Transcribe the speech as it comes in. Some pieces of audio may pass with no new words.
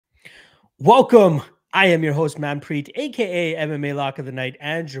Welcome. I am your host, Manpreet, aka MMA Lock of the Night,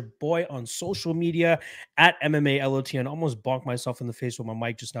 and your boy on social media at MMA LOT. And almost bonked myself in the face with my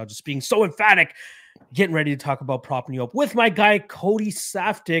mic just now, just being so emphatic. Getting ready to talk about propping you up with my guy, Cody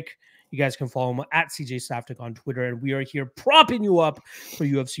Saftik. You guys can follow him at CJ Saftik on Twitter. And we are here propping you up for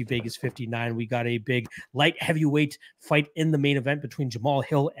UFC Vegas 59. We got a big light heavyweight fight in the main event between Jamal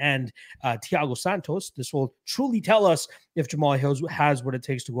Hill and Thiago Santos. This will truly tell us if Jamal Hill has what it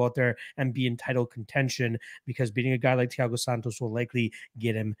takes to go out there and be in title contention, because beating a guy like Thiago Santos will likely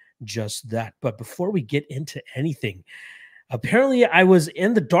get him just that. But before we get into anything, apparently I was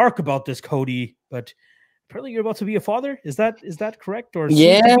in the dark about this, Cody, but apparently you're about to be a father. Is that correct? Or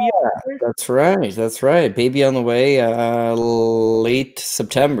yeah, that's right. That's right. Baby on the way, late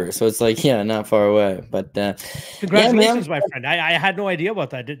September. So it's like, yeah, not far away. But congratulations, my friend. I had no idea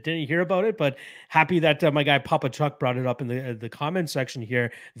about that. Didn't hear about it, but happy that my guy Papa Chuck brought it up in the comment section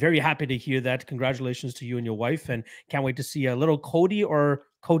here. Very happy to hear that. Congratulations to you and your wife, and can't wait to see a little Cody or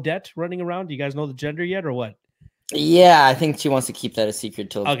Codette running around. Do you guys know the gender yet, or what? Yeah, I think she wants to keep that a secret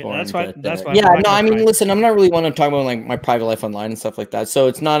till it's born. That's fine. That's fine. Yeah, no, I mean, listen, I'm not really want to talk about like my private life online and stuff like that. So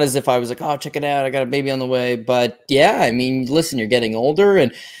it's not as if I was like, oh, check it out, I got a baby on the way. But yeah, I mean, listen, you're getting older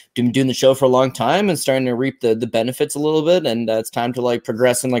and doing the show for a long time and starting to reap the benefits a little bit, and it's time to like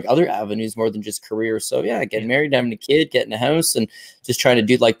progress in like other avenues more than just career. So yeah, getting married, having a kid, getting a house, and just trying to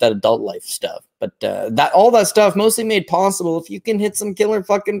do like that adult life stuff. But all that stuff mostly made possible if you can hit some killer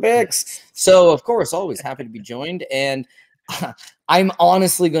fucking picks. So of course, always happy to be joined. And I'm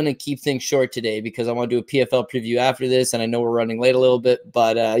honestly going to keep things short today because I want to do a PFL preview after this, and I know we're running late a little bit.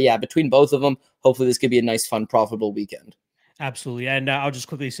 But yeah, between both of them, hopefully this could be a nice, fun, profitable weekend. Absolutely. And I'll just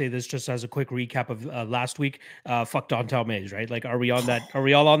quickly say this just as a quick recap of last week. Fuck Dontel Mays, right? Like, are we on that? Are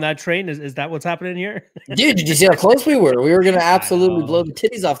we all on that train? Is that what's happening here? Dude, did you see how close we were? We were going to absolutely blow the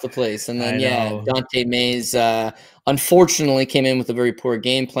titties off the place. And then, Dante Mays unfortunately came in with a very poor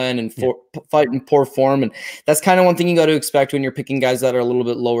game plan and fight in poor form. And that's kind of one thing you got to expect when you're picking guys that are a little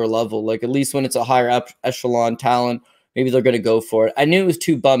bit lower level. Like, at least when it's a higher echelon talent, maybe they're going to go for it. I knew it was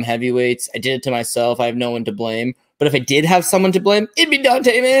two bum heavyweights. I did it to myself. I have no one to blame. But if I did have someone to blame, it'd be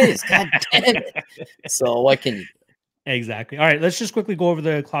Dante Mays. God damn it. So what can you do? Exactly. All right, let's just quickly go over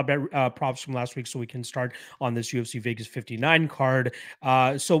the club props from last week so we can start on this UFC Vegas 59 card.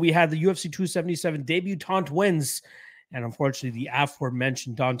 So we had the UFC 277 debutante wins. And unfortunately, the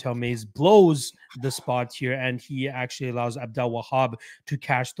aforementioned Dontel Mays blows the spot here, and he actually allows Abdel Wahab to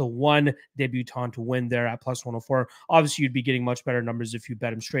cash the one debutante win there at plus 104. Obviously, you'd be getting much better numbers if you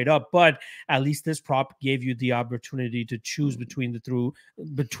bet him straight up, but at least this prop gave you the opportunity to choose between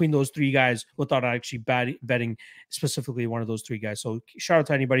those three guys without actually betting specifically one of those three guys. So shout out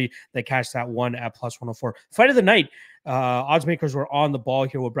to anybody that cashed that one at plus 104. Fight of the night. Odds makers were on the ball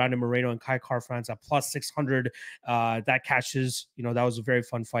here with Brandon Moreno and Kai Car-France at plus 600. That catches, that was a very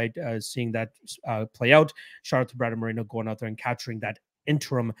fun fight, seeing that play out. Shout out to Brandon Moreno going out there and capturing that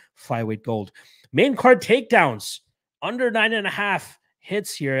interim flyweight gold. Main card takedowns under 9.5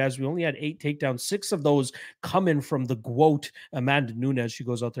 hits here, as we only had 8 takedowns. 6 of those coming from the GOAT Amanda Nunes. She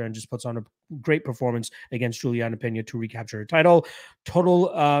goes out there and just puts on a great performance against Juliana Pena to recapture her title.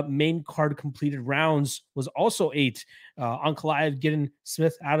 Total main card completed rounds was also 8. Ankalaev getting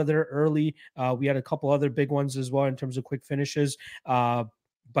Smith out of there early. We had a couple other big ones as well in terms of quick finishes.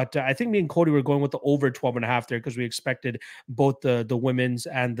 But I think me and Cody were going with the over 12.5 there because we expected both the women's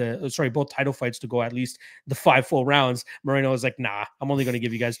and both title fights to go at least the 5 full rounds. Moreno was like, nah, I'm only going to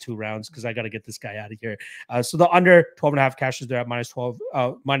give you guys 2 rounds because I got to get this guy out of here. So the under 12.5 cashes there at minus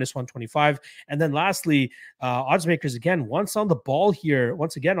 125. And then lastly, odds makers again, once again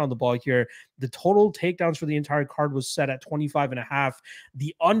on the ball here, the total takedowns for the entire card was set at 25.5.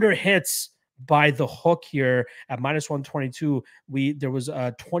 The under hits by the hook here at minus 122. There was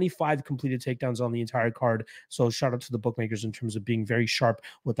 25 completed takedowns on the entire card. So shout out to the bookmakers in terms of being very sharp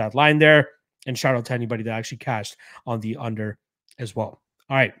with that line there. And shout out to anybody that actually cashed on the under as well.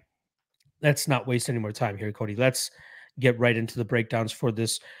 All right. Let's not waste any more time here, Cody. Let's get right into the breakdowns for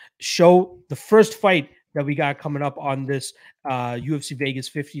this show. The first fight that we got coming up on this UFC Vegas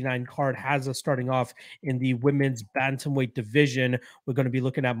 59 card has us starting off in the women's bantamweight division. We're going to be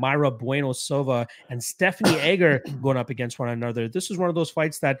looking at Mayra Bueno Silva and Stephanie Egger going up against one another. This is one of those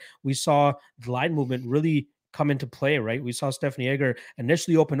fights that we saw the line movement really come into play, right? We saw Stephanie Egger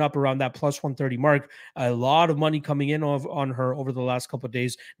initially open up around that plus 130 mark. A lot of money coming in on her over the last couple of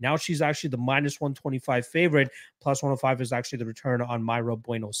days. Now she's actually the minus 125 favorite. Plus 105 is actually the return on Mayra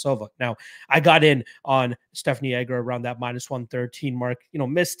Bueno Silva. Now, I got in on Stephanie Egger around that minus 113 mark.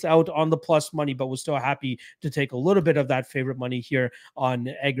 Missed out on the plus money, but was still happy to take a little bit of that favorite money here on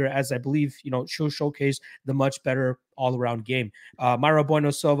Egger, as I believe, she'll showcase the much better all-around game. Mayra Bueno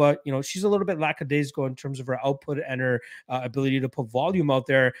Silva, she's a little bit lackadaisical in terms of her output and her ability to put volume out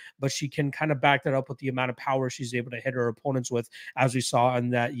there, but she can kind of back that up with the amount of power she's able to hit her opponents with, as we saw in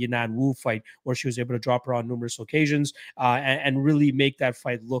that Yanan Wu fight, where she was able to drop her on numerous occasions and really make that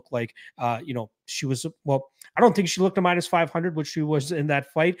fight look like, she was, well, I don't think she looked a minus 500, which she was in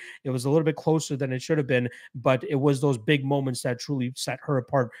that fight. It was a little bit closer than it should have been, but it was those big moments that truly set her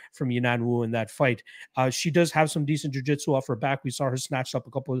apart from Yanan Wu in that fight. She does have some decent jiu-jitsu off her back. We saw her snatch up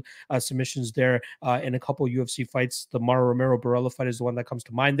a couple of submissions there in a couple of UFC fights. The Mara Romero Barella fight is the one that comes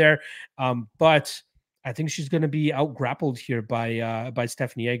to mind there. But I think she's going to be out grappled here by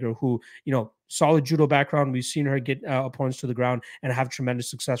Stephanie Egger, who, solid judo background. We've seen her get opponents to the ground and have tremendous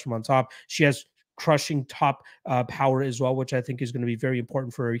success from on top. She has crushing top power as well, which I think is going to be very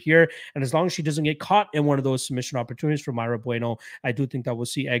important for her here. And as long as she doesn't get caught in one of those submission opportunities for Mayra Bueno, I do think that we'll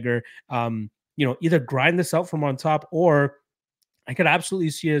see Egger, either grind this out from on top, or I could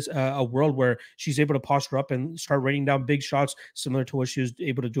absolutely see a world where she's able to posture up and start raining down big shots, similar to what she was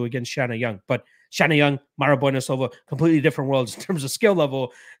able to do against Shanna Young. But Shanna Young, Mayra Bueno Silva, completely different worlds in terms of skill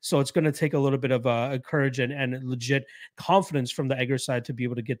level. So it's going to take a little bit of courage and legit confidence from the Egger side to be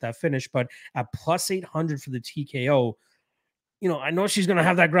able to get that finish. But at plus 800 for the TKO, I know she's going to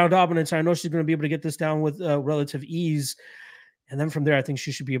have that ground dominance. I know she's going to be able to get this down with relative ease. And then from there, I think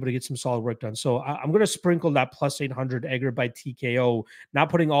she should be able to get some solid work done. So I'm going to sprinkle that plus 800 Egger by TKO, not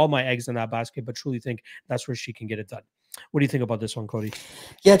putting all my eggs in that basket, but truly think that's where she can get it done. What do you think about this one, Cody?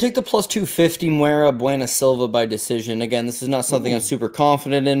 Yeah, take the plus 250 Mayra Bueno Silva by decision. Again, this is not something I'm super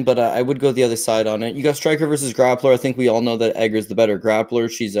confident in, but I would go the other side on it. You got striker versus grappler. I think we all know that Egger's the better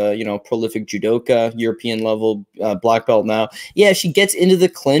grappler. She's a prolific judoka, European level, black belt now. Yeah, she gets into the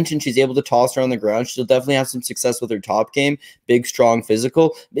clinch and she's able to toss her on the ground. She'll definitely have some success with her top game. Big, strong,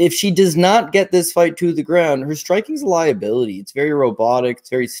 physical. If she does not get this fight to the ground, her striking's a liability. It's very robotic. It's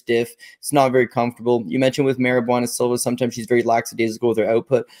very stiff. It's not very comfortable. You mentioned with Mayra Bueno Silva, sometimes she's very lackadaisical with her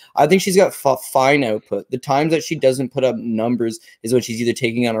output. I think she's got fine output. The times that she doesn't put up numbers is when she's either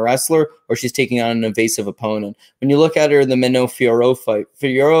taking on a wrestler or she's taking on an evasive opponent. When you look at her in the Minot-Fiorot fight,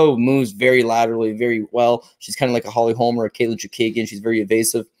 Fiorot moves very laterally, very well. She's kind of like a Holly Holm or a Kayla Chukagian. She's very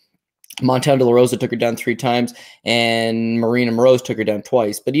evasive. Montana De La Rosa took her down 3 times, and Marina Moroz took her down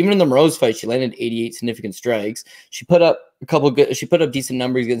twice. But even in the Moroz fight, she landed 88 significant strikes. She put up she put up decent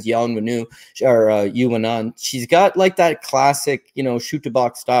numbers against Yan Wanu or Yu Wenan. She's got like that classic, shoot to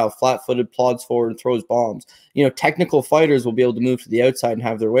box style, flat-footed, plods forward, throws bombs. Technical fighters will be able to move to the outside and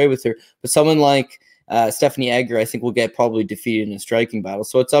have their way with her. But someone like Stephanie Egger, I think, will get probably defeated in a striking battle.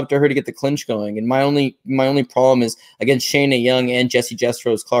 So it's up to her to get the clinch going. And my only problem is against Shayna Young and Jessie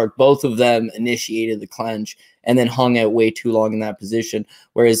Jestros Clark. Both of them initiated the clinch and then hung out way too long in that position.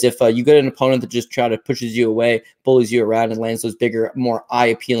 Whereas if you get an opponent that just pushes you away, bullies you around, and lands those bigger, more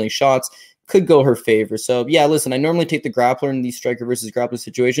eye-appealing shots, could go her favor. So yeah, listen, I normally take the grappler in these striker versus grappler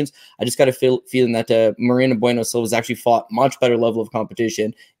situations. I just got a feeling that Marina Bueno Silva has actually fought much better level of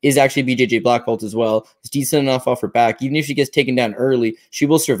competition, is actually BJJ black belt as well. It's decent enough off her back. Even if she gets taken down early, she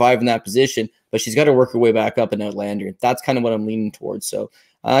will survive in that position, but she's got to work her way back up and outland her. That's kind of what I'm leaning towards. So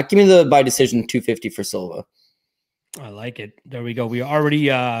give me the by decision 250 for Silva. I like it. There we go. We already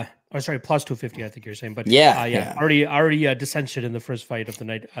sorry, plus 250, I think you're saying. But yeah. Already dissension in the first fight of the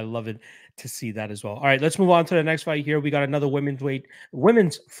night. I love it to see that as well. All right, let's move on to the next fight here. We got another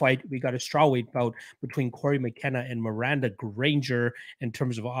women's fight. We got a strawweight bout between Corey McKenna and Miranda Granger in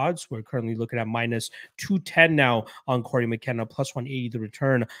terms of odds. We're currently looking at minus 210 now on Corey McKenna, plus 180 the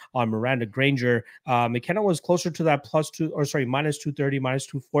return on Miranda Granger. McKenna was closer to that minus 230, minus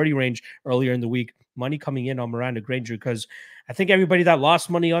 240 range earlier in the week. Money coming in on Miranda Granger because I think everybody that lost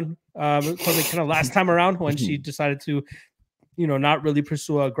money on Corey McKenna last time around when she decided to, not really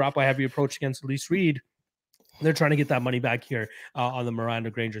pursue a grapple heavy approach against Elise Reed, they're trying to get that money back here on the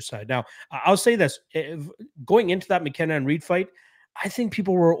Miranda Granger side. Now, I'll say this. Going into that McKenna and Reed fight, I think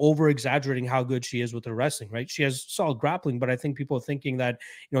people were over-exaggerating how good she is with her wrestling, right? She has solid grappling, but I think people are thinking that,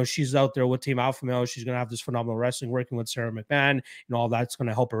 she's out there with Team Alpha Male. She's going to have this phenomenal wrestling, working with Sarah McMahon, all that's going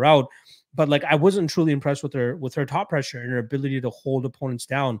to help her out. but like I wasn't truly impressed with her top pressure and her ability to hold opponents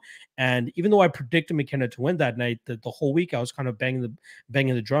down. And even though I predicted McKenna to win that night, the whole week I was kind of banging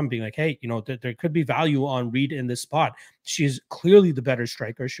the drum, being like, hey, you know, there could be value on Reed in this spot. She's clearly the better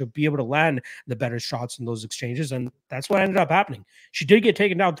striker. She'll be able to land the better shots in those exchanges, and that's what ended up happening. She did get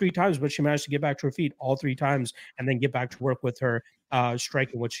taken down 3 times, but she managed to get back to her feet all 3 times and then get back to work with her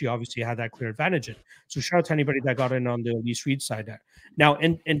striking, which she obviously had that clear advantage in. So shout out to anybody that got in on the Elise Reed side there. Now,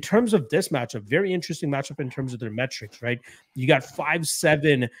 in terms of this matchup, very interesting matchup in terms of their metrics, right? You got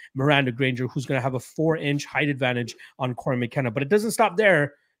 5'7" Miranda Granger, who's going to have a 4-inch height advantage on Corey McKenna, but it doesn't stop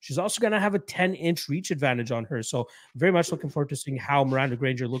there. She's also going to have a 10-inch reach advantage on her. So very much looking forward to seeing how Miranda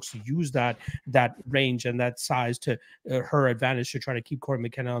Granger looks to use that range and that size to her advantage to try to keep Corey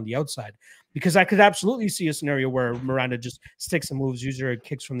McKenna on the outside. Because I could absolutely see a scenario where Miranda just sticks and moves, uses her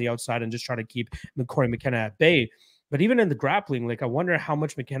kicks from the outside and just try to keep Corey McKenna at bay. But even in the grappling, like I wonder how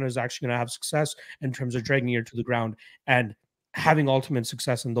much McKenna is actually going to have success in terms of dragging her to the ground and having ultimate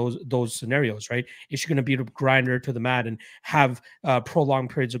success in those scenarios, right? Is she going to be able to grind her to the mat and have prolonged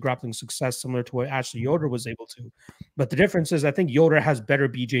periods of grappling success similar to what Ashley Yoder was able to? But the difference is I think Yoder has better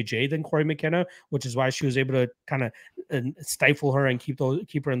BJJ than Corey McKenna, which is why she was able to kind of stifle her and keep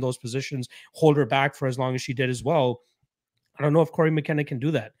her in those positions, hold her back for as long as she did as well. I don't know if Corey McKenna can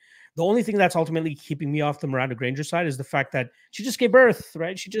do that. The only thing that's ultimately keeping me off the Miranda Granger side is the fact that she just gave birth,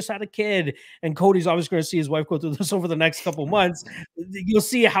 right? She just had a kid, and Cody's always going to see his wife go through this over the next couple months. You'll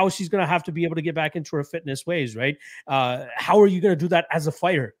see how she's going to have to be able to get back into her fitness ways, right? How are you going to do that as a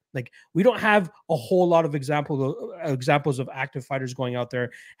fighter? Like, we don't have a whole lot of examples of active fighters going out there,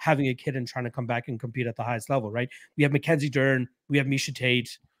 having a kid and trying to come back and compete at the highest level, right? We have Mackenzie Dern, we have Miesha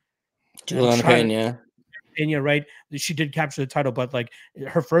Tate, Juliana Pena. Pena, right? She did capture the title, but like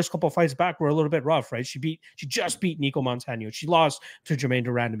her first couple of fights back were a little bit rough, right? She just beat Nico Montano. She lost to Jermaine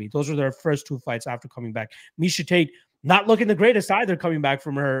Durandamy. Those were their first 2 fights after coming back. Miesha Tate not looking the greatest either, coming back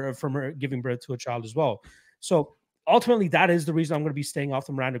from her giving birth to a child as well. So ultimately, that is the reason I'm going to be staying off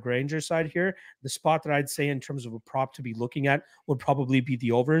the Miranda Granger side here. The spot that I'd say in terms of a prop to be looking at would probably be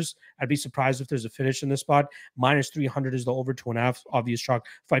the overs. I'd be surprised if there's a finish in this spot. -300 is the over 2.5. Obvious chalk.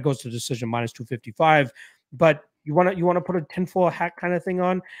 Fight goes to decision, -255. But you want to put a tinfoil hat kind of thing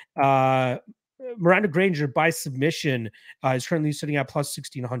on. Miranda Granger by submission is currently sitting at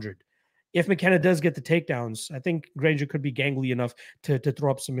 +1600. If McKenna does get the takedowns, I think Granger could be gangly enough to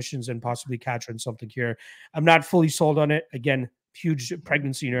throw up submissions and possibly catch her in something here. I'm not fully sold on it. Again, huge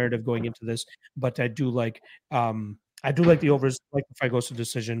pregnancy narrative going into this, but I do like the overs. Like if I goes to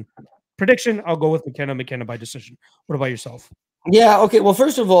decision. Prediction, I'll go with McKenna by decision. What about yourself? Yeah, okay. Well,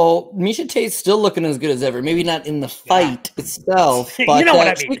 first of all, Miesha Tate's still looking as good as ever. Maybe not in the fight itself, but you know what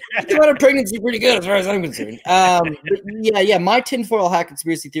I mean. She's about her pregnancy pretty good as far as I'm concerned. Yeah. My tinfoil hat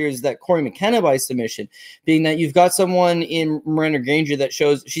conspiracy theory is that Corey McKenna by submission, being that you've got someone in Miranda Granger that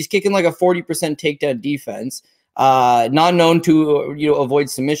shows she's kicking like a 40% takedown defense, not known to avoid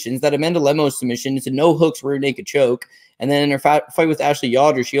submissions. That Amanda Lemos submission, it's a no hooks rear naked choke. And then in her fight with Ashley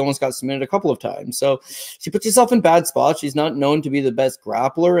Yoder, she almost got submitted a couple of times. So she puts herself in bad spots. She's not known to be the best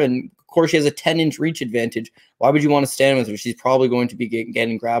grappler. And, of course, she has a 10-inch reach advantage. Why would you want to stand with her? She's probably going to be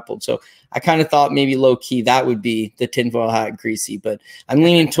getting grappled. So I kind of thought maybe low-key that would be the tinfoil hat greasy. But I'm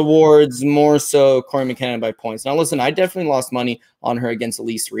leaning towards more so Corey McKenna by points. Now, listen, I definitely lost money on her against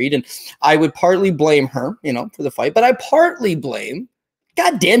Elise Reed. And I would partly blame her, for the fight. But I partly blame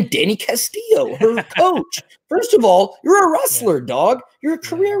goddamn Danny Castillo, her coach. First of all, you're a wrestler, dog. You're a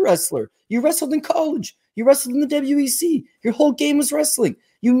career wrestler. You wrestled in college. You wrestled in the WEC. Your whole game was wrestling.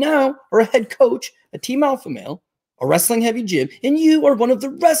 You now are a head coach at Team Alpha Male, a wrestling heavy gym, and you are one of the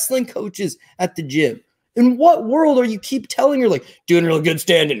wrestling coaches at the gym. In what world are you keep telling her, like, doing real good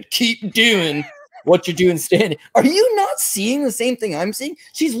standing, keep doing what you're doing standing? Are you not seeing the same thing I'm seeing?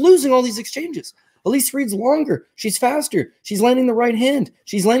 She's losing all these exchanges. Elise Reed's longer. She's faster. She's landing the right hand.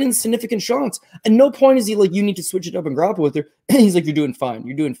 She's landing significant shots. At no point is he like, you need to switch it up and grapple with her. He's like, you're doing fine.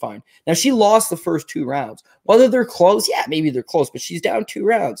 You're doing fine. Now, she lost the first 2 rounds. Whether they're close, yeah, maybe they're close, but she's down 2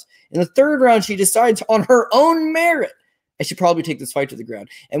 rounds. In the 3rd round, she decides on her own merit I should probably take this fight to the ground.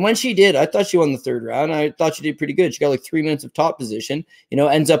 And when she did, I thought she won the 3rd round. I thought she did pretty good. She got like 3 minutes of top position,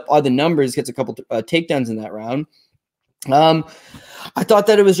 ends up on the numbers, gets a couple takedowns in that round. Um, I thought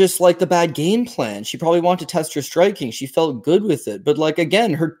that it was just like the bad game plan. She probably wanted to test her striking. She felt good with it. But like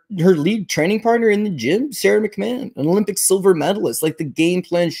again, her lead training partner in the gym, Sarah McMahon, an Olympic silver medalist. Like the game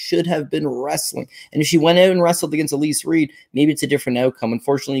plan should have been wrestling. And if she went out and wrestled against Elise Reed, maybe it's a different outcome.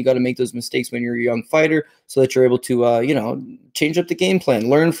 Unfortunately, you got to make those mistakes when you're a young fighter so that you're able to change up the game plan,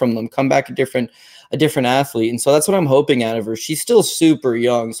 learn from them, come back a different athlete. And so that's what I'm hoping out of her. She's still super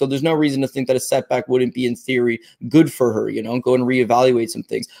young, so there's no reason to think that a setback wouldn't be in theory good for her, go and reevaluate some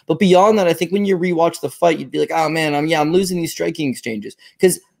things. But beyond that, I think when you rewatch the fight, you'd be like, oh man, I'm losing these striking exchanges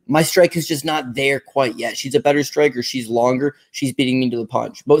because my strike is just not there quite yet. She's a better striker. She's longer. She's beating me to the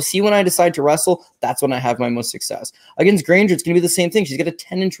punch. But see, when I decide to wrestle, that's when I have my most success. Against Granger, it's going to be the same thing. She's got a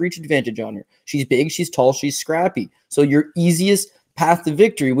 10-inch reach advantage on her. She's big, she's tall, she's scrappy. So your easiest path to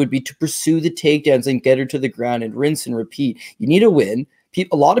victory would be to pursue the takedowns and get her to the ground and rinse and repeat. You need a win.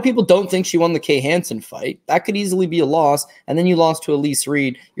 A lot of people don't think she won the Kay Hansen fight. That could easily be a loss. And then you lost to Elise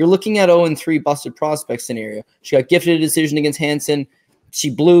Reed. You're looking at 0-3 busted prospect scenario. She got gifted a decision against Hansen. She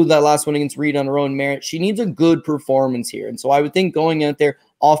blew that last one against Reed on her own merit. She needs a good performance here. And so I would think going out there,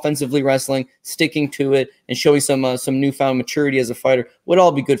 offensively wrestling, sticking to it, and showing some newfound maturity as a fighter would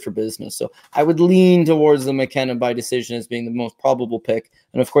all be good for business. So I would lean towards the McKenna by decision as being the most probable pick.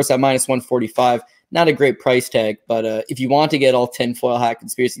 And of course, at minus 145, not a great price tag. But if you want to get all tinfoil hat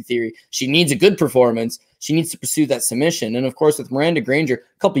conspiracy theory, she needs a good performance. She needs to pursue that submission. And of course, with Miranda Granger,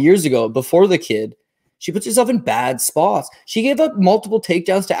 a couple years ago, before the kid, she puts herself in bad spots. She gave up multiple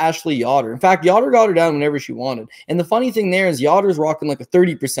takedowns to Ashley Yoder. In fact, Yoder got her down whenever she wanted. And the funny thing there is Yoder's rocking like a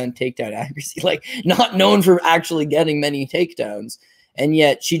 30% takedown accuracy, like not known for actually getting many takedowns. And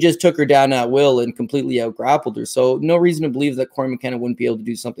yet she just took her down at will and completely out-grappled her. So no reason to believe that Corey McKenna wouldn't be able to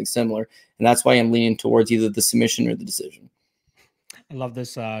do something similar. And that's why I'm leaning towards either the submission or the decision. I love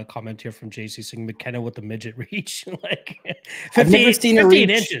this comment here from JC saying McKenna with the midget reach. Like 15, I've never seen 15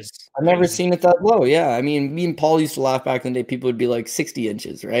 inches. I've never seen it that low. Yeah. I mean, me and Paul used to laugh back in the day. People would be like 60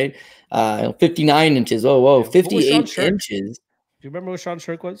 inches, right? 59 inches. Oh, whoa. 58 inches. Do you remember what Sean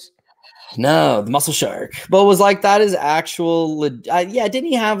Shirk was? No, the muscle shark. But it was like that is actual. Yeah, didn't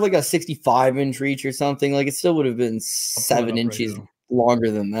he have like a 65-inch reach or something? Like it still would have been 7 inches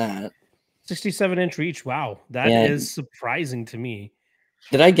longer than that. 67-inch reach. Wow, that is surprising to me.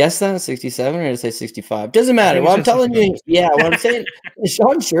 Did I guess that 67 or did I say 65? Doesn't matter. Well, I'm telling you, yeah. What I'm saying,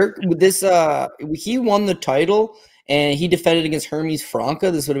 Sean Shirk with this, he won the title. And he defended against Hermes Franca.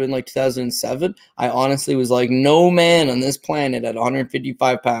 This would have been like 2007. I honestly was like, no man on this planet at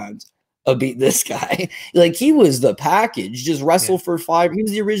 155 pounds beat this guy. Like he was the package. Just wrestle for 5. He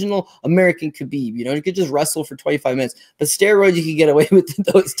was the original American Khabib. You could just wrestle for 25 minutes. But steroids you could get away with in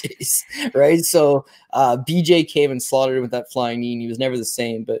those days, right? So BJ came and slaughtered him with that flying knee, and he was never the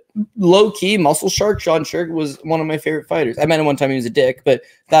same. But low key, muscle shark Sean Shirk was one of my favorite fighters. I met him one time; he was a dick. But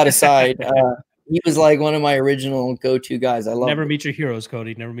that aside. He was like one of my original go-to guys. I love. Never meet your heroes,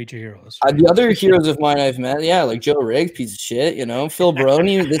 Cody. Never meet your heroes. Right? The other heroes of mine I've met, like Joe Riggs, piece of shit. Phil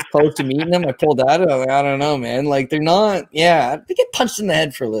Baroni. This close to meeting them, I pulled out. Like, I don't know, man. Like they're not. Yeah, they get punched in the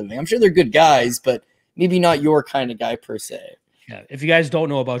head for a living. I'm sure they're good guys, but maybe not your kind of guy per se. Yeah, if you guys don't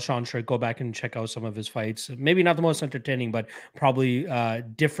know about Sean Shirk, go back and check out some of his fights. Maybe not the most entertaining, but probably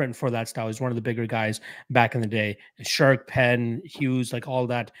different for that style. He's one of the bigger guys back in the day. Shirk, Penn, Hughes, like all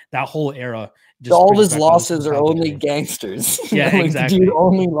that whole era. All of his losses are only gangsters. Yeah, exactly. Dude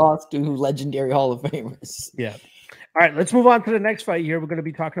only lost to legendary Hall of Famers. Yeah. All right, let's move on to the next fight here. We're going to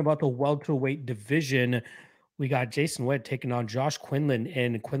be talking about the welterweight division. We got Jason Witt taking on Josh Quinlan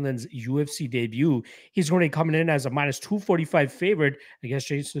in Quinlan's UFC debut. He's going to be coming in as a minus 245 favorite against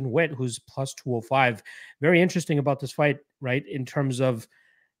Jason Witt, who's plus 205. Very interesting about this fight, right? In terms of,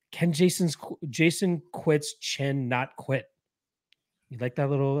 can Jason quits chin not quit? You like that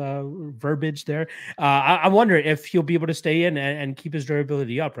little verbiage there? I wonder if he'll be able to stay in and keep his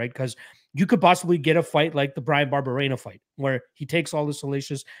durability up, right? Because you could possibly get a fight like the Brian Barberena fight, where he takes all the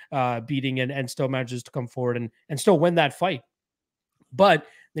salacious beating and still manages to come forward and still win that fight. But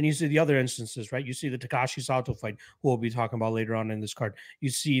then you see the other instances, right? You see the Takashi Sato fight, who we'll be talking about later on in this card. You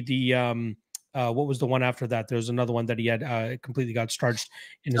see the what was the one after that? There was another one that he had completely got starched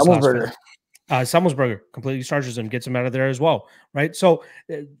in his last fight. Samuelsberger completely starches him, gets him out of there as well, right? So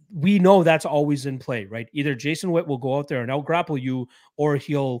we know that's always in play, right? Either Jason Witt will go out there and out-grapple you, or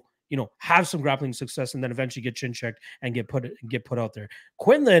he'll, have some grappling success and then eventually get chin checked and get put out there.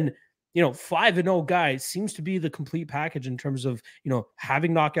 Quinlan, 5-0 guy, seems to be the complete package in terms of,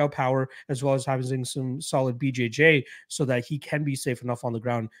 having knockout power as well as having some solid BJJ so that he can be safe enough on the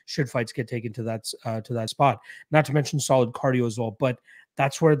ground should fights get taken to that spot. Not to mention solid cardio as well. But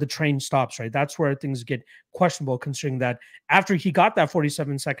that's where the train stops, right? That's where things get questionable, considering that after he got that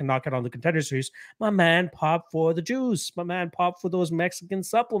 47-second knockout on the Contender Series, my man popped for the juice. My man popped for those Mexican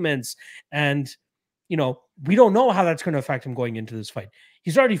supplements. And, you know, we don't know how that's going to affect him going into this fight.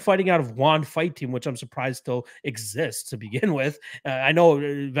 He's already fighting out of one fight team, which I'm surprised still exists to begin with. I know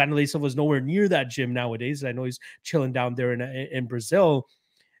Vanderlei Silva was nowhere near that gym nowadays. I know he's chilling down there in Brazil.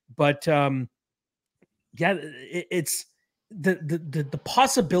 But yeah, it's the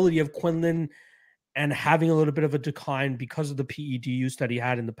possibility of Quinlan and having a little bit of a decline because of the PED use that he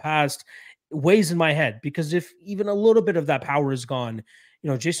had in the past weighs in my head, because if even a little bit of that power is gone, you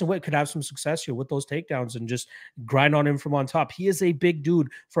know, Jason Witt could have some success here with those takedowns and just grind on him from on top. He is a big dude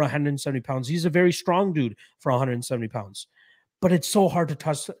for 170 pounds. He's a very strong dude for 170 pounds. But it's so hard to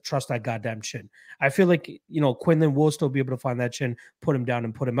trust that goddamn chin. I feel like, you know, Quinlan will still be able to find that chin, put him down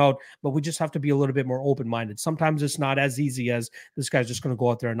and put him out, but we just have to be a little bit more open-minded. Sometimes it's not as easy as this guy's just going to go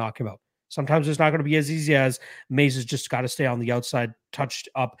out there and knock him out. Sometimes it's not going to be as easy as Mays has just got to stay on the outside, touched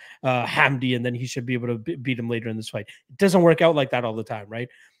up Hamdi, and then he should be able to beat him later in this fight. It doesn't work out like that all the time, right?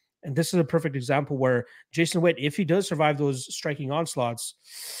 And this is a perfect example where Jason Witt, if he does survive those striking onslaughts,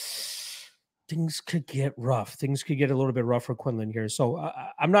 things could get rough. Things could get a little bit rough for Quinlan here. So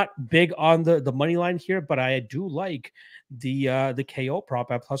I'm not big on the money line here, but I do like the KO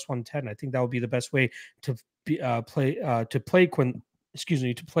prop at +110. I think that would be the best way to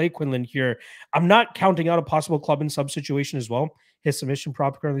play Quinlan here. I'm not counting out a possible club and sub situation as well. His submission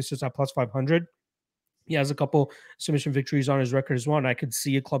prop currently sits at +500. He has a couple submission victories on his record as well, and I could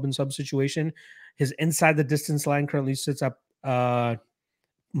see a club and sub situation. His inside the distance line currently sits at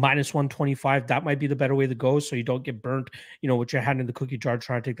 -125. That might be the better way to go, so you don't get burnt, you know, with your hand in the cookie jar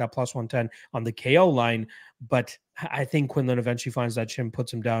trying to take that +110 on the KO line. But I think Quinlan eventually finds that chin,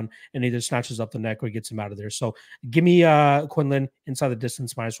 puts him down, and either snatches up the neck or gets him out of there. So give me Quinlan inside the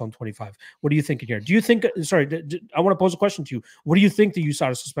distance -125. What are you thinking here? Do you think, sorry, I want to pose a question to you. What do you think the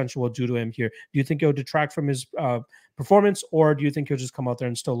USADA suspension will do to him here? Do you think it will detract from his performance, or do you think he'll just come out there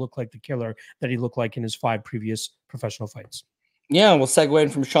and still look like the killer that he looked like in his 5 previous professional fights? Yeah, we'll segue in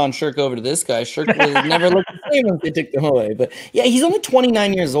from Sean Shirk over to this guy. Shirk never looked the same once they took him away. But yeah, he's only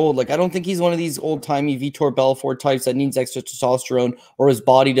 29 years old. Like, I don't think he's one of these old-timey Vitor Belfort types that needs extra testosterone or his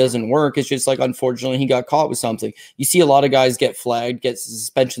body doesn't work. It's just like, unfortunately, he got caught with something. You see a lot of guys get flagged, get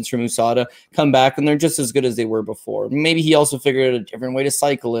suspensions from USADA, come back, and they're just as good as they were before. Maybe he also figured out a different way to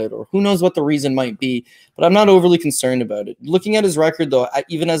cycle it, or who knows what the reason might be. But I'm not overly concerned about it. Looking at his record, though,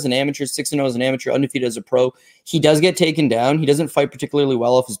 even as an amateur, 6-0 as an amateur, undefeated as a pro, he does get taken down. He doesn't fight particularly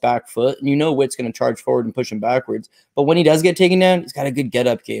well off his back foot. And you know Witt's going to charge forward and push him backwards. But when he does get taken down, he's got a good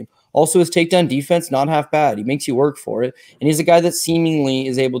get-up game. Also, his takedown defense, not half bad. He makes you work for it. And he's a guy that seemingly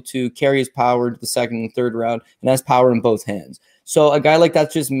is able to carry his power to the second and third round and has power in both hands. So a guy like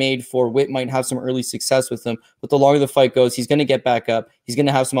that's just made for Witt might have some early success with him. But the longer the fight goes, he's going to get back up. He's going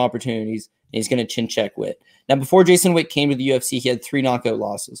to have some opportunities. And he's going to chin check Witt. Now, before Jason Witt came to the UFC, he had 3 knockout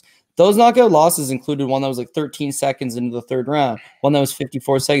losses. Those knockout losses included one that was like 13 seconds into the third round, one that was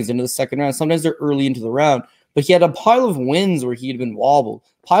 54 seconds into the second round. Sometimes they're early into the round, but he had a pile of wins where he had been wobbled,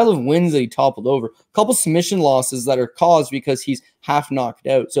 pile of wins that he toppled over, a couple submission losses that are caused because he's half knocked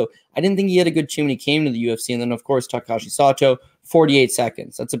out. So I didn't think he had a good chin when he came to the UFC. And then, of course, Takashi Sato, 48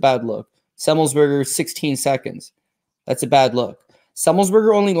 seconds. That's a bad look. Semmelsberger, 16 seconds. That's a bad look.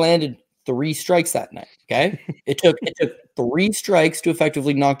 Semmelsberger only landed 3 strikes that night, okay? It took 3 strikes to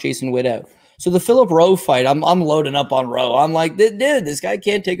effectively knock Jason Witt out. So the Philip Rowe fight, I'm loading up on Rowe. I'm like, dude, this guy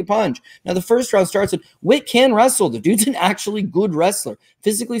can't take a punch. Now the first round starts with Witt can wrestle. The dude's an actually good wrestler.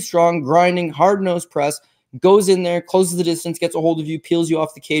 Physically strong, grinding, hard-nosed press, goes in there, closes the distance, gets a hold of you, peels you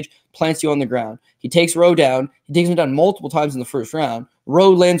off the cage, plants you on the ground. He takes Rowe down. He takes him down multiple times in the first round.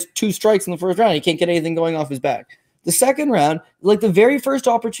 Rowe lands 2 strikes in the first round. He can't get anything going off his back. The second round, like the very first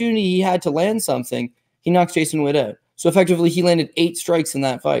opportunity he had to land something, he knocks Jason Witt out. So effectively, he landed 8 strikes in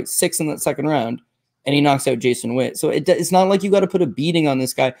that fight, 6 in that second round, and he knocks out Jason Witt. So it's not like you got to put a beating on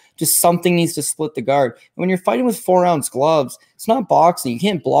this guy. Just something needs to split the guard. And when you're fighting with 4-ounce gloves, it's not boxing. You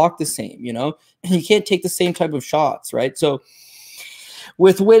can't block the same, you know? And you can't take the same type of shots, right? So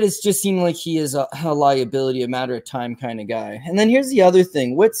with Witt, it's just seemed like he is a liability, a matter of time kind of guy. And then here's the other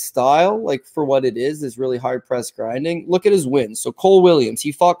thing. Witt's style, like for what it is really hard press grinding. Look at his wins. So Cole Williams,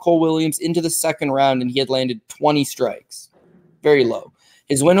 he fought Cole Williams into the second round, and he had landed 20 strikes. Very low.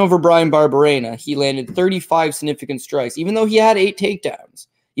 His win over Brian Barberena, he landed 35 significant strikes. Even though he had 8 takedowns,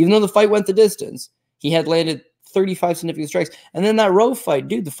 even though the fight went the distance, he had landed 35 significant strikes. And then that Rowe fight,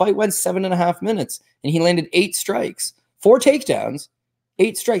 dude, the fight went 7.5 minutes, and he landed 8 strikes, 4 takedowns,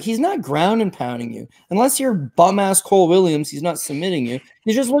 8 strike. He's not ground and pounding you. Unless you're bum-ass Cole Williams, he's not submitting you.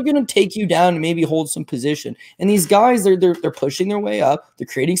 He's just looking to take you down and maybe hold some position. And these guys, they're pushing their way up. They're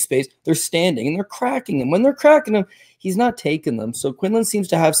creating space. They're standing, and they're cracking them. When they're cracking them, he's not taking them. So Quinlan seems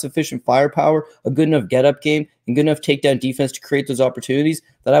to have sufficient firepower, a good enough get-up game, and good enough takedown defense to create those opportunities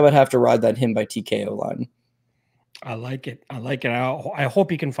that I would have to ride that him by TKO line. I like it. I like it. I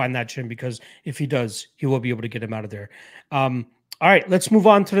hope he can find that chin, because if he does, he will be able to get him out of there. All right, let's move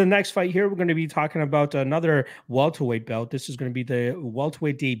on to the next fight here. We're going to be talking about another welterweight belt. This is going to be the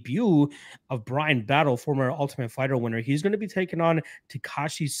welterweight debut of Brian Battle, former Ultimate Fighter winner. He's going to be taking on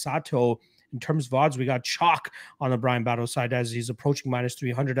Takashi Sato. In terms of odds, we got chalk on the Brian Battle side, as he's approaching minus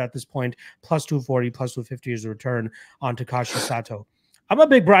 300 at this point. Plus 240, plus 250 is a return on Takashi Sato. I'm a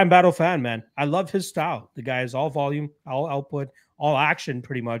big Brian Battle fan, man. I love his style. The guy is all volume, all output, all action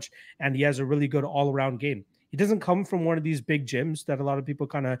pretty much, and he has a really good all-around game. He doesn't come from one of these big gyms that a lot of people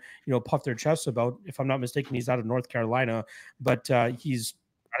kind of, puff their chests about. If I'm not mistaken, he's out of North Carolina, but he's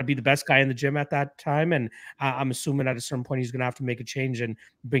got to be the best guy in the gym at that time. And I'm assuming at a certain point, he's going to have to make a change and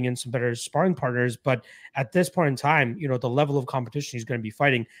bring in some better sparring partners. But at this point in time, the level of competition he's going to be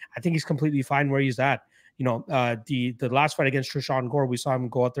fighting, I think he's completely fine where he's at. The last fight against Trishan Gore, we saw him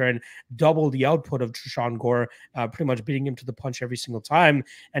go out there and double the output of Trishan Gore, pretty much beating him to the punch every single time.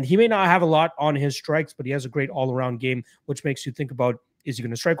 And he may not have a lot on his strikes, but he has a great all-around game, which makes you think about, is he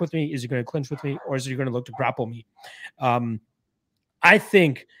going to strike with me? Is he going to clinch with me? Or is he going to look to grapple me? I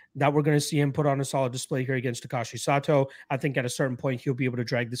think that we're going to see him put on a solid display here against Takashi Sato. I think at a certain point, he'll be able to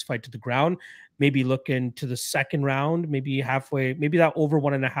drag this fight to the ground, maybe look into the second round, maybe halfway, maybe that over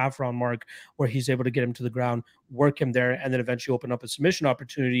 1.5 round mark where he's able to get him to the ground, work him there, and then eventually open up a submission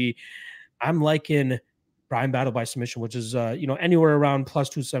opportunity. I'm liking Brian Battle by submission, which is, anywhere around plus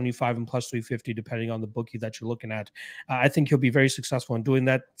 275 and plus 350, depending on the bookie that you're looking at. I think he'll be very successful in doing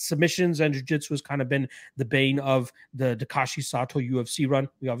that. Submissions and jiu-jitsu has kind of been the bane of the Takashi Sato UFC run.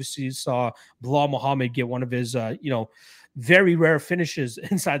 We obviously saw Bilal Muhammad get one of his, very rare finishes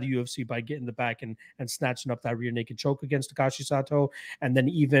inside the UFC by getting the back and snatching up that rear naked choke against Takashi Sato. And then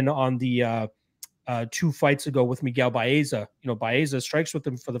even on the 2 fights ago with Miguel Baeza, Baeza strikes with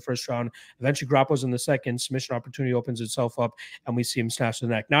him for the first round, eventually grapples in the second, submission opportunity opens itself up, and we see him snatch the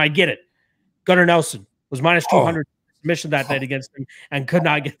neck. Now, I get it. Gunnar Nelson was minus 200 submission that night against him and could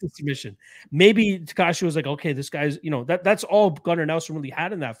not get the submission. Maybe Takashi was like, okay, this guy's, that's all Gunnar Nelson really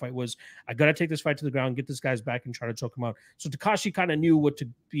had in that fight was, I got to take this fight to the ground, get this guy's back, and try to choke him out. So Takashi kind of knew what to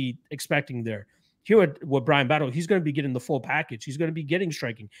be expecting there. Here with Brian Battle, he's going to be getting the full package. He's going to be getting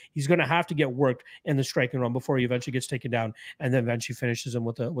striking. He's going to have to get worked in the striking run before he eventually gets taken down and then eventually finishes him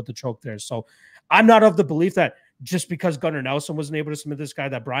with the choke there. So I'm not of the belief that just because Gunnar Nelson wasn't able to submit this guy,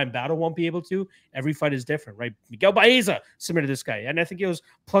 that Brian Battle won't be able to. Every fight is different, right? Miguel Baeza submitted this guy, and I think it was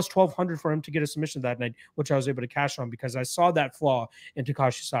plus 1,200 for him to get a submission that night, which I was able to cash on because I saw that flaw in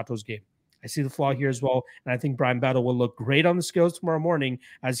Takashi Sato's game. I see the flaw here as well, and I think Brian Battle will look great on the scales tomorrow morning,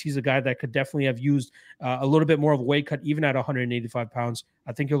 as he's a guy that could definitely have used a little bit more of a weight cut, even at 185 pounds.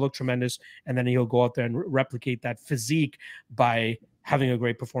 I think he'll look tremendous, and then he'll go out there and replicate that physique by having a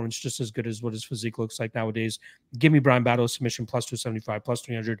great performance, just as good as what his physique looks like nowadays. Give me Brian Battle submission plus 275, plus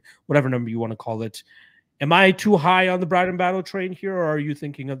 300, whatever number you want to call it. Am I too high on the Brian Battle train here, or are you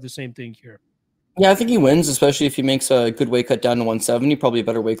thinking of the same thing here? Yeah, I think he wins, especially if he makes a good weight cut down to 170, probably a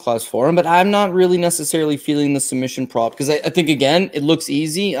better weight class for him. But I'm not really necessarily feeling the submission prop because I think, again, it looks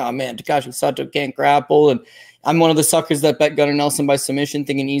easy. Oh, man, Takashi Sato can't grapple. And I'm one of the suckers that bet Gunnar Nelson by submission,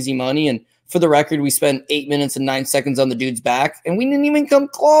 thinking easy money. And for the record, we spent 8 minutes and 9 seconds on the dude's back, and we didn't even come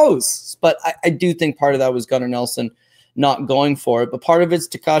close. But I do think part of that was Gunnar Nelson not going for it. But part of it's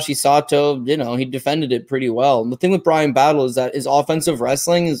Takashi Sato, he defended it pretty well. And the thing with Brian Battle is that his offensive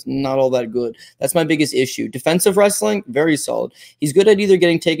wrestling is not all that good. That's my biggest issue. Defensive wrestling, very solid. He's good at either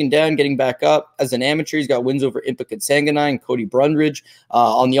getting taken down, getting back up. As an amateur, he's got wins over Impa Sanganai and Cody Brundridge.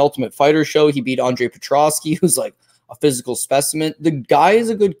 On the Ultimate Fighter show, he beat Andre Petrosky, who's like a physical specimen. The guy is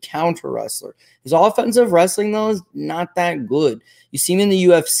a good counter wrestler. His offensive wrestling, though, is not that good. You see him in the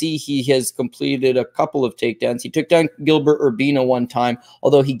UFC, he has completed a couple of takedowns. He took down Gilbert Urbina one time,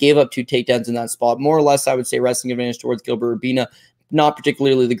 although he gave up 2 takedowns in that spot. More or less, I would say wrestling advantage towards Gilbert Urbina. Not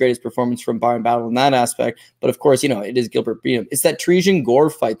particularly the greatest performance from Brian Battle in that aspect. But, of course, it is Gilbert Urbina. It's that Trishan Gore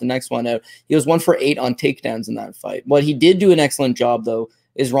fight, the next one out. He was 1 for 8 on takedowns in that fight. What he did do an excellent job, though,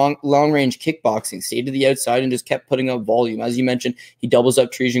 is long range kickboxing. Stayed to the outside and just kept putting up volume. As you mentioned, he doubles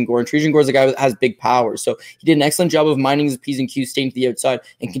up Trejan Gore, and Trejan Gore is a guy that has big power. So he did an excellent job of mining his P's and Q's, staying to the outside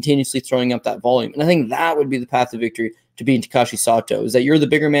and continuously throwing up that volume. And I think that would be the path to victory to beating Takashi Sato, is that you're the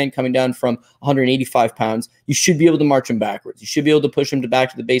bigger man coming down from 185 pounds. You should be able to march him backwards. You should be able to push him back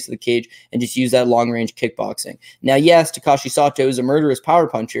to the base of the cage and just use that long-range kickboxing. Now, yes, Takashi Sato is a murderous power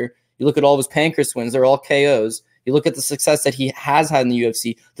puncher. You look at all of his Pancrase wins, they're all KOs. You look at the success that he has had in the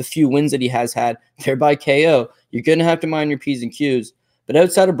UFC, the few wins that he has had, they're by KO. You're going to have to mind your P's and Q's. But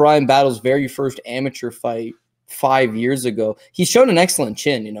outside of Brian Battle's very first amateur fight 5 years ago, he's shown an excellent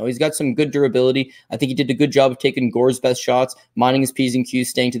chin. He's got some good durability. I think he did a good job of taking Gore's best shots, mining his P's and Q's,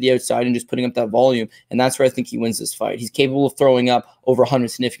 staying to the outside and just putting up that volume. And that's where I think he wins this fight. He's capable of throwing up over 100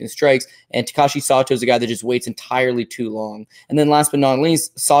 significant strikes. And Takashi Sato is a guy that just waits entirely too long. And then last but not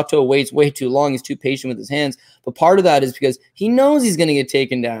least, Sato waits way too long. He's too patient with his hands. But part of that is because he knows he's going to get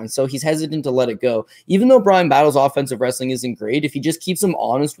taken down, so he's hesitant to let it go. Even though Brian Battle's offensive wrestling isn't great, if he just keeps him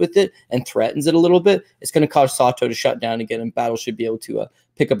honest with it and threatens it a little bit, it's going to cause Sato to shut down again, and Battle should be able to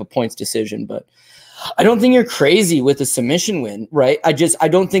pick up a points decision. But I don't think you're crazy with a submission win, right? I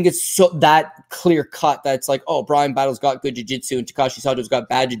don't think it's so that clear cut that's like, oh, Brian Battle's got good jiu-jitsu and Takashi Sato's got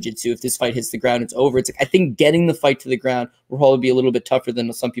bad jiu-jitsu. If this fight hits the ground, it's over. It's like, I think getting the fight to the ground will probably be a little bit tougher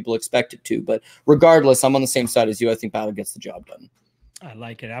than some people expect it to. But regardless, I'm on the same side as you. I think Battle gets the job done. I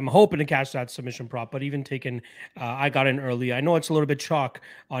like it. I'm hoping to catch that submission prop, but even taking, I got in early. I know it's a little bit chalk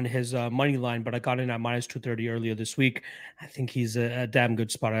on his money line, but I got in at minus 230 earlier this week. I think he's a damn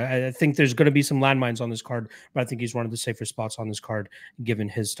good spot. I think there's going to be some landmines on this card, but I think he's one of the safer spots on this card, given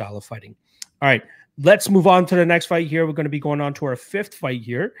his style of fighting. All right, let's move on to the next fight here. We're going to be going on to our fifth fight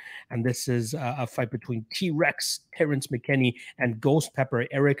here, and this is a fight between T-Rex, Terrence McKinney, and Ghost Pepper,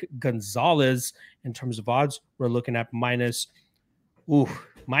 Eric Gonzalez. In terms of odds, we're looking at minus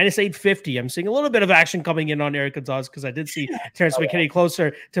 850. I'm seeing a little bit of action coming in on Eric Gonzalez because I did see Terrence McKinney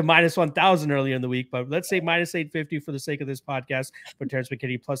closer to minus 1,000 earlier in the week, but let's say minus 850 for the sake of this podcast for Terrence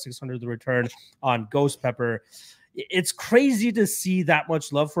McKinney, plus 600 the return on Ghost Pepper. It's crazy to see that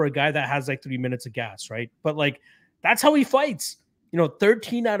much love for a guy that has like 3 minutes of gas, right? But like, that's how he fights.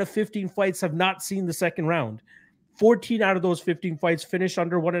 13 out of 15 fights have not seen the second round. 14 out of those 15 fights finished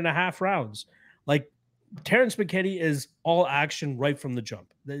under 1.5 rounds. Like, Terrence McKinney is all action right from the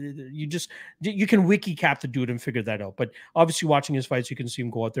jump. You can wiki cap the dude and figure that out. But obviously watching his fights, you can see him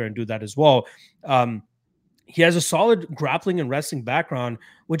go out there and do that as well. He has a solid grappling and wrestling background,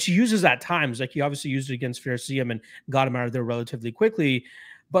 which he uses at times. Like, he obviously used it against Farcium and got him out of there relatively quickly.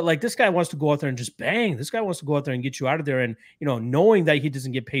 But like, this guy wants to go out there and just bang. This guy wants to go out there and get you out of there. And, knowing that he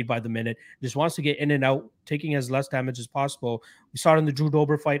doesn't get paid by the minute, just wants to get in and out, taking as less damage as possible. We saw it in the Drew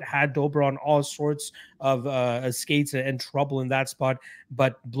Dober fight, had Dober on all sorts of skates and trouble in that spot,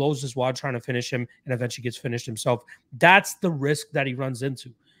 but blows his wad trying to finish him and eventually gets finished himself. That's the risk that he runs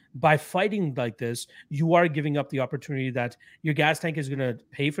into. By fighting like this, you are giving up the opportunity that your gas tank is going to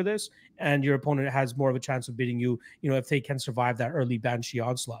pay for this, and your opponent has more of a chance of beating you, if they can survive that early Banshee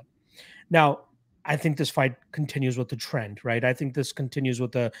onslaught. Now, I think this fight continues with the trend, right? I think this continues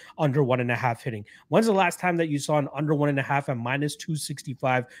with the under 1.5 hitting. When's the last time that you saw an under 1.5 at minus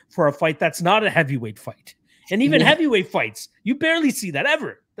 265 for a fight that's not a heavyweight fight? And even heavyweight fights, you barely see that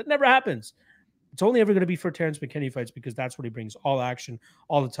ever. That never happens. It's only ever going to be for Terrence McKinney fights because that's what he brings, all action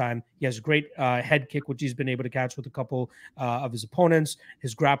all the time. He has a great head kick, which he's been able to catch with a couple of his opponents.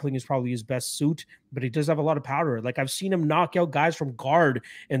 His grappling is probably his best suit, but he does have a lot of power. Like, I've seen him knock out guys from guard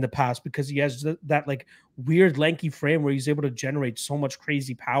in the past because he has that like weird lanky frame where he's able to generate so much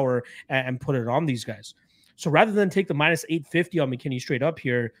crazy power and put it on these guys. So rather than take the minus 850 on McKinney straight up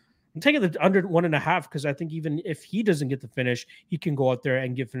here, I'm taking the under 1.5 because I think even if he doesn't get the finish, he can go out there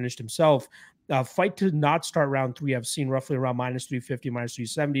and get finished himself. Fight to not start round 3, I've seen roughly around minus 350, minus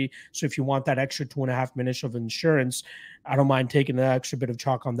 370. So if you want that extra 2.5 minutes of insurance, I don't mind taking the extra bit of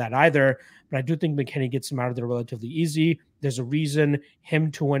chalk on that either. But I do think McKinney gets him out of there relatively easy. There's a reason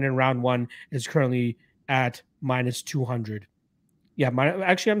him to win in round 1 is currently at minus 200. Yeah,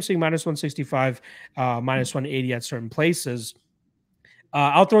 actually, I'm seeing minus 165, minus 180 at certain places.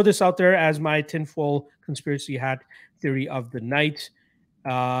 I'll throw this out there as my tinfoil conspiracy hat theory of the night.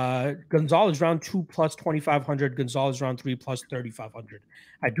 Gonzalez round 2 plus 2,500. Gonzalez round 3 plus 3,500.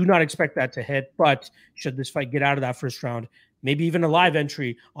 I do not expect that to hit, but should this fight get out of that first round, maybe even a live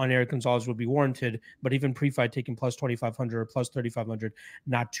entry on Eric Gonzalez would be warranted. But even pre-fight taking plus 2,500 or plus 3,500,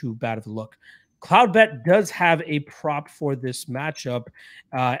 not too bad of a look. Cloudbet does have a prop for this matchup,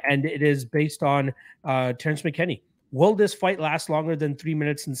 and it is based on Terrence McKinney. Will this fight last longer than 3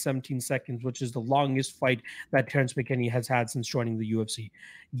 minutes and 17 seconds, which is the longest fight that Terrence McKinney has had since joining the UFC?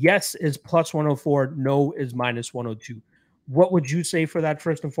 Yes is plus 104. No is minus 102. What would you say for that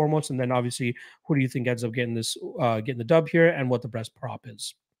first and foremost? And then obviously, who do you think ends up getting the dub here, and what the best prop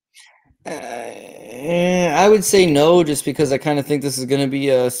is? I would say no, just because I kind of think this is going to be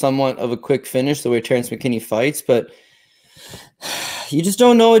a somewhat of a quick finish the way Terrence McKinney fights, but you just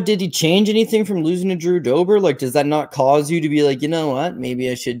don't know. Did he change anything from losing to Drew Dober? Like, does that not cause you to be like, you know what? Maybe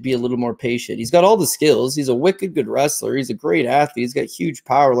I should be a little more patient. He's got all the skills. He's a wicked good wrestler. He's a great athlete. He's got huge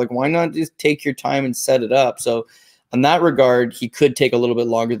power. Like, why not just take your time and set it up? So, in that regard, he could take a little bit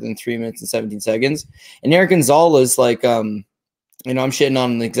longer than 3 minutes and 17 seconds. And Eric Gonzalez, like, I'm shitting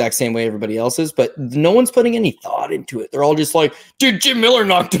on him the exact same way everybody else is, but no one's putting any thought into it. They're all just like, dude, Jim Miller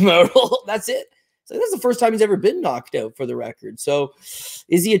knocked him out. That's it. So that's the first time he's ever been knocked out, for the record. So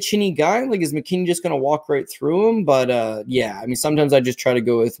is he a chinny guy? Like, is McKinney just going to walk right through him? But yeah, I mean, sometimes I just try to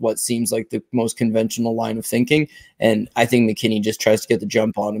go with what seems like the most conventional line of thinking. And I think McKinney just tries to get the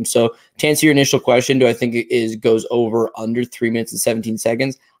jump on him. So to answer your initial question, do I think it goes over under 3 minutes and 17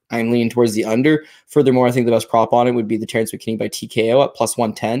 seconds? I'm leaning towards the under. Furthermore, I think the best prop on it would be the Terrence McKinney by TKO at plus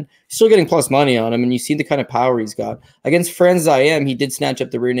 110. Still getting plus money on him, and you see the kind of power he's got. Against Friends I Am, he did snatch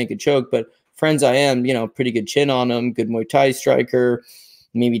up the rear naked choke, but Friends I Am, pretty good chin on him, good Muay Thai striker.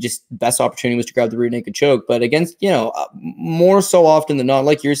 Maybe just best opportunity was to grab the rear naked choke. But against, more so often than not,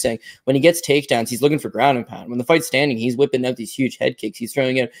 like you're saying, when he gets takedowns, he's looking for ground and pound. When the fight's standing, he's whipping out these huge head kicks. He's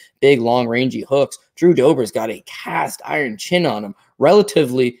throwing out big, long, rangy hooks. Drew Dober's got a cast iron chin on him,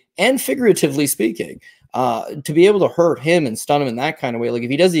 relatively and figuratively speaking. To be able to hurt him and stun him in that kind of way, like if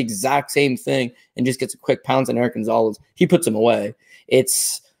he does the exact same thing and just gets a quick pounce on Eric Gonzalez, he puts him away.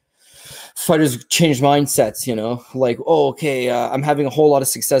 It's fighters change mindsets, like, oh, okay, I'm having a whole lot of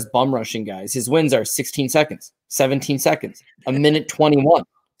success bum rushing guys. His wins are 16 seconds, 17 seconds, a minute 21,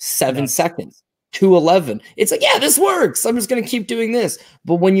 7 seconds, 2:11. It's like, yeah, this works. I'm just going to keep doing this.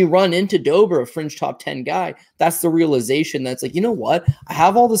 But when you run into Dober, a fringe top 10 guy, that's the realization that's like, you know what? I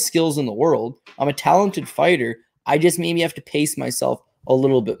have all the skills in the world. I'm a talented fighter. I just maybe have to pace myself a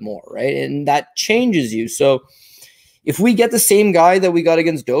little bit more, right? And that changes you. So if we get the same guy that we got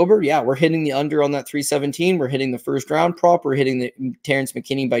against Dober, yeah, we're hitting the under on that 317. We're hitting the first round prop. We're hitting the Terrence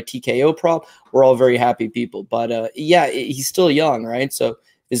McKinney by TKO prop. We're all very happy people. But yeah, he's still young, right? So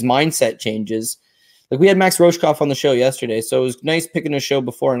his mindset changes. Like we had Max Roshkoff on the show yesterday, so it was nice picking a show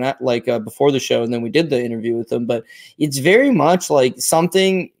before and before the show, and then we did the interview with him. But it's very much like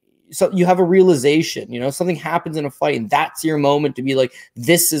something. So you have a realization, something happens in a fight, and that's your moment to be like,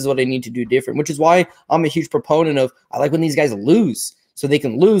 this is what I need to do different, which is why I'm a huge proponent of, I like when these guys lose, so they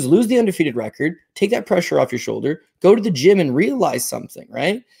can lose the undefeated record, take that pressure off your shoulder, go to the gym and realize something,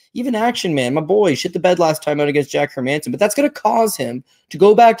 right? Even Action Man, my boy, shit the bed last time out against Jack Hermanson, but that's going to cause him to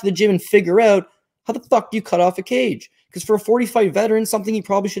go back to the gym and figure out how the fuck do you cut off a cage? Because for a 45 veteran, something he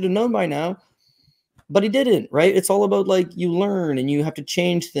probably should have known by now, but he didn't, right? It's all about like you learn and you have to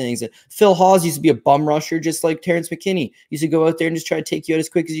change things. And Phil Hawes used to be a bum rusher just like Terrence McKinney. He used to go out there and just try to take you out as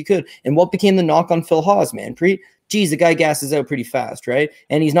quick as you could. And what became the knock on Phil Hawes, man? Geez, the guy gasses out pretty fast, right?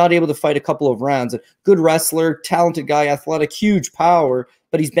 And he's not able to fight a couple of rounds. A good wrestler, talented guy, athletic, huge power,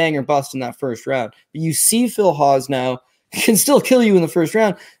 but he's bang or bust in that first round. But you see Phil Hawes now can still kill you in the first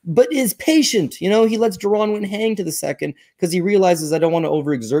round, but is patient. He lets Deron Wynn hang to the second because he realizes I don't want to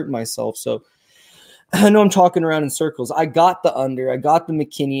overexert myself. So I know I'm talking around in circles. I got the under. I got the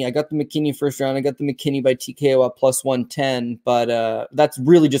McKinney. I got the McKinney first round. I got the McKinney by TKO at plus 110. But that's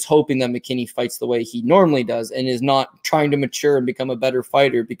really just hoping that McKinney fights the way he normally does and is not trying to mature and become a better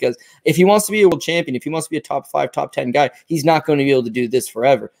fighter. Because if he wants to be a world champion, if he wants to be a top 5, top 10 guy, he's not going to be able to do this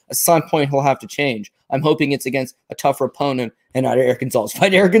forever. At some point, he'll have to change. I'm hoping it's against a tougher opponent and not Eric Gonzalez.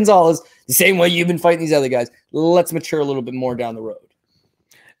 Fight Eric Gonzalez the same way you've been fighting these other guys. Let's mature a little bit more down the road.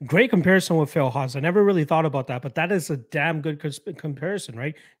 Great comparison with Phil Hawes. I never really thought about that, but that is a damn good comparison,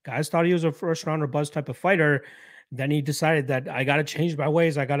 right? Guys thought he was a first rounder buzz type of fighter. Then he decided that I got to change my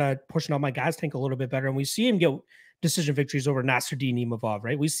ways. I got to push on my gas tank a little bit better. And we see him get decision victories over Nasruddin Imavov,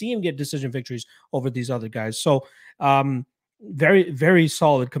 right? We see him get decision victories over these other guys. So, very, very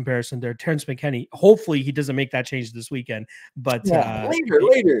solid comparison there. Terrence McKinney, hopefully he doesn't make that change this weekend, but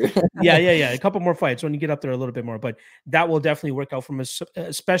later. yeah. A couple more fights when you get up there a little bit more, but that will definitely work out for him,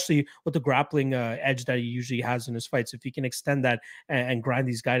 especially with the grappling edge that he usually has in his fights. If he can extend that and grind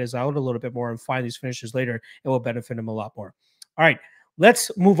these guys out a little bit more and find these finishes later, it will benefit him a lot more. All right.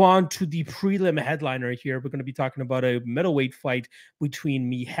 Let's move on to the prelim headliner here. We're going to be talking about a middleweight fight between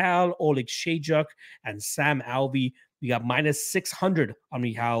Michal Oleksiejczuk and Sam Alvey. We got minus 600 on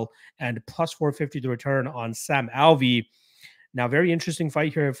Michal and plus 450 to return on Sam Alvey. Now, very interesting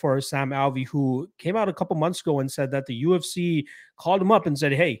fight here for Sam Alvey, who came out a couple months ago and said that the UFC called him up and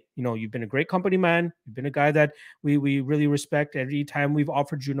said, hey, you know, you've been a great company man. You've been a guy that we really respect. Every time we've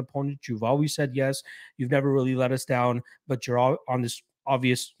offered you an opponent, you've always said yes. You've never really let us down, but you're all on this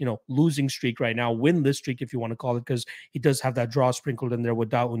obvious, you know, losing streak right now, winless streak, if you want to call it, because he does have that draw sprinkled in there with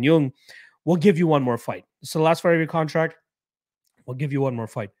Da Un Jung. We'll give you one more fight. It's the last fight of your contract. We'll give you one more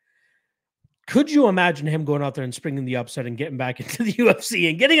fight. Could you imagine him going out there and springing the upset and getting back into the UFC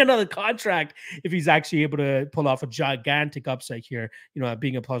and getting another contract if he's actually able to pull off a gigantic upset here? You know,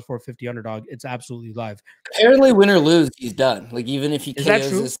 being a plus 450 underdog, it's absolutely live. Apparently, win or lose, he's done. Like, even if he Is that KOs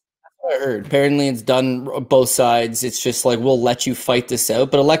true? this, I heard. Apparently, it's done both sides. It's just like, we'll let you fight this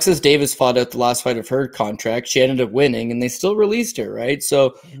out. But Alexis Davis fought out the last fight of her contract. She ended up winning, and they still released her, right?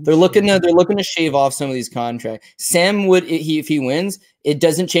 So they're looking to shave off some of these contracts. Sam would, if he wins, it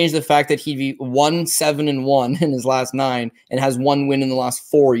doesn't change the fact that he won 7-1 in his last 9 and has 1 win in the last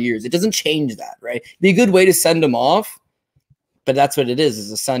 4 years. It doesn't change that, right? It'd be a good way to send him off, but that's what it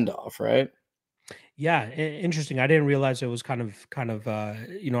is a send off, right? Yeah, interesting. I didn't realize it was kind of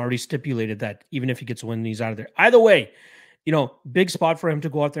you know, already stipulated that even if he gets a win, he's out of there. Either way, you know, big spot for him to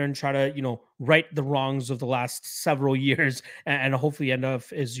go out there and try to, you know, right the wrongs of the last several years and hopefully end up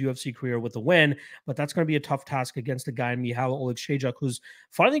his UFC career with a win. But that's going to be a tough task against a guy, Michal Oleksiejczuk, who's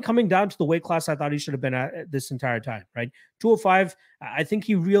finally coming down to the weight class I thought he should have been at this entire time, right? 205. I think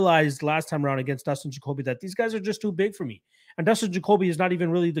he realized last time around against Dustin Jacoby that these guys are just too big for me. And Dustin Jacoby is not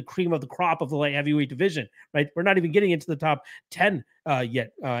even really the cream of the crop of the light heavyweight division, right? We're not even getting into the top 10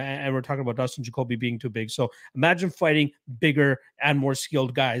 yet. And we're talking about Dustin Jacoby being too big. So imagine fighting bigger and more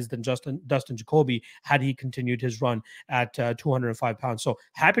skilled guys than Dustin Jacoby had he continued his run at 205 pounds. So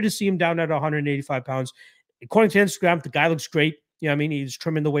happy to see him down at 185 pounds. According to Instagram, the guy looks great. You know, I mean, he's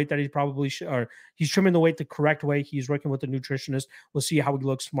trimming the weight that he probably should, or he's trimming the weight the correct way. He's working with a nutritionist. We'll see how he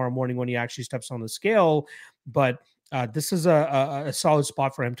looks tomorrow morning when he actually steps on the scale. But this is a solid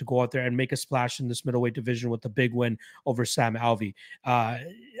spot for him to go out there and make a splash in this middleweight division with the big win over Sam Alvey.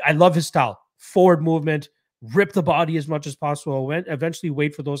 I love his style. Forward movement, rip the body as much as possible, eventually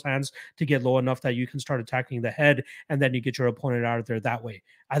wait for those hands to get low enough that you can start attacking the head, and then you get your opponent out of there that way.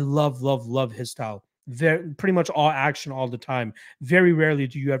 I love his style. Pretty much all action all the time. Very rarely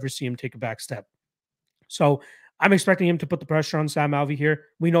do you ever see him take a back step. So I'm expecting him to put the pressure on Sam Alvey here.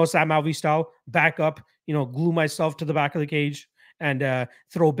 We know Sam Alvey style, back up, you know, glue myself to the back of the cage and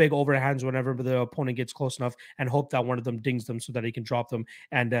throw big overhands whenever the opponent gets close enough and hope that one of them dings them so that he can drop them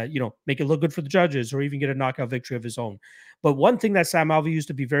and, you know, make it look good for the judges or even get a knockout victory of his own. But one thing that Sam Alvey used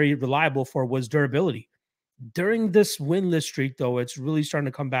to be very reliable for was durability. During this winless streak, though, it's really starting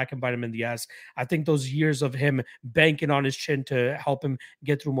to come back and bite him in the ass. I think those years of him banking on his chin to help him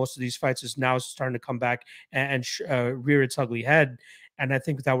get through most of these fights is now starting to come back and rear its ugly head. And I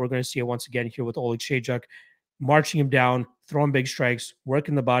think that we're going to see it once again here with Oleksiejczuk, marching him down, throwing big strikes,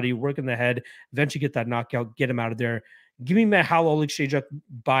 working the body, working the head, eventually get that knockout, get him out of there. Give me Michal Oleksiejczuk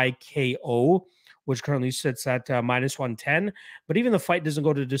by KO, which currently sits at minus 110. But even the fight doesn't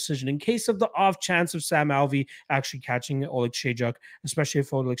go to decision in case of the off chance of Sam Alvey actually catching Oleksiejczuk, especially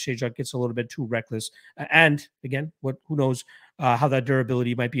if Oleksiejczuk gets a little bit too reckless. And again, who knows how that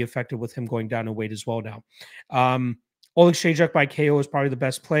durability might be affected with him going down in weight as well now. Oleksiejczuk by KO is probably the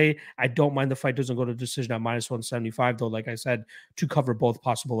best play. I don't mind the fight doesn't go to decision at minus 175, though, like I said, to cover both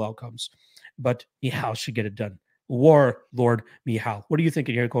possible outcomes. But Michal should get it done. Warlord Michal. What are you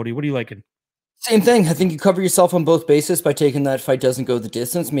thinking here, Cody? What are you liking? Same thing. I think you cover yourself on both bases by taking that fight doesn't go the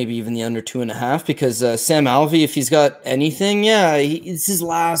distance, maybe even the under 2.5, because Sam Alvey, if he's got anything, yeah, it's his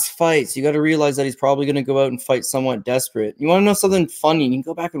last fight. So you got to realize that he's probably going to go out and fight somewhat desperate. You want to know something funny? You can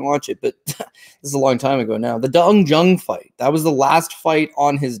go back and watch it, but this is a long time ago now. The Da Un Jung fight, that was the last fight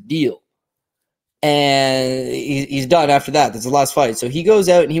on his deal. And he's done after that. That's the last fight. So he goes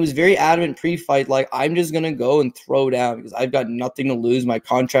out and he was very adamant pre-fight, like, I'm just going to go and throw down because I've got nothing to lose. My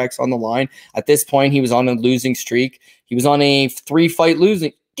contract's on the line. At this point, he was on a losing streak. He was on a 3-fight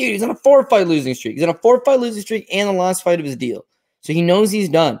losing. Dude, he's on a 4-fight losing streak. He's on a 4-fight losing streak and the last fight of his deal. So he knows he's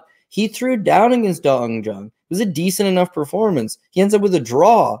done. He threw down against Da Un Jung. It was a decent enough performance. He ends up with a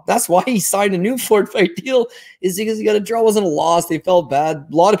draw. That's why he signed a new 4-fight deal, is because he got a draw. It wasn't a loss. They felt bad.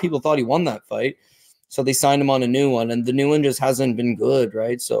 A lot of people thought he won that fight. So they signed him on a new one, and the new one just hasn't been good,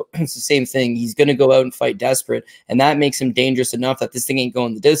 right? So it's the same thing. He's going to go out and fight desperate, and that makes him dangerous enough that this thing ain't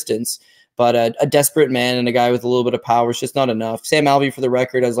going the distance. But a desperate man and a guy with a little bit of power is just not enough. Sam Alvey, for the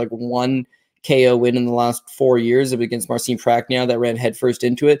record, has like 1 KO win in the last 4 years against Marcin Prachnio that ran headfirst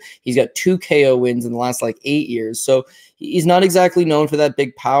into it. He's got 2 KO wins in the last like 8 years. So he's not exactly known for that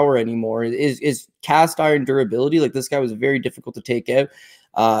big power anymore. Is cast iron durability. Like, this guy was very difficult to take out.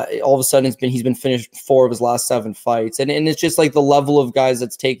 All of a sudden he's been finished 4 of his last 7 fights. And it's just like the level of guys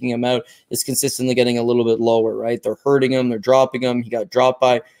that's taking him out is consistently getting a little bit lower, right? They're hurting him. They're dropping him. He got dropped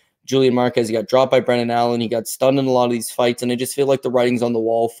by Julian Marquez. He got dropped by Brennan Allen. He got stunned in a lot of these fights, and I just feel like the writing's on the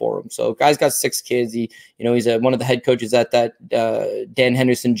wall for him. So, guy's got 6 kids. He's one of the head coaches at that Dan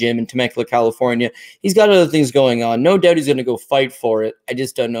Henderson gym in Temecula, California. He's got other things going on. No doubt he's going to go fight for it. I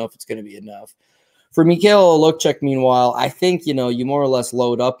just don't know if it's going to be enough. For Mikhail Olukchuk, meanwhile, I think, you more or less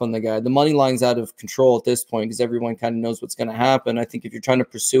load up on the guy. The money line's out of control at this point because everyone kind of knows what's going to happen. I think if you're trying to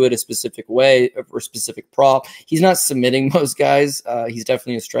pursue it a specific way or a specific prop, he's not submitting most guys. He's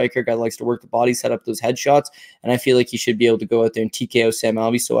definitely a striker. Guy likes to work the body, set up those headshots, and I feel like he should be able to go out there and TKO Sam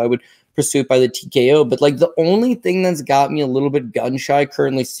Alvey, so I would pursue it by the TKO. But, like, the only thing that's got me a little bit gun-shy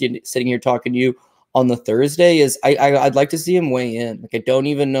currently sitting here talking to you on the Thursday is I'd like to see him weigh in. Like, I don't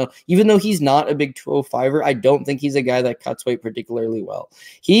even know, even though he's not a big 205er, I don't think he's a guy that cuts weight particularly well.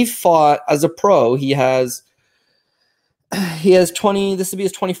 He fought as a pro. He has 20, this would be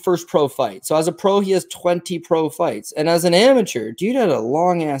his 21st pro fight. So as a pro, he has 20 pro fights. And as an amateur, dude had a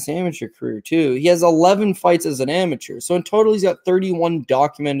long ass amateur career too. He has 11 fights as an amateur. So in total, he's got 31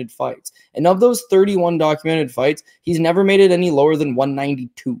 documented fights. And of those 31 documented fights, he's never made it any lower than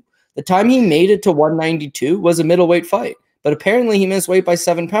 192. The time he made it to 192 was a middleweight fight, but apparently he missed weight by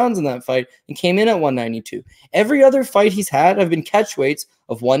 7 pounds in that fight and came in at 192. Every other fight he's had have been catch weights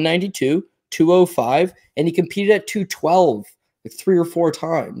of 192, 205, and he competed at 212 like 3 or 4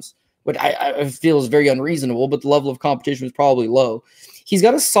 times, which I feel is very unreasonable, but the level of competition was probably low. He's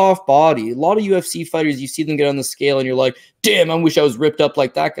got a soft body. A lot of UFC fighters, you see them get on the scale and you're like, damn, I wish I was ripped up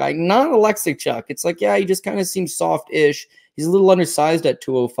like that guy. Not Oleksychuk. It's like, yeah, he just kind of seems soft-ish. He's a little undersized at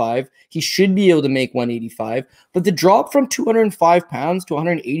 205. He should be able to make 185. But the drop from 205 pounds to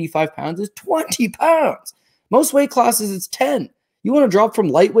 185 pounds is 20 pounds. Most weight classes, it's 10. You want to drop from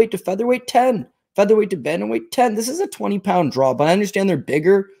lightweight to featherweight, 10. Featherweight to bantamweight, 10. This is a 20-pound drop. But I understand they're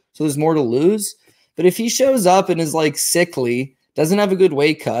bigger, so there's more to lose. But if he shows up and is like sickly, doesn't have a good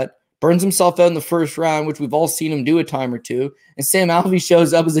weight cut, burns himself out in the first round, which we've all seen him do a time or two, and Sam Alvey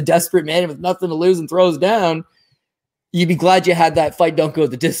shows up as a desperate man with nothing to lose and throws down, you'd be glad you had that fight don't go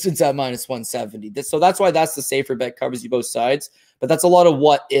the distance at minus 170. So that's why that's the safer bet, covers you both sides. But that's a lot of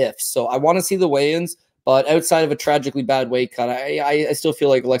what ifs. So I want to see the weigh-ins, but outside of a tragically bad weight cut, I still feel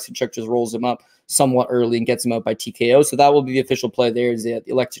like Oleksychuk just rolls him up somewhat early and gets him out by TKO. So that will be the official play there, is the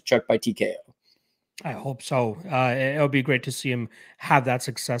Oleksychuk by TKO. I hope so. It'll be great to see him have that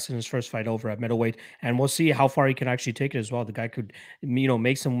success in his first fight over at middleweight, and we'll see how far he can actually take it as well. The guy could,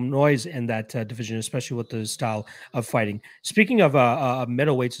 make some noise in that division, especially with the style of fighting. Speaking of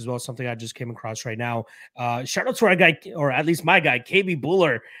middleweights as well, something I just came across right now. Shout out to our guy, or at least my guy, KB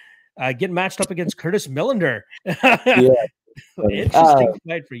Buller, getting matched up against Curtis Millender. Yeah. Interesting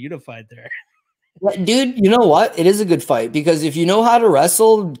fight for you to fight there. Dude, you know what? It is a good fight because if you know how to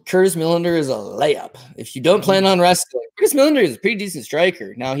wrestle, Curtis Millender is a layup. If you don't plan on wrestling, Curtis Millender is a pretty decent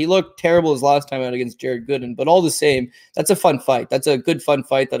striker. Now, he looked terrible his last time out against Jared Gooden, but all the same, that's a fun fight. That's a good, fun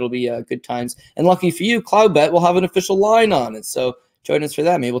fight. That'll be good times. And lucky for you, Cloudbet will have an official line on it. So join us for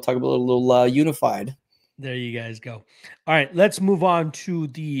that. Maybe we'll talk about a little unified. There you guys go. All right, let's move on to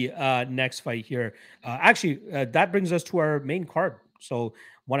the next fight here. That brings us to our main card. So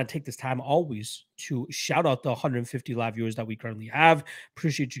want to take this time always to shout out the 150 live viewers that we currently have.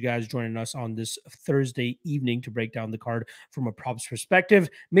 Appreciate you guys joining us on this Thursday evening to break down the card from a props perspective.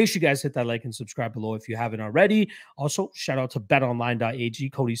 Make sure you guys hit that like and subscribe below if you haven't already. Also, shout out to betonline.ag.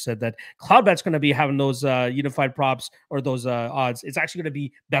 Cody said that Cloudbet's going to be having those unified props or those odds. It's actually going to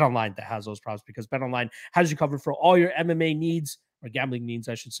be BetOnline that has those props because BetOnline has you covered for all your MMA needs, or gambling needs,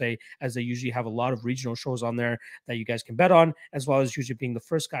 I should say, as they usually have a lot of regional shows on there that you guys can bet on, as well as usually being the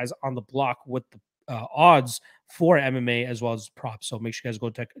first guys on the block with the odds for MMA as well as props. So make sure you guys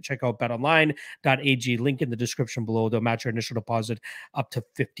go check out betonline.ag. Link in the description below. They'll match your initial deposit up to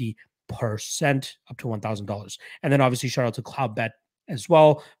 50%, up to $1,000. And then obviously shout out to Cloudbet as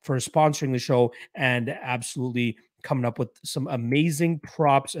well for sponsoring the show and absolutely coming up with some amazing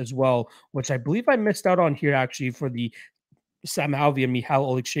props as well, which I believe I missed out on here actually for the Sam Alvey and Mikhail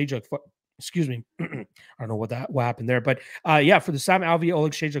Oleksychuk. Excuse me. I don't know what happened there, but yeah, for the Sam Alvey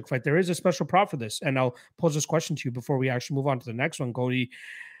Oleksychuk fight, there is a special prop for this, and I'll pose this question to you before we actually move on to the next one, Cody.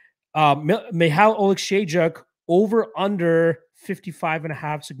 Mikhail Oleksychuk over under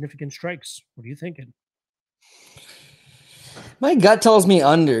 55.5 significant strikes. What are you thinking? My gut tells me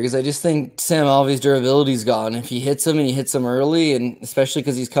under because I just think Sam Alvey's durability's gone. If he hits him and he hits him early, and especially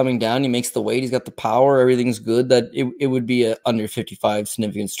because he's coming down, he makes the weight, he's got the power, everything's good, that it would be a under 55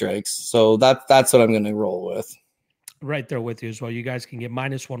 significant strikes. So that's what I'm going to roll with. Right there with you as well. You guys can get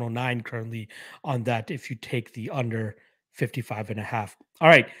 -109 currently on that if you take the under 55.5. All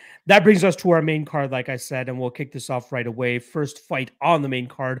right. That brings us to our main card, like I said, and we'll kick this off right away. First fight on the main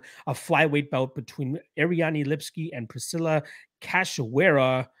card, a flyweight bout between Ariane Lipski and Priscilla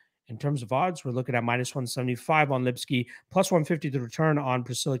Cachoeira. In terms of odds, we're looking at -175 on Lipski, +150 to return on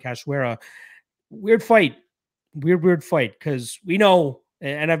Priscilla Cachoeira. Weird fight. Weird fight, because we know,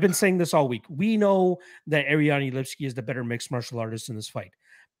 and I've been saying this all week, we know that Ariane Lipski is the better mixed martial artist in this fight.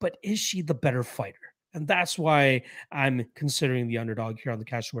 But is she the better fighter? And that's why I'm considering the underdog here on the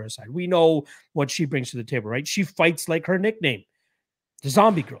Cachoeira side. We know what she brings to the table, right? She fights like her nickname, the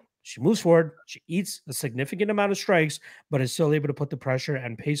zombie girl. She moves forward, she eats a significant amount of strikes, but is still able to put the pressure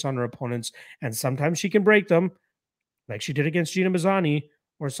and pace on her opponents. And sometimes she can break them, like she did against Gina Mazzani,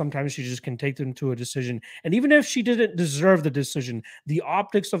 or sometimes she just can take them to a decision. And even if she didn't deserve the decision, the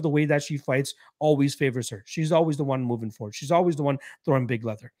optics of the way that she fights always favors her. She's always the one moving forward. She's always the one throwing big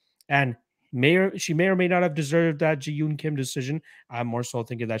leather. And she may or may not have deserved that Ji-Yoon Kim decision. I'm more so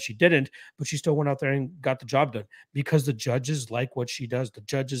thinking that she didn't, but she still went out there and got the job done because the judges like what she does. The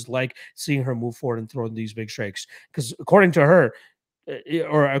judges like seeing her move forward and throwing these big strikes. Because according to her,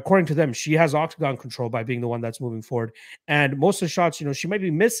 or according to them, she has octagon control by being the one that's moving forward. And most of the shots, she might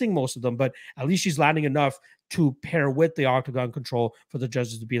be missing most of them, but at least she's landing enough to pair with the octagon control for the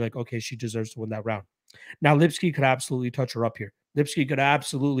judges to be like, okay, she deserves to win that round. Now, Lipski could absolutely touch her up here. Lipski could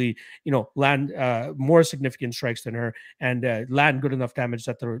absolutely, land more significant strikes than her and land good enough damage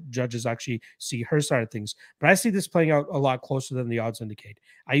that the judges actually see her side of things. But I see this playing out a lot closer than the odds indicate.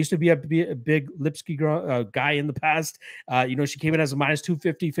 I used to be a big Lipski guy in the past. She came in as a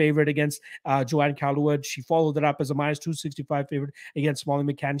 -250 favorite against Joanne Calderwood. She followed it up as a -265 favorite against Molly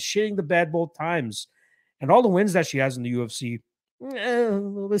McCann, shitting the bed both times. And all the wins that she has in the UFC, a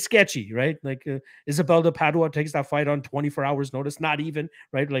little bit sketchy, right? Like Isabella Padua takes that fight on 24 hours notice, not even,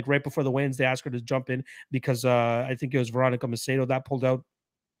 right? Like right before the wins, they asked her to jump in because I think it was Veronica Macedo that pulled out.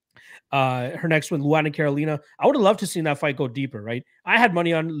 Her next one, Luana Carolina. I would have loved to see that fight go deeper, right? I had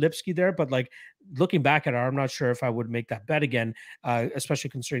money on Lipski there, but like looking back at her, I'm not sure if I would make that bet again,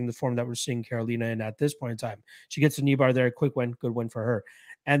 especially considering the form that we're seeing Carolina in at this point in time. She gets a knee bar there, quick win, good win for her.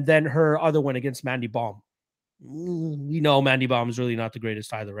 And then her other one against Mandy Baum. We know Mandy Baum is really not the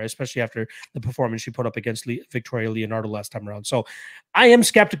greatest either, right? Especially after the performance she put up against Victoria Leonardo last time around. So I am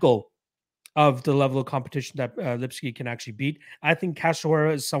skeptical of the level of competition that Lipski can actually beat. I think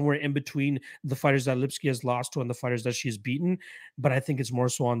Cachoeira is somewhere in between the fighters that Lipski has lost to and the fighters that she's beaten, but I think it's more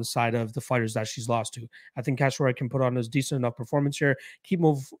so on the side of the fighters that she's lost to. I think Cachoeira can put on a decent enough performance here, keep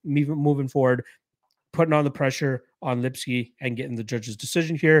moving forward, putting on the pressure on Lipski and getting the judge's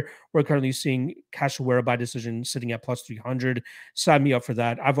decision here. We're currently seeing Cachoeira by decision sitting at +300. Sign me up for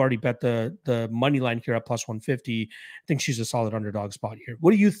that. I've already bet the money line here at +150. I think she's a solid underdog spot here.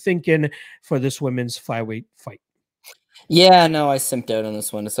 What are you thinking for this women's flyweight fight? Yeah, no, I simped out on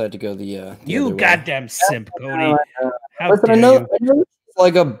this one. Decided to go the you other goddamn way. simp, Cody. How Listen, dare I know you?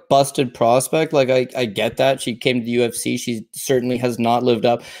 like a busted prospect. Like I get that she came to the UFC. She certainly has not lived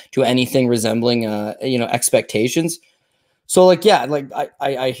up to anything resembling expectations. So like, yeah, like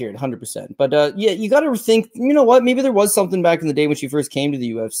I hear it 100%. But yeah, you got to think, you know what? Maybe there was something back in the day when she first came to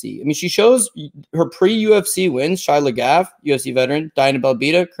the UFC. I mean, she shows her pre-UFC wins. Shai Lagaff, UFC veteran, Diana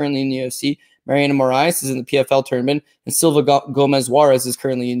Belbita, currently in the UFC. Mariana Moraes is in the PFL tournament, and Silva Gomez Juarez is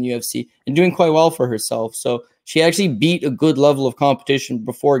currently in the UFC and doing quite well for herself. So she actually beat a good level of competition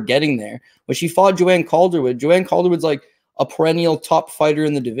before getting there. When she fought Joanne Calderwood's like a perennial top fighter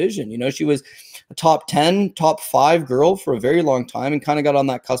in the division. She was a top 10, top 5 girl for a very long time and kind of got on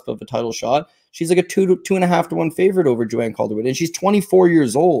that cusp of a title shot. She's like a 2.5 to 1 favorite over Joanne Calderwood, and she's 24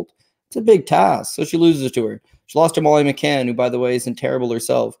 years old. It's a big task. So she loses to her. She lost to Molly McCann, who, by the way, isn't terrible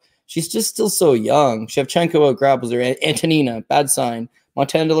herself. She's just still so young. Shevchenko outgrapples her. Antonina, bad sign.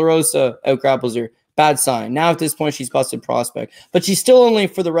 Montana De La Rosa outgrapples her. Bad sign. Now at this point, she's busted prospect. But she's still only,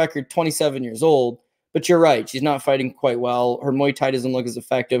 for the record, 27 years old. But you're right. She's not fighting quite well. Her Muay Thai doesn't look as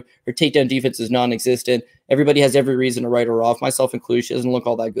effective. Her takedown defense is non-existent. Everybody has every reason to write her off, myself included. She doesn't look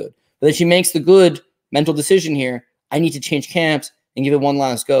all that good. But then she makes the good mental decision here. I need to change camps and give it one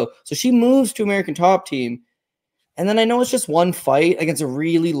last go. So she moves to American Top Team. And then I know it's just one fight against a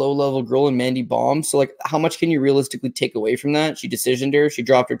really low-level girl in Mandy Baum. So, like, how much can you realistically take away from that? She decisioned her. She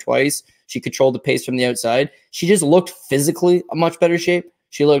dropped her twice. She controlled the pace from the outside. She just looked physically a much better shape.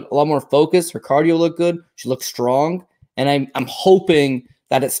 She looked a lot more focused. Her cardio looked good. She looked strong. And I'm hoping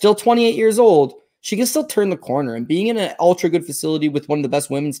that at still 28 years old, she can still turn the corner. And being in an ultra good facility with one of the best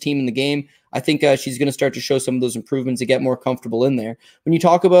women's team in the game, I think she's going to start to show some of those improvements and get more comfortable in there. When you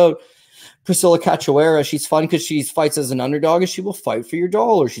talk about Priscilla Cachoeira, she's fun because she fights as an underdog and she will fight for your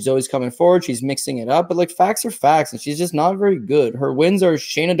dollar. She's always coming forward. She's mixing it up. But like, facts are facts, and she's just not very good. Her wins are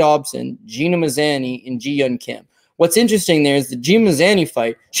Shayna Dobson, Gina Mazzani, and Ji Yun Kim. What's interesting there is the Gina Mazzani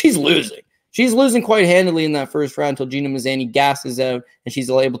fight, she's losing. She's losing quite handily in that first round until Gina Mazzani gasses out and she's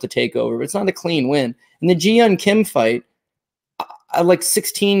able to take over. But it's not a clean win. In the Ji Yun Kim fight, like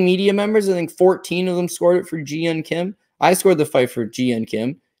 16 media members, I think 14 of them scored it for Ji Yun Kim. I scored the fight for Ji Yun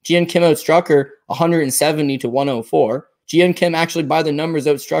Kim. Ji Yun Kim outstruck her 170 to 104. Ji Yun Kim actually, by the numbers,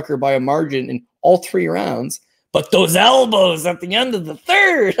 outstruck her by a margin in all 3 rounds. But those elbows at the end of the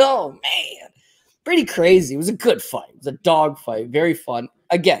third, oh man, pretty crazy. It was a good fight. It was a dog fight. Very fun.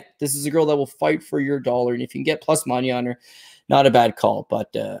 Again, this is a girl that will fight for your dollar. And if you can get plus money on her, not a bad call.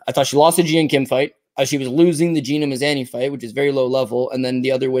 But I thought she lost the Ji Yun Kim fight. She was losing the Gina Mazzani fight, which is very low level. And then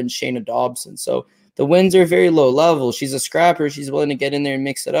the other win, Shayna Dobson. So the wins are very low level. She's a scrapper. She's willing to get in there and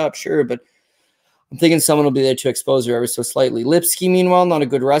mix it up, sure. But I'm thinking someone will be there to expose her ever so slightly. Lipski, meanwhile, not a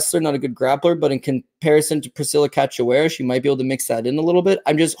good wrestler, not a good grappler, but in comparison to Priscilla Cachoeira, she might be able to mix that in a little bit.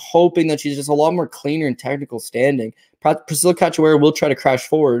 I'm just hoping that she's just a lot more cleaner in technical standing. Priscilla Cachoeira will try to crash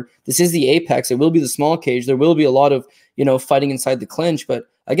forward. This is the apex. It will be the small cage. There will be a lot of, fighting inside the clinch. But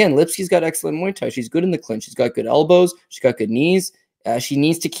again, Lipski's got excellent Muay Thai. She's good in the clinch. She's got good elbows. She's got good knees. She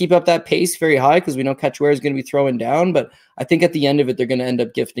needs to keep up that pace very high because we know Cachoeira is going to be throwing down. But I think at the end of it, they're going to end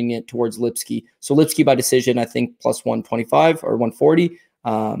up gifting it towards Lipski. So Lipski by decision, I think plus 125 or 140.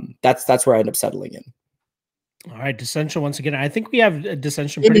 That's where I end up settling in. All right, dissension once again. I think we have a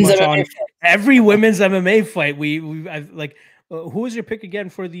dissension pretty much on every women's MMA fight. Who was your pick again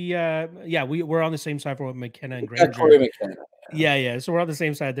for the? We're on the same side for McKenna and Granger. Yeah. So we're on the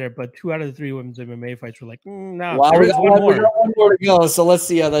same side there. But 2 out of the 3 women's MMA fights were like, no. Wow, we got one more to go. So let's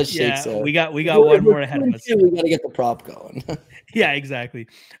see how that shakes out. We got one more ahead of us. We got to get the prop going. Yeah, exactly.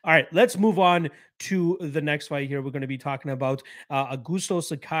 All right, let's move on to the next fight here. We're going to be talking about Augusto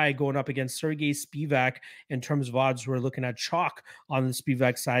Sakai going up against Sergey Spivak. In terms of odds, we're looking at chalk on the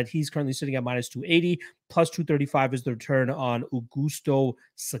Spivak side. He's currently sitting at minus 280. Plus 235 is the return on Augusto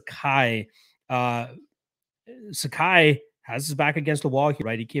Sakai. Sakai has his back against the wall here,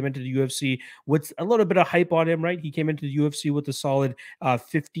 right? He came into the UFC with a little bit of hype on him, right? He came into the UFC with a solid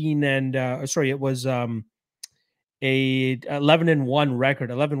 15 and it was a 11-1 record,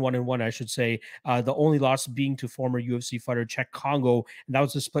 11-1-1, I should say. The only loss being to former UFC fighter Czech Congo, and that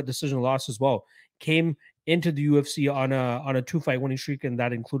was a split decision loss as well. Came into the UFC on a 2-fight winning streak, and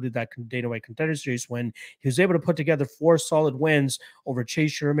that included that Dana White Contender Series when he was able to put together 4 solid wins over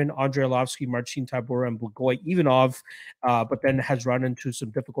Chase Sherman, Andrei Arlovsky, Marcin Tybura, and Blagoy Ivanov, but then has run into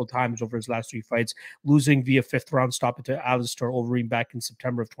some difficult times over his last 3 fights, losing via 5th round stop to Alistair Overeem back in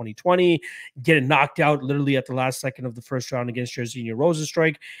September of 2020, getting knocked out literally at the last second of the first round against Jairzinho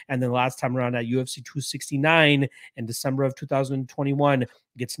Rozenstruik, and then last time around at UFC 269 in December of 2021,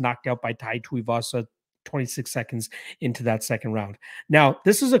 gets knocked out by Tai Tuivasa 26 seconds into that second round. Now,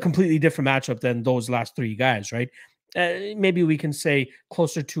 this is a completely different matchup than those last 3 guys, right? Maybe we can say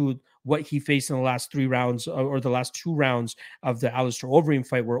closer to what he faced in the last 3 rounds or the last 2 rounds of the Alistair Overeem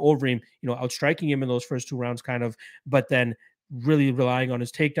fight, where Overeem, outstriking him in those first 2 rounds but then really relying on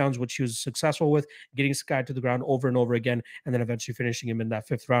his takedowns, which he was successful with, getting Sakai to the ground over and over again, and then eventually finishing him in that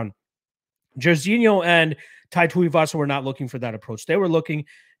 5th round. Jairzinho and Tai Tuivasa were not looking for that approach. They were looking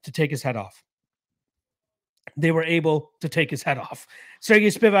to take his head off. They were able to take his head off. Sergey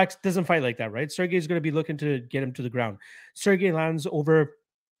Spivak doesn't fight like that, right? Sergey is going to be looking to get him to the ground. Sergey lands over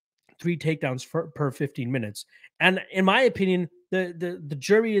 3 takedowns per 15 minutes. And in my opinion, the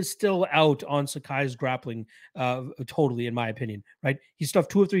jury is still out on Sakai's grappling totally, in my opinion, right? He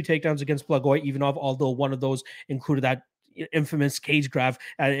stuffed 2 of 3 takedowns against Blagoy Ivanov, although one of those included that infamous cage grab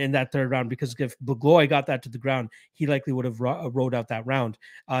in that 3rd round, because if Blagoy got that to the ground, he likely would have rode out that round.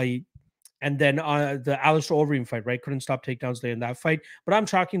 And then the Alistair Overeem fight, right? Couldn't stop takedowns there in that fight. But I'm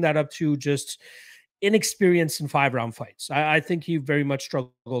chalking that up to just inexperience in 5-round fights. I think he very much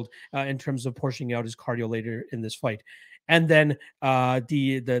struggled in terms of portioning out his cardio later in this fight. And then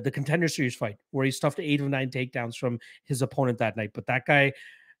the Contender Series fight, where he stuffed 8 of 9 takedowns from his opponent that night. But that guy,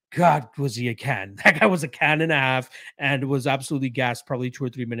 God, was he a can. That guy was a can and a half and was absolutely gassed probably 2 or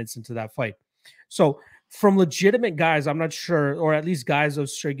 3 minutes into that fight. So from legitimate guys, I'm not sure, or at least guys of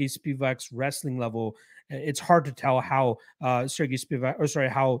Sergey Spivak's wrestling level, it's hard to tell how how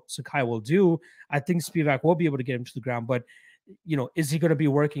Sakai will do. I think Spivak will be able to get him to the ground, but is he going to be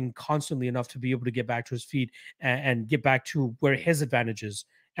working constantly enough to be able to get back to his feet and get back to where his advantage is,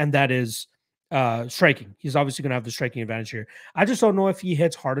 and that is striking. He's obviously going to have the striking advantage here. I just don't know if he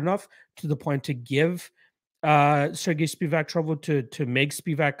hits hard enough to the point to give Sergey Spivak trouble, to make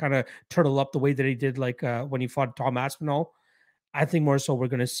Spivak kind of turtle up the way that he did, like when he fought Tom Aspinall. I think more so we're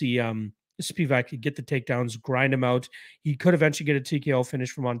going to see Spivak get the takedowns, grind him out. He could eventually get a TKO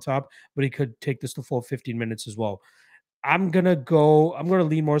finish from on top, but he could take this the full 15 minutes as well. I'm gonna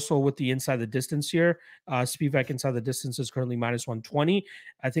lean more so with the inside the distance here. Spivak inside the distance is currently -120.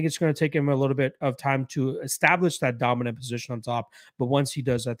 I think it's going to take him a little bit of time to establish that dominant position on top. But once he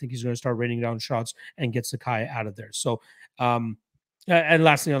does, I think he's going to start raining down shots and get Sakai out of there. So, and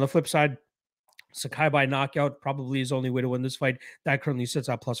lastly, on the flip side, Sakai by knockout probably his only way to win this fight. That currently sits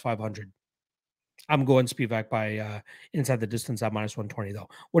at +500. I'm going Spivak by inside the distance at -120 though.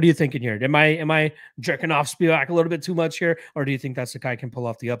 What are you thinking here? Am I jerking off Spivak a little bit too much here, or do you think that's the guy can pull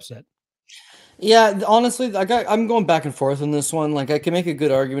off the upset? Yeah, honestly, I'm going back and forth on this one. Like, I can make a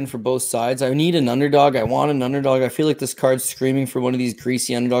good argument for both sides. I need an underdog. I want an underdog. I feel like this card's screaming for one of these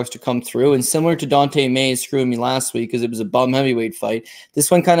greasy underdogs to come through. And similar to Dante May screwing me last week because it was a bum heavyweight fight,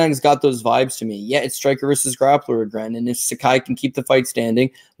 this one kind of has got those vibes to me. Yeah, it's striker versus grappler again. And if Sakai can keep the fight standing,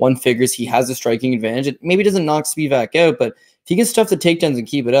 one figures he has a striking advantage. It maybe doesn't knock Spivak out, but if he can stuff the takedowns and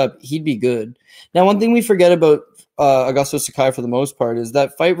keep it up, he'd be good. Now, one thing we forget about Augusto Sakai for the most part is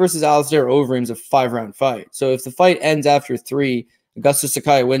that fight versus Alistair Overeem is a 5-round fight. So if the fight ends after 3, Augusto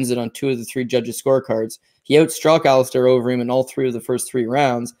Sakai wins it on 2 of the 3 judges' scorecards. He outstruck Alistair Overeem in all 3 of the first 3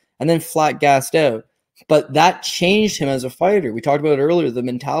 rounds and then flat gassed out. But that changed him as a fighter. We talked about it earlier, the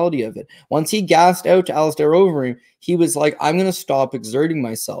mentality of it. Once he gassed out to Alistair Overeem, he was like, I'm going to stop exerting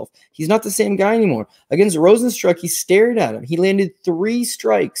myself. He's not the same guy anymore. Against Rosenstruck, he stared at him. He landed 3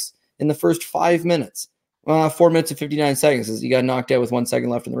 strikes in the first 5 minutes. 4 minutes and 59 seconds as he got knocked out with 1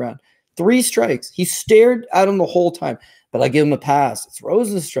 second left in the round. 3 strikes. He stared at him the whole time. But I give him a pass. It's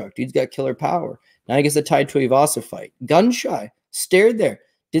Rosenstruck. Dude's got killer power. Now he gets a Tai Tuivasa fight. Gun shy. Stared there.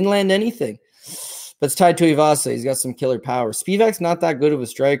 Didn't land anything. But it's Tai Tuivasa. He's got some killer power. Spivak's not that good of a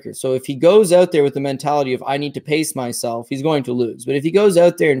striker. So if he goes out there with the mentality of I need to pace myself, he's going to lose. But if he goes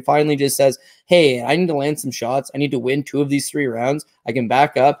out there and finally just says, hey, I need to land some shots. I need to win 2 of these 3 rounds. I can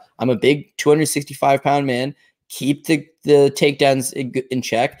back up. I'm a big 265-pound man. Keep the takedowns in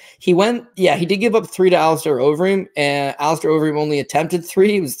check. He did give up 3 to Alistair Overeem, and Alistair Overeem only attempted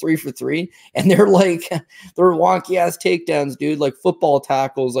 3. He was 3 for 3, and they're wonky ass takedowns, dude, like football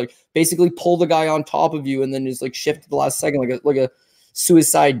tackles, like basically pull the guy on top of you and then just like shift to the last second, like a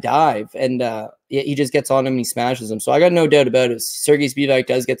suicide dive, and he just gets on him and he smashes him. So I got no doubt about it. Sergey Spivak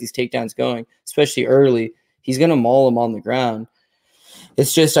does get these takedowns going, especially early. He's gonna maul him on the ground.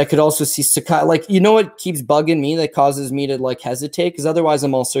 It's just I could also see Sakai, like, what keeps bugging me that causes me to like hesitate, because otherwise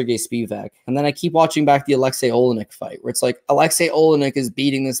I'm all Sergey Spivak. And then I keep watching back the Alexei Olenek fight where it's like Alexei Olenek is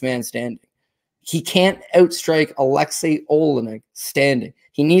beating this man standing. He can't outstrike Alexei Olenek standing.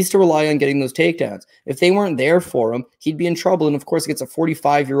 He needs to rely on getting those takedowns. If they weren't there for him, he'd be in trouble. And of course, against a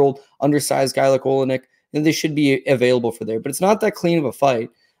 45-year-old undersized guy like Olenek, then they should be available for there. But it's not that clean of a fight.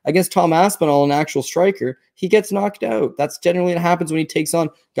 Against Tom Aspinall, an actual striker, he gets knocked out. That's generally what happens when he takes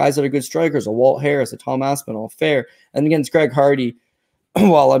on guys that are good strikers, a Walt Harris, a Tom Aspinall, fair. And against Greg Hardy,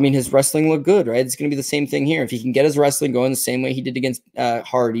 well, I mean, his wrestling looked good, right? It's going to be the same thing here. If he can get his wrestling going the same way he did against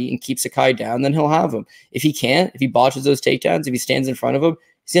Hardy and keep Sakai down, then he'll have him. If he can't, if he botches those takedowns, if he stands in front of him,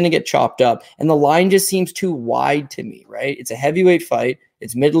 he's going to get chopped up. And the line just seems too wide to me, right? It's a heavyweight fight.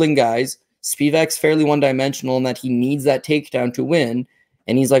 It's middling guys. Spivak's fairly one-dimensional in that he needs that takedown to win.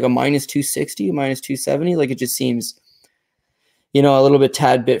 And he's like a -260, a -270. Like, it just seems, a little bit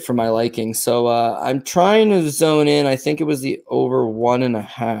tad bit for my liking. So I'm trying to zone in. I think it was the over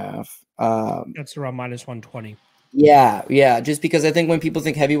 1.5. That's around -120. Yeah. Just because I think when people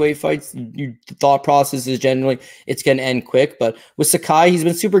think heavyweight fights, the thought process is generally it's going to end quick. But with Sakai, he's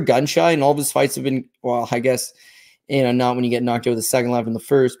been super gun shy, and all of his fights have been, well, I guess, not when you get knocked out with the second left in the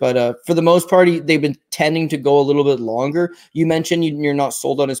first, but for the most part, they've been tending to go a little bit longer. You mentioned you're not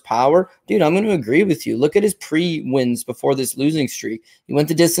sold on his power. Dude, I'm going to agree with you. Look at his pre-wins before this losing streak. He went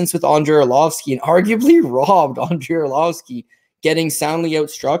the distance with Andrei Arlovsky and arguably robbed Andrei Arlovsky, getting soundly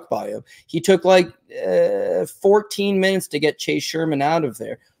outstruck by him. He took like 14 minutes to get Chase Sherman out of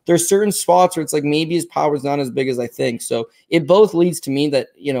there. There's certain spots where it's like maybe his power is not as big as I think. So it both leads to me that,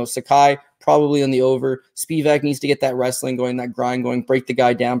 Sakai probably on the over. Spivak needs to get that wrestling going, that grind going, break the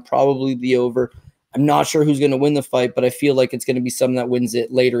guy down, probably the over. I'm not sure who's going to win the fight, but I feel like it's going to be someone that wins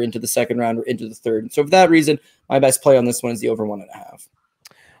it later into the second round or into the third. So for that reason, my best play on this one is the over 1.5.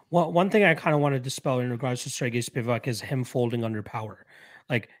 Well, one thing I kind of want to dispel in regards to Sergey Spivak is him folding under power.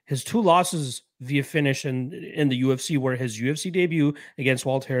 Like his two losses via finish in the UFC were his UFC debut against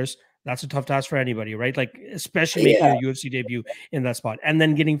Walt Harris. That's a tough task for anybody, right? Like especially making Yeah, a UFC debut in that spot, and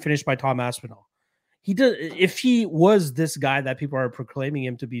then getting finished by Tom Aspinall. He did. If he was this guy that people are proclaiming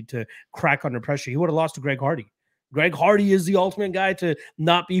him to be, to crack under pressure, he would have lost to Greg Hardy. Greg Hardy is the ultimate guy to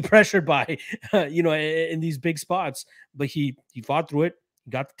not be pressured by, in these big spots. But he fought through it,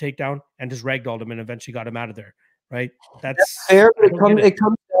 got the takedown, and just ragdolled him, and eventually got him out of there. Right? That's fair, but I don't get it. it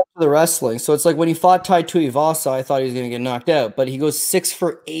comes down to the wrestling. So it's like when he fought Tai Tuivasa, I thought he was going to get knocked out, but he goes 6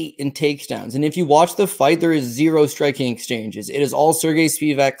 for 8 in takedowns. And if you watch the fight, there is 0 striking exchanges. It is all Sergey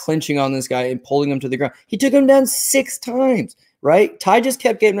Spivak clinching on this guy and pulling him to the ground. He took him down 6 times, right? Tai just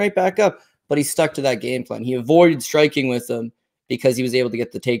kept getting right back up, but he stuck to that game plan. He avoided striking with him because he was able to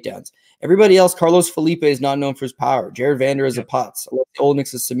get the takedowns. Everybody else, Carlos Felipe is not known for his power. Jared Vander is a putz.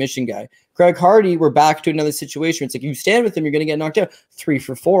 Oldnick's a submission guy. Greg Hardy, we're back to another situation. It's like you stand with him, you're going to get knocked out. 3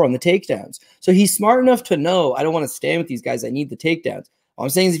 for 4 on the takedowns. So he's smart enough to know, I don't want to stand with these guys. I need the takedowns. All I'm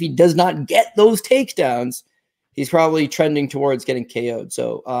saying is if he does not get those takedowns, he's probably trending towards getting KO'd.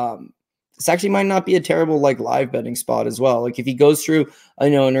 So this actually might not be a terrible like live betting spot as well. Like if he goes through,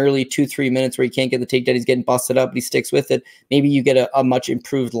 an early 2-3 minutes where he can't get the takedown, he's getting busted up, but he sticks with it. Maybe you get a much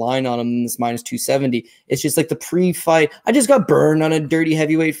improved line on him in this minus 270. It's just like the pre-fight. I just got burned on a dirty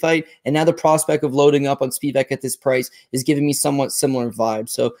heavyweight fight, and now the prospect of loading up on Spivak at this price is giving me somewhat similar vibe.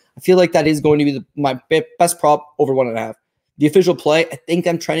 So I feel like that is going to be my best prop over 1.5. The official play, I think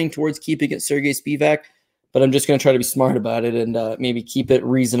I'm trending towards keeping it Sergey Spivak, but I'm just going to try to be smart about it and maybe keep it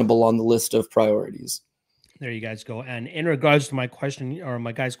reasonable on the list of priorities. There you guys go. And in regards to my question, or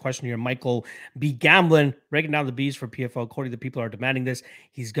my guy's question here, Michael B. Gambling, breaking down the B's for PFL. Cody, the people are demanding this.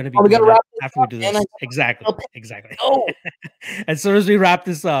 He's going to be doing it after we do this. Exactly. Oh. As soon as we wrap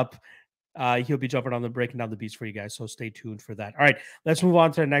this up, he'll be jumping on the breaking down the beats for you guys. So stay tuned for that. All right, let's move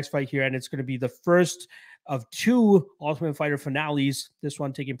on to the next fight here. And it's going to be the first of 2 Ultimate Fighter finales. This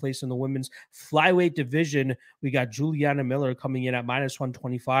one taking place in the women's flyweight division. We got Juliana Miller coming in at minus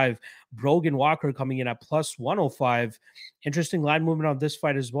 125. Brogan Walker coming in at plus 105. Interesting line movement on this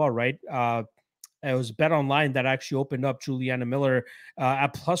fight as well, right? It was Bet Online that actually opened up Juliana Miller at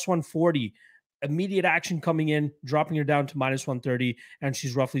plus 140. Immediate action coming in, dropping her down to minus 130, and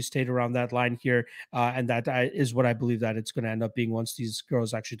she's roughly stayed around that line here. And that is what I believe that it's going to end up being once these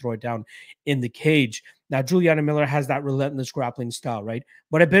girls actually throw it down in the cage. Now, Juliana Miller has that relentless grappling style, right?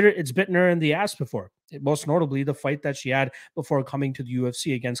 But it's bitten her in the ass before. Most notably, the fight that she had before coming to the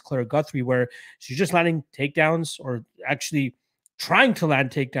UFC against Claire Guthrie, where she's just landing takedowns, or actually trying to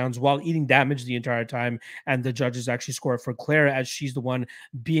land takedowns while eating damage the entire time. And the judges actually score it for Claire, as she's the one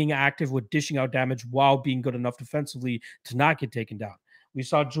being active with dishing out damage while being good enough defensively to not get taken down. We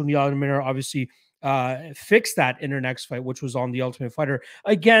saw Juliana Miller obviously fix that in her next fight, which was on the Ultimate Fighter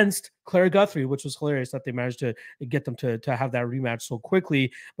against Claire Guthrie, which was hilarious that they managed to get them to have that rematch so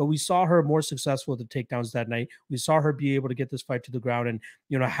quickly. But we saw her more successful with the takedowns that night. We saw her be able to get this fight to the ground and,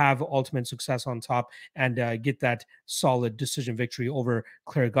 have ultimate success on top and get that solid decision victory over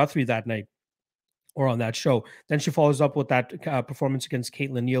Claire Guthrie that night, or on that show. Then she follows up with that performance against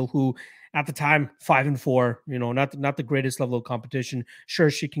Caitlin Neal, who at the time 5-4, not the greatest level of competition. Sure,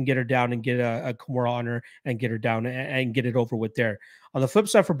 she can get her down and get a Kimura on her and get her down and get it over with there. On the flip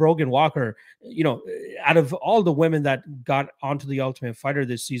side for Brogan Walker, out of all the women that got onto the Ultimate Fighter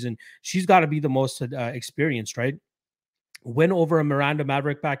this season, she's got to be the most experienced, right? Win over a Miranda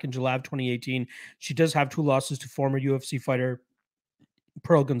Maverick back in July of 2018. She does have 2 losses to former UFC fighter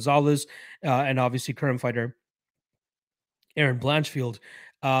Pearl Gonzalez, and obviously current fighter Erin Blanchfield.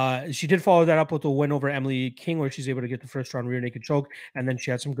 She did follow that up with a win over Emily King, where she's able to get the first round rear naked choke, and then she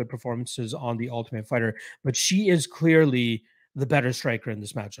had some good performances on the Ultimate Fighter. But she is clearly the better striker in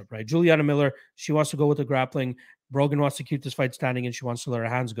this matchup, right? Juliana Miller, she wants to go with the grappling. Brogan wants to keep this fight standing, and she wants to let her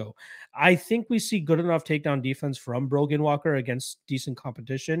hands go. I think we see good enough takedown defense from Brogan Walker against decent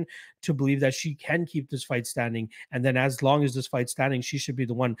competition to believe that she can keep this fight standing. And then as long as this fight's standing, she should be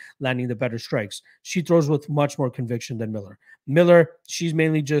the one landing the better strikes. She throws with much more conviction than Miller. Miller, she's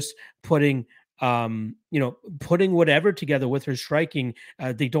mainly just putting putting whatever together with her striking.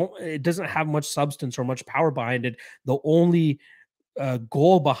 It doesn't have much substance or much power behind it. The only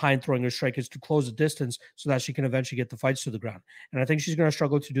goal behind throwing her strike is to close the distance so that she can eventually get the fights to the ground. And I think she's going to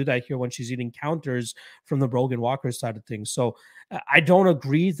struggle to do that here when she's eating counters from the Brogan Walker side of things. So I don't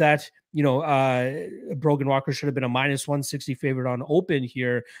agree that Brogan Walker should have been a minus 160 favorite on open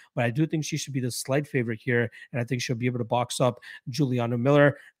here, but I do think she should be the slight favorite here, and I think she'll be able to box up Juliana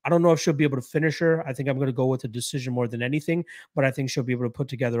Miller. I don't know if she'll be able to finish her. I think I'm going to go with a decision more than anything, but I think she'll be able to put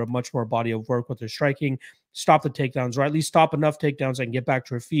together a much more body of work with her striking, stop the takedowns, or at least stop enough takedowns and get back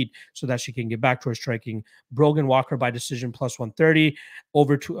to her feet so that she can get back to her striking. Brogan Walker by decision plus 130,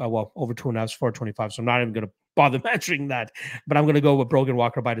 over 2.5 is 425. So I'm not even going to bother mentioning that, but I'm going to go with Brogan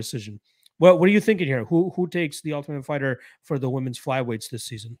Walker by decision. Well, what are you thinking here? Who takes the Ultimate Fighter for the women's flyweights this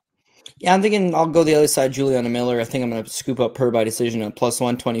season? Yeah, I'm thinking I'll go the other side, Juliana Miller. I think I'm going to scoop up her by decision at plus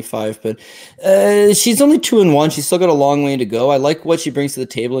 125, but she's only 2-1. She's still got a long way to go. I like what she brings to the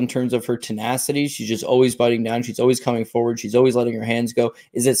table in terms of her tenacity. She's just always biting down. She's always coming forward. She's always letting her hands go.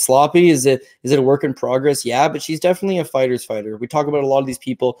 Is it sloppy? Is it a work in progress? Yeah, but she's definitely a fighter's fighter. We talk about a lot of these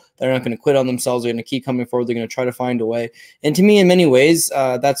people that are not going to quit on themselves. They're going to keep coming forward. They're going to try to find a way. And to me, in many ways,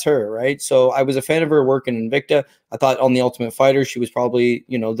 that's her, right? So I was a fan of her work in Invicta. I thought on The Ultimate Fighter, she was probably,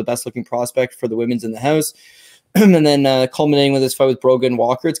 the best looking prospect for the women's in the house. And then culminating with this fight with Brogan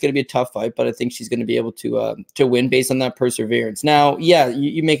Walker, it's going to be a tough fight, but I think she's going to be able to win based on that perseverance. Now, yeah,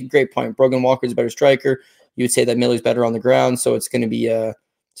 you make a great point. Brogan Walker is a better striker. You would say that Miller's better on the ground, so it's going to be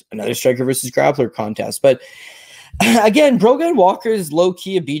another striker versus grappler contest. But again, Brogan Walker is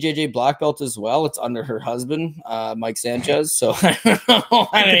low-key a BJJ black belt as well. It's under her husband, Mike Sanchez. So I don't know.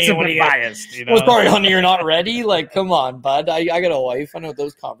 It's a bit biased. Well, sorry, honey, you're not ready? Like, come on, bud. I got a wife. I know what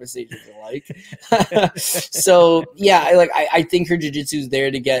those conversations are like. So, yeah, I think her jiu-jitsu is there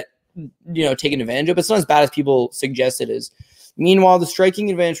to get, taken advantage of. But it's not as bad as people suggest it is. Meanwhile, the striking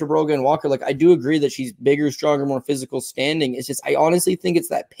advantage for Brogan Walker, I do agree that she's bigger, stronger, more physical standing. It's just, I honestly think it's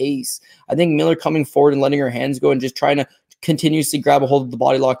that pace. I think Miller coming forward and letting her hands go and just trying to continuously grab a hold of the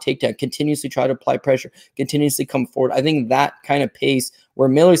body lock takedown, continuously try to apply pressure, continuously come forward. I think that kind of pace where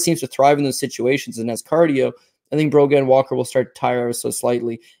Miller seems to thrive in those situations and has cardio, I think Brogan Walker will start to tire her so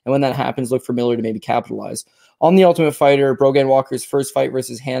slightly. And when that happens, look for Miller to maybe capitalize. On The Ultimate Fighter, Brogan Walker's first fight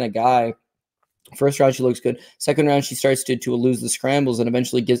versus Hannah Guy. First round, she looks good. Second round, she starts to lose the scrambles and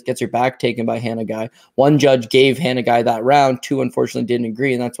eventually gets her back taken by Hannah Guy. One judge gave Hannah Guy that round. Two, unfortunately, didn't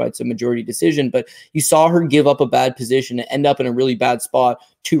agree, and that's why it's a majority decision. But you saw her give up a bad position and end up in a really bad spot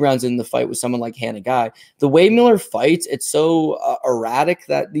 2 rounds in the fight with someone like Hannah Guy. The way Miller fights, it's so erratic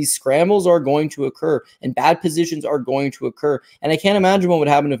that these scrambles are going to occur and bad positions are going to occur. And I can't imagine what would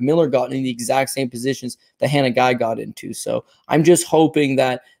happen if Miller got in the exact same positions that Hannah Guy got into. So I'm just hoping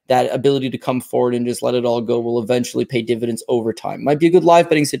that ability to come forward and just let it all go will eventually pay dividends over time. Might be a good live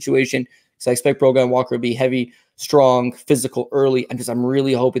betting situation because I expect Brogan Walker to be heavy, strong, physical early. I'm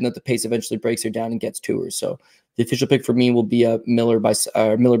really hoping that the pace eventually breaks her down and gets to her. So the official pick for me will be a Miller by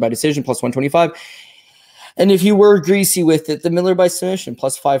decision plus 125. And if you were greasy with it, the Miller by submission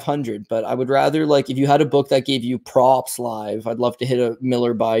plus 500. But I would rather, if you had a book that gave you props live, I'd love to hit a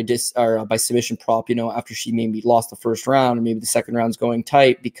Miller by submission prop, after she maybe lost the first round or maybe the second round's going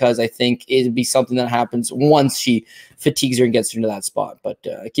tight, because I think it'd be something that happens once she fatigues her and gets her into that spot. But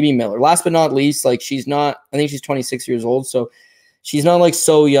give me Miller. Last but not least, she's not, I think she's 26 years old. So she's not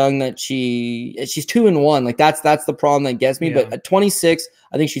so young that she's 2-1. That's the problem that gets me. Yeah. But at 26,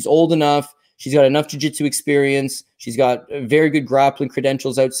 I think she's old enough. She's got enough jiu-jitsu experience. She's got very good grappling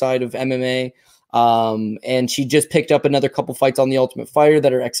credentials outside of MMA. And she just picked up another couple fights on The Ultimate Fighter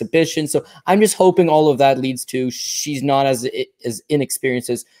that are exhibition. So I'm just hoping all of that leads to she's not as inexperienced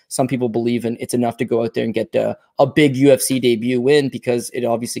as some people believe, and it's enough to go out there and get a big UFC debut win, because it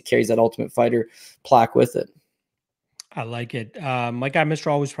obviously carries that Ultimate Fighter plaque with it. I like it. My guy,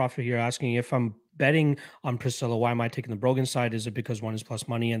 Mr. Always Profit here, asking if I'm betting on Priscilla, why am I taking the Brogan side? Is it because one is plus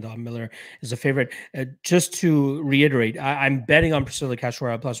money and the Miller is a favorite? Just to reiterate, I'm betting on Priscilla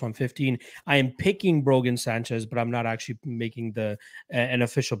Cachoeira plus 115. I am picking Brogan Sanchez, but I'm not actually making an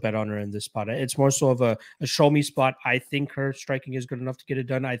official bet on her in this spot. It's more so of a show me spot. I think her striking is good enough to get it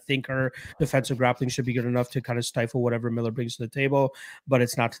done. I think her defensive grappling should be good enough to kind of stifle whatever Miller brings to the table, but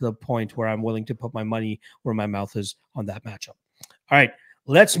it's not to the point where I'm willing to put my money where my mouth is on that matchup. All right.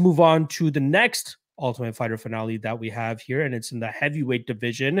 Let's move on to the next Ultimate Fighter finale that we have here, and it's in the heavyweight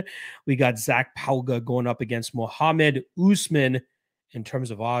division. We got Zach Pauga going up against Mohammed Usman. In terms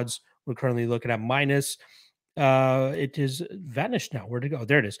of odds, we're currently looking at minus. It is vanished now. Where'd it go?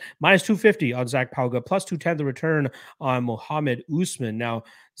 There it is. Minus 250 on Zach Pauga, plus 210 the return on Mohammed Usman. Now,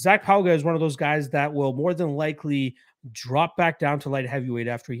 Zach Pauga is one of those guys that will more than likely drop back down to light heavyweight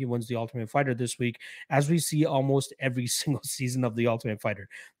after he wins the Ultimate Fighter this week, as we see almost every single season of the Ultimate Fighter.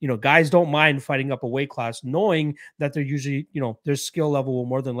 Guys don't mind fighting up a weight class, knowing that they're usually, their skill level will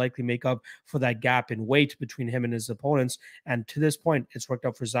more than likely make up for that gap in weight between him and his opponents. And to this point, it's worked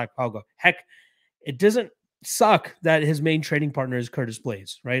out for Zach Pauga. Heck, it doesn't suck that his main training partner is Curtis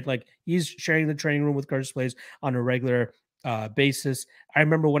Blades, right? Like, he's sharing the training room with Curtis Blades on a regular basis. I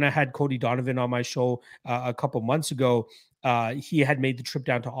remember when I had Cody Donovan on my show a couple months ago, he had made the trip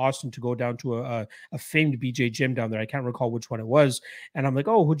down to Austin to go down to a famed BJ gym down there. I can't recall which one it was. And I'm like,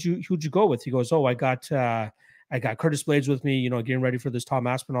 oh, who'd you go with? He goes, oh, I got Curtis Blades with me, getting ready for this Tom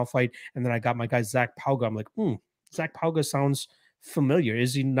Aspinall fight. And then I got my guy, Zach Pauga. I'm like, Zach Pauga sounds familiar.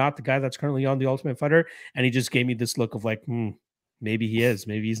 Is he not the guy that's currently on the Ultimate Fighter? And he just gave me this look of like, maybe he is,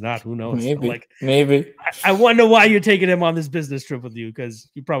 maybe he's not. Who knows? Maybe. I wonder why you're taking him on this business trip with you, because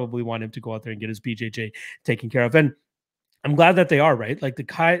you probably want him to go out there and get his BJJ taken care of. And I'm glad that they are, right? Like, the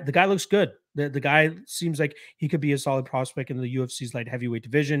guy looks good. The guy seems like he could be a solid prospect in the UFC's light heavyweight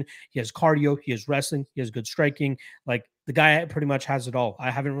division. He has cardio, he has wrestling, he has good striking. Like, the guy pretty much has it all. I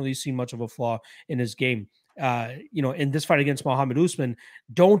haven't really seen much of a flaw in his game. In this fight against Muhammad Usman,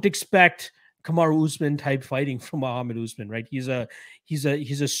 don't expect Kamaru Usman type fighting from Muhammad Usman, right? He's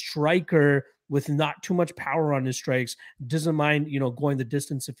a striker with not too much power on his strikes, doesn't mind, going the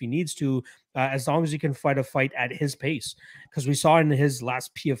distance if he needs to, as long as he can fight a fight at his pace. Because we saw in his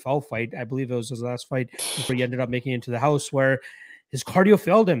last PFL fight, I believe it was his last fight before he ended up making it into the house, where his cardio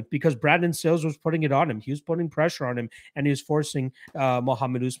failed him because Brandon Sales was putting it on him. He was putting pressure on him, and he was forcing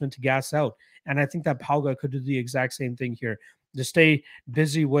Muhammad Usman to gas out. And I think that Pauga could do the exact same thing here. To stay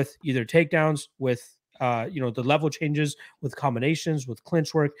busy with either takedowns, with the level changes, with combinations, with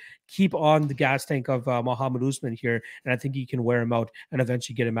clinch work, keep on the gas tank of Muhammad Usman here, and I think he can wear him out and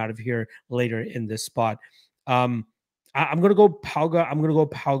eventually get him out of here later in this spot. I'm going to go Pauga. I'm going to go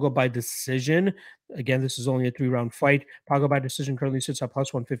Pauga by decision. Again, this is only a 3-round fight. Pauga by decision currently sits at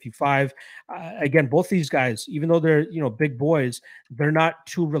plus 155. Again, both these guys, even though they're, big boys, they're not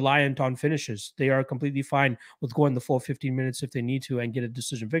too reliant on finishes. They are completely fine with going the full 15 minutes if they need to and get a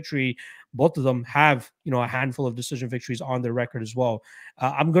decision victory. Both of them have, a handful of decision victories on their record as well.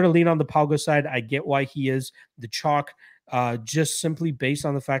 I'm going to lean on the Pauga side. I get why he is the chalk. Just simply based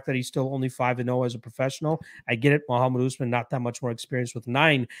on the fact that he's still only 5-0 as a professional. I get it. Muhammad Usman, not that much more experience with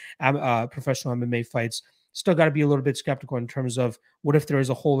 9 professional MMA fights. Still got to be a little bit skeptical in terms of what if there is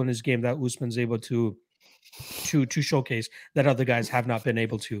a hole in his game that Usman's able to showcase that other guys have not been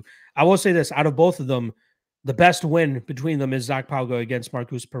able to. I will say this, out of both of them, the best win between them is Zach Pauga against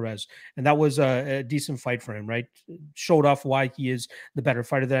Marcus Perez. And that was a decent fight for him, right? Showed off why he is the better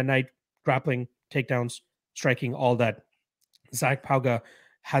fighter that night. Grappling, takedowns, striking, all that. Zach Pauga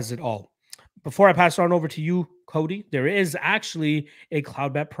has it all. Before I pass it on over to you, Cody, there is actually a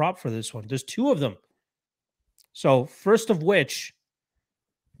cloud bet prop for this one. There's 2 of them. So first of which,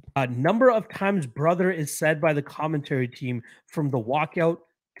 a number of times brother is said by the commentary team from the walkout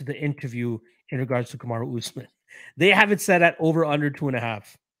to the interview in regards to Kamaru Usman. They have it set at over under 2.5.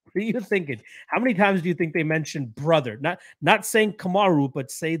 What are you thinking? How many times do you think they mentioned brother? Not saying Kamaru, but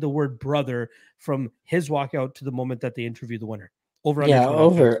say the word brother from his walkout to the moment that they interview the winner. Over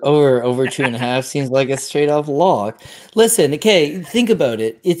 2.5 seems like a straight up lock. Listen, okay, think about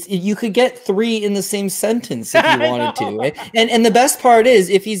it. You could get 3 in the same sentence if you wanted to, right? And the best part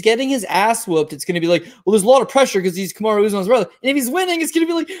is, if he's getting his ass whooped, it's going to be like, well, there's a lot of pressure because he's Kamaru Usman's brother. And if he's winning, it's going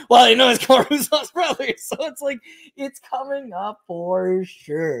to be like, well, I know it's Kamaru Usman's brother. So it's like, it's coming up for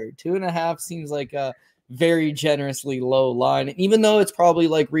sure. 2.5 seems like a very generously low line. And even though it's probably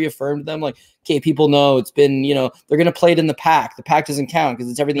like reaffirmed them, like, okay, people know it's been, they're going to play it in the pack. The pack doesn't count because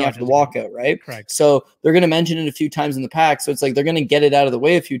it's everything after the walkout, right? Correct. So they're going to mention it a few times in the pack. So it's like they're going to get it out of the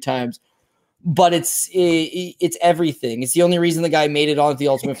way a few times. But it's everything. It's the only reason the guy made it on the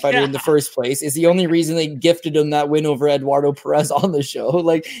Ultimate Fighter in the first place. It's the only reason they gifted him that win over Eduardo Perez on the show.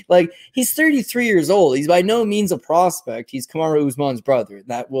 Like he's 33 years old. He's by no means a prospect. He's Kamaru Usman's brother.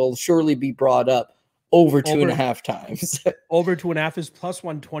 That will surely be brought up over 2.5 times. Over 2.5 is plus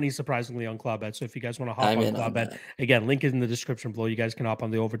 120, surprisingly, on ClubBet. So if you guys want to hop on ClubBet, again, link is in the description below. You guys can hop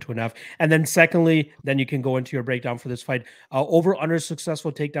on the over 2.5. And then secondly, then you can go into your breakdown for this fight. Over under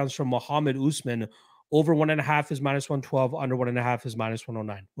successful takedowns from Muhammad Usman. Over 1.5 is minus 112. Under 1.5 is minus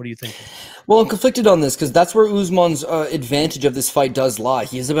 109. What are you thinking? Well, I'm conflicted on this because that's where Usman's advantage of this fight does lie.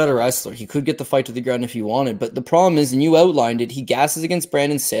 He is a better wrestler. He could get the fight to the ground if he wanted. But the problem is, and you outlined it, he gasses against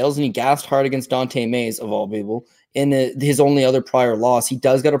Brandon Sales and he gassed hard against Dante Mays, of all people, in his only other prior loss. He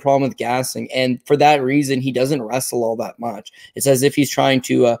does got a problem with gassing. And for that reason, he doesn't wrestle all that much. It's as if he's trying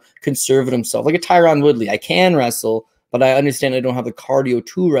to conserve it himself. Like a Tyron Woodley. I can wrestle, but I understand I don't have the cardio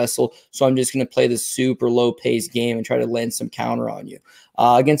to wrestle, so I'm just going to play this super low-paced game and try to land some counter on you.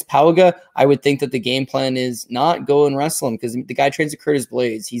 Against Pauga, I would think that the game plan is not go and wrestle him because the guy trains at Curtis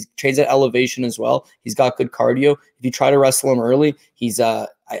Blades. He trains at elevation as well. He's got good cardio. If you try to wrestle him early, he's I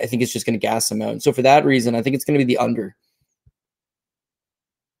think it's just going to gas him out. And so for that reason, I think it's going to be the under.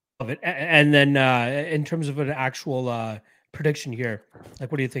 Of it. And then in terms of an actual prediction here,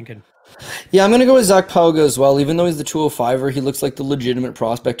 like, what are you thinking? Yeah, I'm going to go with Zach Pauga as well. Even though he's the 205er, he looks like the legitimate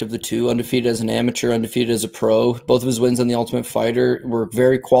prospect of the two. Undefeated as an amateur, undefeated as a pro. Both of his wins on The Ultimate Fighter were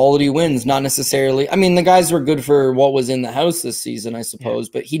very quality wins, not necessarily. I mean, the guys were good for what was in the house this season, I suppose,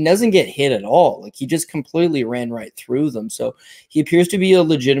 but he doesn't get hit at all. Like, he just completely ran right through them. So he appears to be a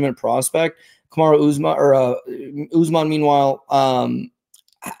legitimate prospect. Kamaru Usman, meanwhile,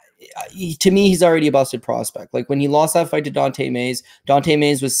 to me, he's already a busted prospect. Like when he lost that fight to Dante Mays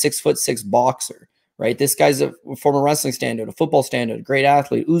was 6'6" boxer, right? This guy's a former wrestling standout, a football standout, a great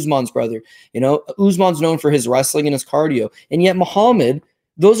athlete, Usman's brother. You know, Usman's known for his wrestling and his cardio. And yet Muhammad,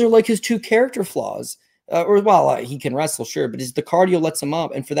 those are like his two character flaws. He can wrestle, sure, but the cardio lets him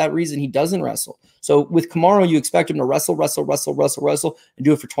up. And for that reason, he doesn't wrestle. So with Kamaru, you expect him to wrestle, and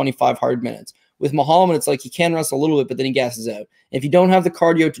do it for 25 hard minutes. With Muhammad, it's like he can wrestle a little bit, but then he gasses out. If you don't have the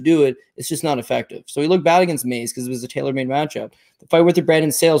cardio to do it, it's just not effective. So he looked bad against Mays because it was a tailor-made matchup. The fight with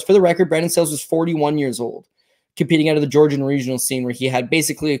Brandon Sales, for the record, Brandon Sales was 41 years old, competing out of the Georgian regional scene where he had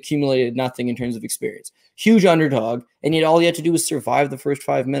basically accumulated nothing in terms of experience. Huge underdog, and yet all he had to do was survive the first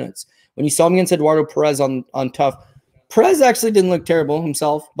 5 minutes. When you saw him against Eduardo Perez on Tough, Perez actually didn't look terrible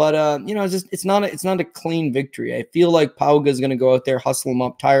himself, but it's not a clean victory. I feel like Pauga is going to go out there, hustle him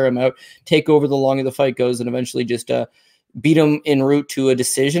up, tire him out, take over the longer the fight goes, and eventually just beat him en route to a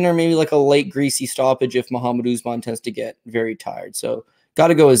decision or maybe like a late greasy stoppage if Muhammad Usman tends to get very tired. So got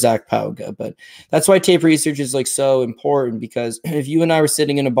to go with Zach Pauga, but that's why tape research is like so important, because if you and I were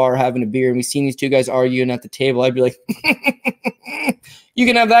sitting in a bar having a beer and we seen these two guys arguing at the table, I'd be like, you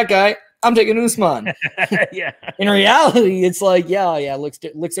can have that guy. I'm taking Usman. Yeah. In reality, it's like,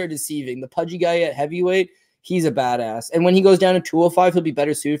 looks are deceiving. The pudgy guy at heavyweight, he's a badass. And when he goes down to 205, he'll be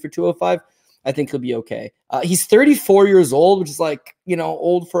better suited for 205. I think he'll be okay. He's 34 years old, which is like,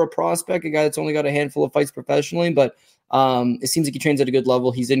 old for a prospect, a guy that's only got a handful of fights professionally. But it seems like he trains at a good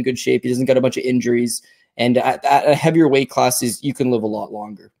level. He's in good shape. He doesn't got a bunch of injuries. And at a heavier weight classes, you can live a lot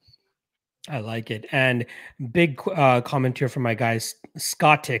longer. I like it. And big comment here from my guys.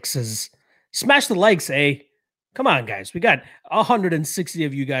 Scottix says, smash the likes, eh? Come on, guys. We got 160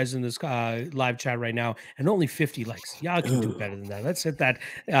 of you guys in this live chat right now and only 50 likes. Y'all can do better than that. Let's hit that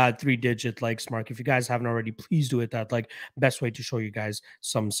 3-digit likes mark. If you guys haven't already, please do it. That best way to show you guys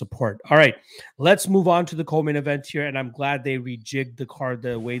some support. All right, let's move on to the co-main event here. And I'm glad they rejigged the card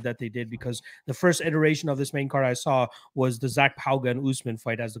the way that they did, because the first iteration of this main card I saw was the Zach Pauga and Usman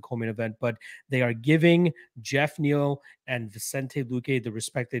fight as the co-main event. But they are giving Jeff Neal and Vicente Luque the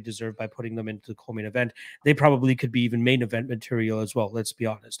respect they deserve by putting them into the co-main event. They probably could be even main event material as well, let's be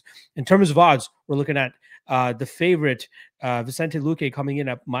honest. In terms of odds, we're looking at the favorite, Vicente Luque, coming in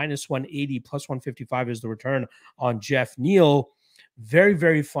at -180, +155 is the return on Jeff Neal. Very,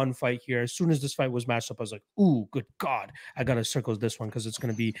 very fun fight here. As soon as this fight was matched up, I was like, ooh, good God, I got to circle this one because it's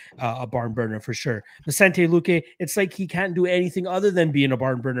going to be a barn burner for sure. Vicente Luque, it's like he can't do anything other than being a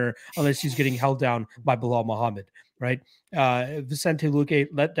barn burner unless he's getting held down by Bilal Muhammad, right? Vicente Luque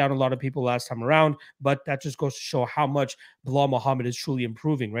let down a lot of people last time around, but that just goes to show how much Bilal Muhammad is truly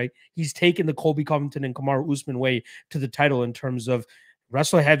improving, right? He's taken the Colby Covington and Kamaru Usman way to the title in terms of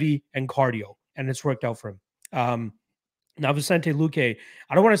wrestle heavy and cardio, and it's worked out for him. Now, Vicente Luque,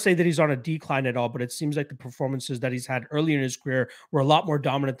 I don't want to say that he's on a decline at all, but it seems like the performances that he's had earlier in his career were a lot more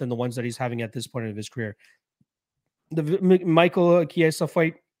dominant than the ones that he's having at this point of his career. The Michael Chiesa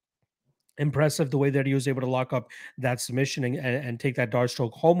fight, impressive the way that he was able to lock up that submission and take that dart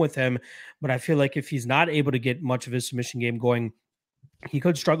stroke home with him. But I feel like if he's not able to get much of his submission game going, he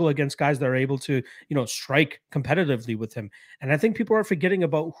could struggle against guys that are able to, strike competitively with him. And I think people are forgetting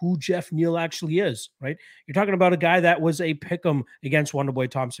about who Jeff Neal actually is, right? You're talking about a guy that was a pick'em against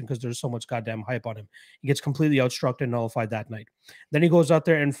Wonderboy Thompson because there's so much goddamn hype on him. He gets completely outstruck and nullified that night. Then he goes out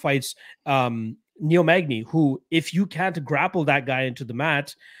there and fights Neil Magny, who, if you can't grapple that guy into the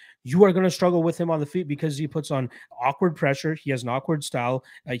mat, you are going to struggle with him on the feet because he puts on awkward pressure. He has an awkward style.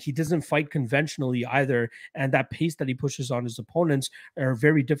 He doesn't fight conventionally either. And that pace that he pushes on his opponents are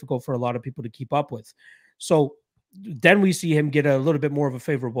very difficult for a lot of people to keep up with. So then we see him get a little bit more of a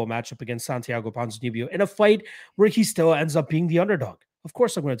favorable matchup against Santiago Ponzinibbio in a fight where he still ends up being the underdog. Of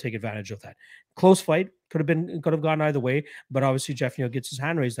course, I'm going to take advantage of that. Close fight. Could have gone either way. But obviously, Jeff Neal gets his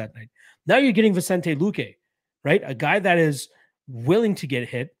hand raised that night. Now you're getting Vicente Luque. right? A guy that is willing to get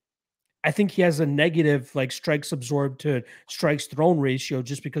hit. I think he has a negative like strikes absorbed to strikes thrown ratio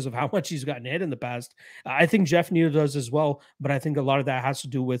just because of how much he's gotten hit in the past. I think Jeff Neal does as well, but I think a lot of that has to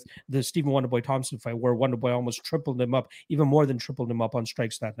do with the Stephen Wonderboy Thompson fight, where Wonderboy almost tripled him up, even more than tripled him up on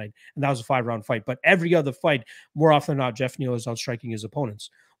strikes that night, and that was a 5-round fight. But every other fight, more often than not, Jeff Neal is outstriking his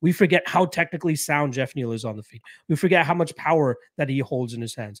opponents. We forget how technically sound Jeff Neal is on the feet. We forget how much power that he holds in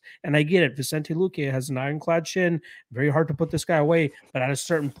his hands. And I get it. Vicente Luque has an ironclad chin. Very hard to put this guy away. But at a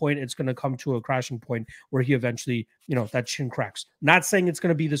certain point, it's going to come to a crashing point where he eventually, that chin cracks. Not saying it's going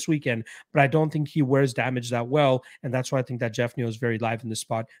to be this weekend, but I don't think he wears damage that well. And that's why I think that Jeff Neal is very live in this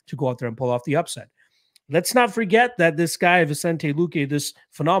spot to go out there and pull off the upset. Let's not forget that this guy, Vicente Luque, this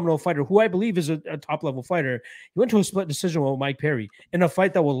phenomenal fighter, who I believe is a top-level fighter, he went to a split decision with Mike Perry in a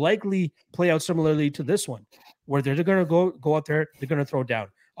fight that will likely play out similarly to this one, where they're going to go out there, they're going to throw down.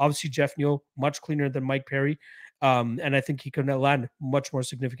 Obviously, Jeff Neal, much cleaner than Mike Perry, and I think he can land much more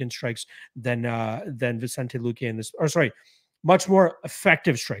significant strikes than Vicente Luque in this. Or sorry, much more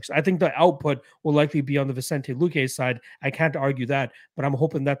effective strikes. I think the output will likely be on the Vicente Luque side. I can't argue that, but I'm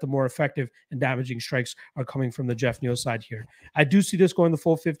hoping that the more effective and damaging strikes are coming from the Jeff Neal side here. I do see this going the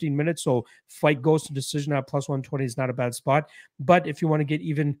full 15 minutes, so fight goes to decision at plus 120 is not a bad spot. But if you want to get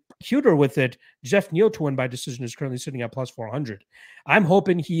even cuter with it, Jeff Neal to win by decision is currently sitting at plus 400. I'm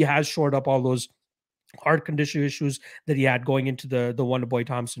hoping he has shored up all those heart condition issues that he had going into the Wonderboy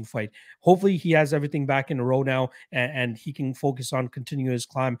Thompson fight. Hopefully he has everything back in a row now, and he can focus on continuing his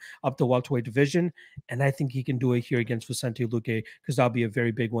climb up the welterweight division. And I think he can do it here against Vicente Luque, because that'll be a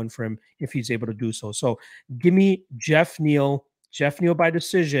very big one for him if he's able to do so. So give me Jeff Neal by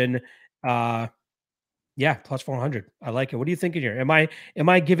decision. Yeah, plus 400. I like it. What are you thinking here? Am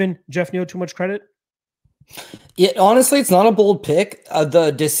I giving Jeff Neal too much credit? Yeah, honestly, it's not a bold pick.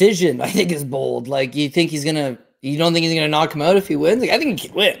 The decision, I think, is bold. Like, you don't think he's gonna knock him out if he wins? Like, I think he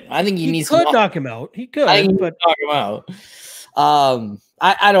can win. I think he needs to knock him out. He could, but knock him out.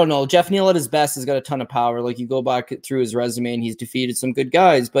 I don't know. Jeff Neal at his best has got a ton of power. Like, you go back through his resume and he's defeated some good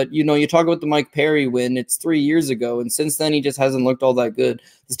guys. But, you talk about the Mike Perry win. It's 3 years ago. And since then, he just hasn't looked all that good.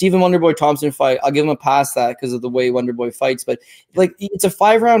 The Stephen Wonderboy Thompson fight, I'll give him a pass that because of the way Wonderboy fights. But, like, it's a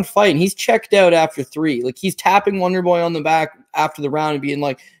 5-round fight. And he's checked out after 3. Like, he's tapping Wonderboy on the back after the round and being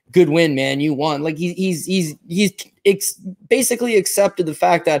like, good win, man. You won. Like, he's basically accepted the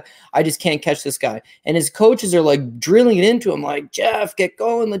fact that I just can't catch this guy. And his coaches are like drilling it into him, like, Jeff, get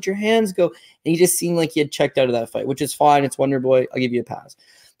going, let your hands go. And he just seemed like he had checked out of that fight, which is fine. It's Wonderboy. I'll give you a pass.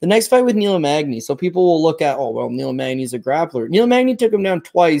 The next fight with Neil Magny. So people will look at, oh, well, Neil Magny's a grappler. Neil Magny took him down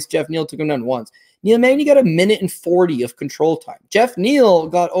twice. Jeff Neal took him down once. Neil Magny got 1 minute and 40 of control time. Jeff Neal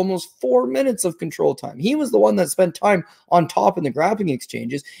got almost 4 minutes of control time. He was the one that spent time on top in the grappling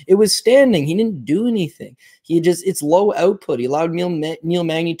exchanges. It was standing. He didn't do anything. It's low output. He allowed Neil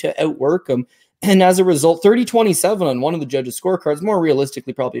Magny to outwork him. And as a result, 30-27 on one of the judges' scorecards, more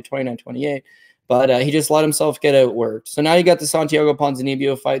realistically, probably 29-28. But he just let himself get outworked. So now you got the Santiago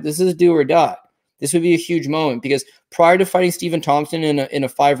Ponzinibbio fight. This is do or die. This would be a huge moment because prior to fighting Stephen Thompson in a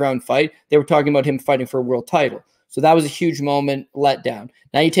 5-round fight, they were talking about him fighting for a world title. So that was a huge moment, let down.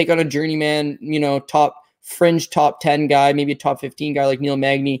 Now you take on a journeyman, top 10 guy, maybe a top 15 guy like Neil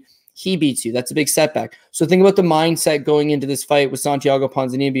Magny. He beats you. That's a big setback. So think about the mindset going into this fight with Santiago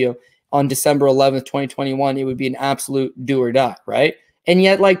Ponzinibbio on December 11th, 2021. It would be an absolute do or die, right? And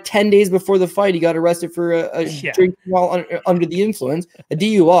yet, like 10 days before the fight, he got arrested for a drink while under the influence, a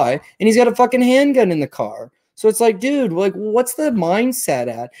DUI, and he's got a fucking handgun in the car. So it's like, dude, like, what's the mindset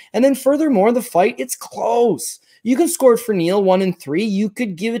at? And then furthermore, the fight, it's close. You can score it for Neal 1-3. You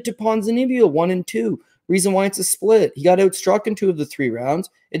could give it to Ponzinibbio 1-2. Reason why it's a split. He got outstruck in 2 of the 3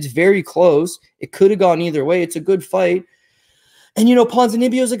 rounds. It's very close. It could have gone either way. It's a good fight. And,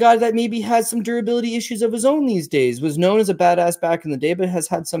 Ponzinibbio is a guy that maybe has some durability issues of his own these days, was known as a badass back in the day, but has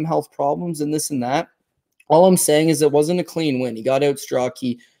had some health problems and this and that. All I'm saying is it wasn't a clean win. He got outstruck.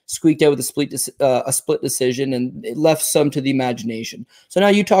 He squeaked out with a split decision, and it left some to the imagination. So now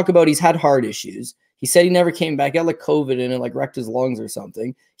you talk about he's had heart issues. He said he never came back. He had like COVID and it like wrecked his lungs or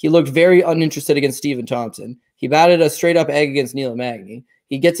something. He looked very uninterested against Stephen Thompson. He batted a straight up egg against Neil Magny.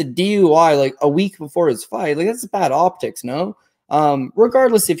 He gets a DUI like a week before his fight. Like, that's bad optics, no?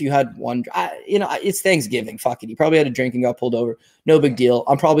 Regardless if you had one, it's Thanksgiving. Fuck it. He probably had a drink and got pulled over. No big deal.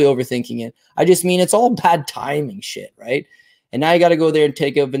 I'm probably overthinking it. I just mean it's all bad timing shit, right? And now you got to go there and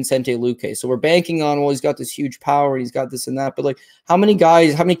take out Vicente Luque. So we're banking on, well, he's got this huge power and he's got this and that. But, like, how many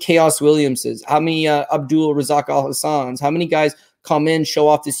guys, how many Chaos Williamses, how many Abdul Razak Al Hassans, how many guys come in, show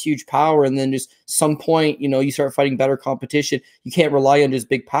off this huge power, and then just some point, you start fighting better competition. You can't rely on just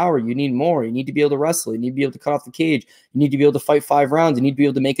big power. You need more. You need to be able to wrestle. You need to be able to cut off the cage. You need to be able to fight 5 rounds. You need to be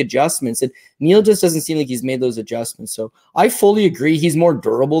able to make adjustments. And Neil just doesn't seem like he's made those adjustments. So I fully agree. He's more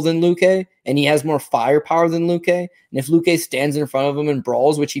durable than Luque, and he has more firepower than Luque. And if Luque stands in front of him and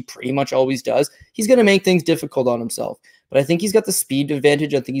brawls, which he pretty much always does, he's going to make things difficult on himself. But I think he's got the speed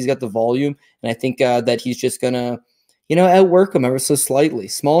advantage. I think he's got the volume. And I think that he's just going to, outwork him ever so slightly.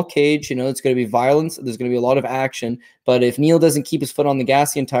 Small cage, it's going to be violence. There's going to be a lot of action. But if Neil doesn't keep his foot on the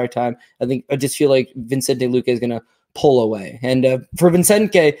gas the entire time, I just feel like Vicente Luque is going to pull away. And for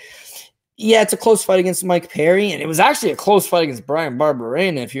Vicente, yeah, it's a close fight against Mike Perry. And it was actually a close fight against Brian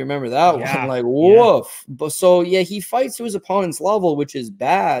Barberena, if you remember that one. Like, woof. Yeah. But so, yeah, he fights to his opponent's level, which is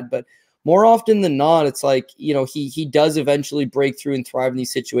bad. But more often than not, it's like, he does eventually break through and thrive in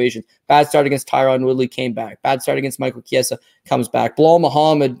these situations. Bad start against Tyron Woodley, came back. Bad start against Michael Chiesa, comes back. Bilal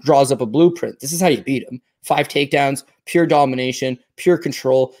Muhammad draws up a blueprint. This is how you beat him. 5 takedowns, pure domination, pure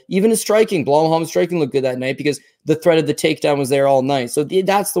control. Even his striking, Bilal Muhammad's striking looked good that night because the threat of the takedown was there all night. So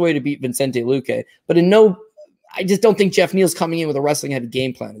that's the way to beat Vicente Luque. But I just don't think Jeff Neal's coming in with a wrestling-heavy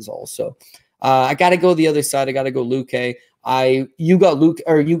game plan is all. So I got to go the other side. I got to go Luque. You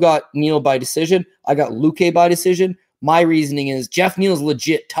got Neal by decision. I got Luque by decision. My reasoning is Jeff Neal's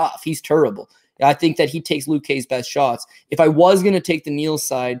legit tough. He's terrible. I think that he takes Luque's best shots. If I was going to take the Neal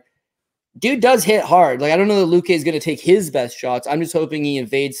side, dude does hit hard. Like, I don't know that Luque is going to take his best shots. I'm just hoping he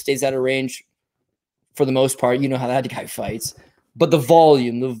evades, stays out of range for the most part. You know how that guy fights. But the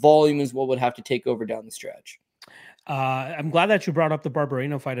volume is what would have to take over down the stretch. I'm glad that you brought up the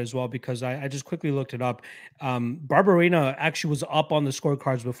Barberena fight as well, because I just quickly looked it up. Barberena actually was up on the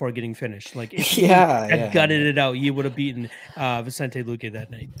scorecards before getting finished. Like, if he had gutted it out, he would have beaten Vicente Luque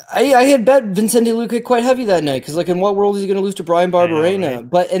that night. I had bet Vicente Luque quite heavy that night, because, like, in what world is he going to lose to Brian Barberena? Know, right?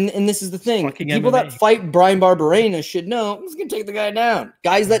 But and this is the thing. Fucking people MMA. That fight Brian Barberena should know he's going to take the guy down.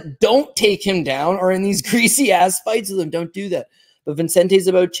 Guys that don't take him down are in these greasy-ass fights with him. Don't do that. But Vincente's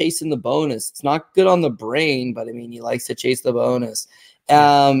about chasing the bonus. It's not good on the brain, but I mean, he likes to chase the bonus.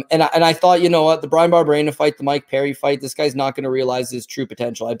 And I thought, you know what, the Brian Barberena fight, the Mike Perry fight, this guy's not going to realize his true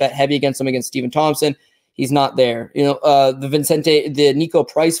potential. I bet heavy against him against Stephen Thompson. He's not there. The Nico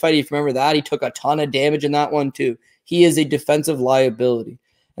Price fight, if you remember that, he took a ton of damage in that one too. He is a defensive liability.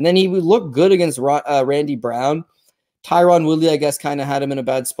 And then he would look good against Randy Brown. Tyron Woodley, I guess, kind of had him in a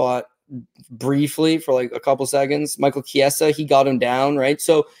bad spot briefly for like a couple seconds. Michael Chiesa, he got him down, right?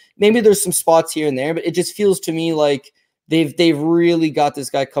 So maybe there's some spots here and there, but it just feels to me like they've really got this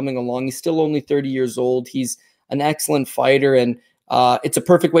guy coming along. He's still only 30 years old. He's an excellent fighter, and it's a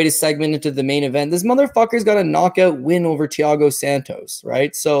perfect way to segment into the main event. This motherfucker's got a knockout win over Thiago Santos,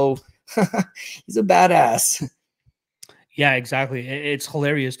 right? So he's a badass. Yeah, exactly. It's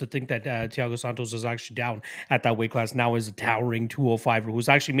hilarious to think that Thiago Santos is actually down at that weight class now, as a towering 205, who's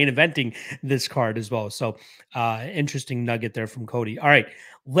actually main eventing this card as well. So interesting nugget there from Cody. All right,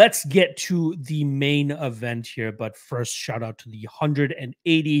 let's get to the main event here. But first, shout out to the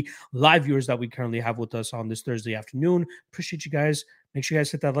 180 live viewers that we currently have with us on this Thursday afternoon. Appreciate you guys. Make sure you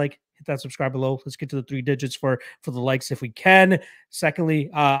guys hit that like, hit that subscribe below. Let's get to the 3 digits for the likes if we can. Secondly,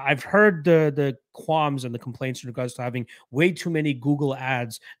 I've heard the qualms and the complaints in regards to having way too many Google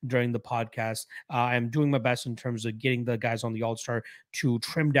ads during the podcast. I'm doing my best in terms of getting the guys on the All-Star to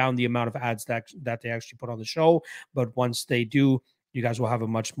trim down the amount of ads that they actually put on the show. But once they do, you guys will have a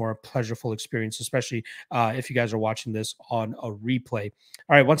much more pleasurable experience, especially if you guys are watching this on a replay.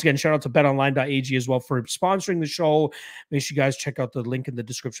 All right, once again, shout out to betonline.ag as well for sponsoring the show. Make sure you guys check out the link in the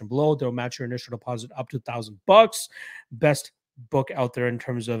description below. They'll match your initial deposit up to $1,000. Best book out there in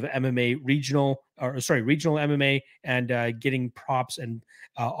terms of MMA regional MMA, and getting props and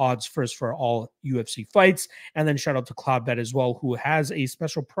odds first for all UFC fights. And then shout out to Cloudbet as well, who has a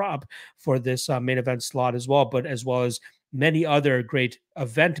special prop for this main event slot as well, but as well as many other great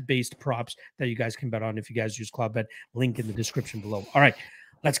event-based props that you guys can bet on if you guys use Cloudbet. Link in the description below. All right,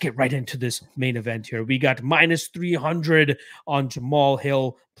 let's get right into this main event here. We got -300 on Jamal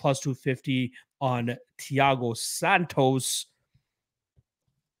Hill, +250 on Thiago Santos.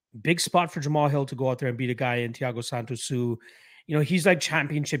 Big spot for Jamal Hill to go out there and beat a guy in Thiago Santos who, you know, he's like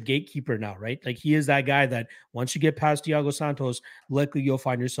championship gatekeeper now, right? Like, he is that guy that once you get past Thiago Santos, likely you'll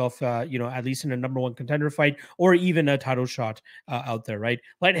find yourself, at least in a #1 contender fight or even a title shot out there, right?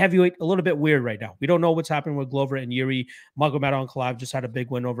 Light heavyweight, a little bit weird right now. We don't know what's happening with Glover and Yuri. Magomed Ankalaev just had a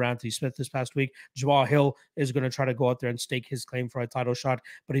big win over Anthony Smith this past week. Jamal Hill is going to try to go out there and stake his claim for a title shot,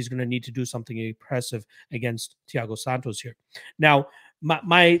 but he's going to need to do something impressive against Thiago Santos here. Now,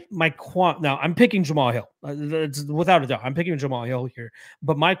 my qualm now. I'm picking Jamal Hill. That's without a doubt. I'm picking Jamal Hill here.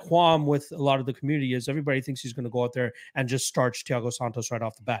 But my qualm with a lot of the community is everybody thinks he's going to go out there and just starch Thiago Santos right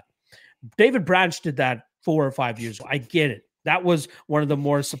off the bat. David Branch did that 4 or 5 years ago. I get it. That was one of the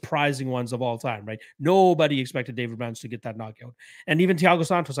more surprising ones of all time, right? Nobody expected David Branch to get that knockout. And even Thiago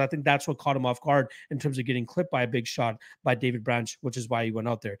Santos, I think that's what caught him off guard in terms of getting clipped by a big shot by David Branch, which is why he went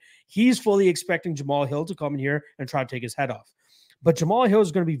out there. He's fully expecting Jamal Hill to come in here and try to take his head off. But Jamal Hill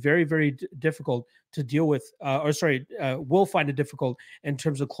is going to be very, very difficult to deal with, will find it difficult in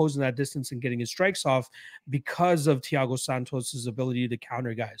terms of closing that distance and getting his strikes off because of Thiago Santos' ability to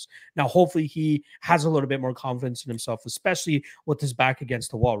counter guys. Now, hopefully he has a little bit more confidence in himself, especially with his back against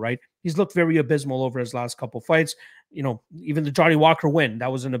the wall, right? He's looked very abysmal over his last couple fights. You know, even the Johnny Walker win,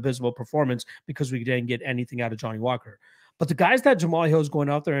 that was an abysmal performance because we didn't get anything out of Johnny Walker. But the guys that Jamal Hill is going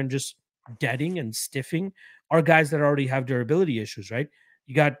out there and just deading and stiffing are guys that already have durability issues, right?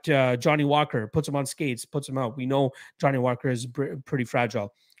 You got Johnny Walker, puts him on skates, puts him out. We know Johnny Walker is pretty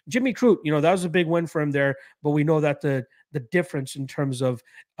fragile. Jimmy Crute, you know, that was a big win for him there, but we know that the difference in terms of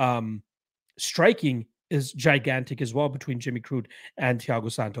striking is gigantic as well between Jimmy Crute and Thiago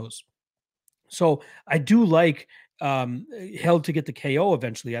Santos. So I do like Hill to get the KO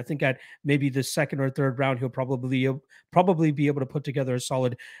eventually. I think at maybe the second or third round, he'll probably be able to put together a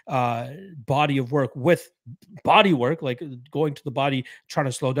solid body of work with body work, like going to the body, trying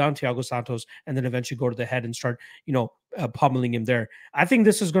to slow down Thiago Santos, and then eventually go to the head and start, you know, pummeling him there. I think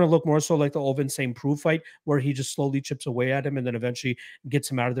this is going to look more so like the Ovin St. Preux fight, where he just slowly chips away at him and then eventually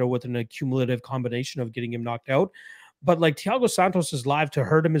gets him out of there with an accumulative combination of getting him knocked out. But like Thiago Santos is live to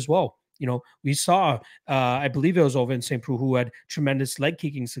hurt him as well. You know, we saw, I believe it was Ovin St. Preux who had tremendous leg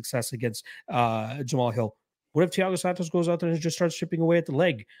kicking success against Jamal Hill. What if Thiago Santos goes out there and just starts chipping away at the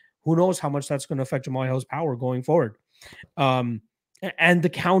leg? Who knows how much that's going to affect Jamal Hill's power going forward. And the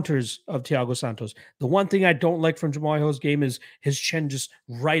counters of Thiago Santos. The one thing I don't like from Jamal Hill's game is his chin just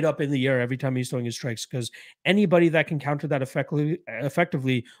right up in the air every time he's throwing his strikes, because anybody that can counter that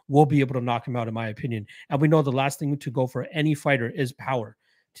effectively will be able to knock him out, in my opinion. And we know the last thing to go for any fighter is power.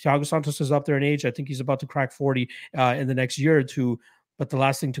 Thiago Santos is up there in age. I think he's about to crack 40 in the next year or two. But the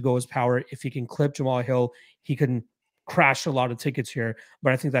last thing to go is power. If he can clip Jamal Hill, he can crash a lot of tickets here.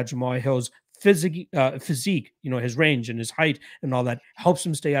 But I think that Jamal Hill's physique, you know, his range and his height and all that helps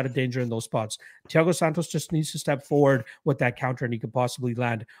him stay out of danger in those spots. Thiago Santos just needs to step forward with that counter, and he could possibly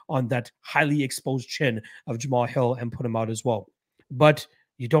land on that highly exposed chin of Jamal Hill and put him out as well. But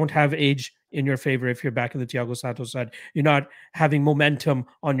you don't have age in your favor if you're back in the Thiago Santos side. You're not having momentum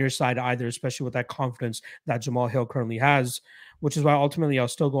on your side either, especially with that confidence that Jamal Hill currently has, which is why ultimately I'll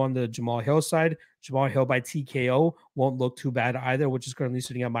still go on the Jamal Hill side. Jamal Hill by TKO won't look too bad either, which is currently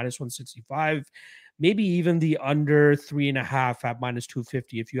sitting at minus 165. Maybe even the under 3.5 at minus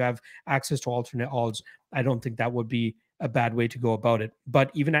 250. If you have access to alternate odds, I don't think that would be a bad way to go about it.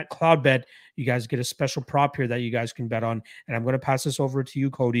 But even at CloudBet, you guys get a special prop here that you guys can bet on. And I'm going to pass this over to you,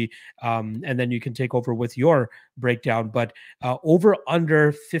 Cody, and then you can take over with your breakdown. But over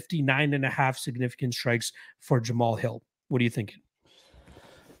under 59.5 significant strikes for Jamal Hill. What are you thinking?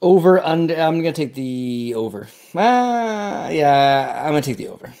 Over, under. I'm going to take the over. Yeah, I'm going to take the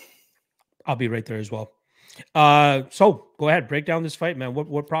over. I'll be right there as well. So go ahead, break down this fight, man.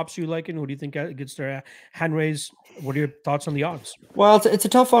 What props are you liking? Who do you think gets their hand raised? What are your thoughts on the odds? Well, it's a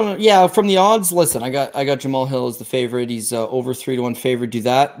tough one. Yeah, from the odds, listen, I got Jamal Hill as the favorite. He's over 3-1 favorite.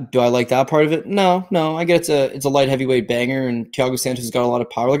 Do I like that part of it? No. I get it's a light heavyweight banger, and Thiago Santos has got a lot of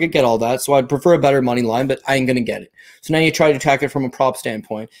power. Like, I get all that, so I'd prefer a better money line, but I ain't gonna get it. So now you try to attack it from a prop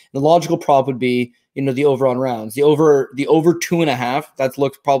standpoint. The logical prop would be, you know, the over on rounds, the over 2.5. That's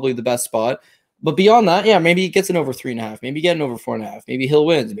looked probably the best spot. But beyond that, yeah, maybe he gets an over 3.5. Maybe you get an over 4.5. Maybe Hill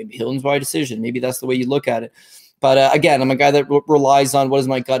wins. Maybe Hill wins by decision. Maybe that's the way you look at it. But again, I'm a guy that relies on what does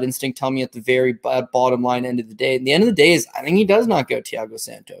my gut instinct tell me at the very bottom line end of the day. And the end of the day is I think he does knock out Thiago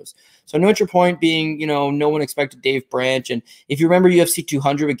Santos. So I know what your point being, you know, no one expected Dave Branch. And if you remember UFC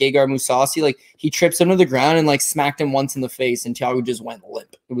 200 with Gegard Mousasi, like he trips under the ground and like smacked him once in the face and Thiago just went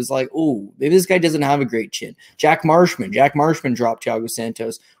limp. It was like, oh, maybe this guy doesn't have a great chin. Jack Marshman dropped Thiago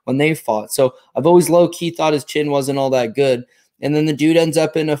Santos when they fought. So I've always low-key thought his chin wasn't all that good. And then the dude ends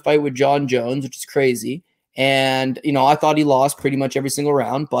up in a fight with John Jones, which is crazy. And, you know, I thought he lost pretty much every single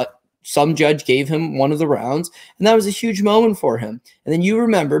round, but some judge gave him one of the rounds, and that was a huge moment for him. And then you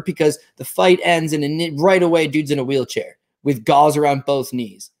remember, because the fight ends and right away, dude's in a wheelchair with gauze around both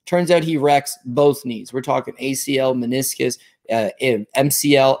knees. Turns out he wrecks both knees. We're talking ACL, meniscus,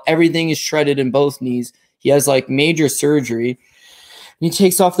 MCL. Everything is shredded in both knees. He has like major surgery. he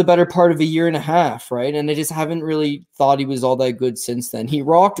takes off the better part of a year and a half, right? And I just haven't really thought he was all that good since then. He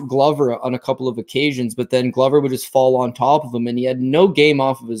rocked Glover on a couple of occasions, but then Glover would just fall on top of him, and he had no game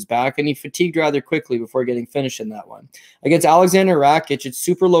off of his back, and he fatigued rather quickly before getting finished in that one. Against Alexander Rakic, it's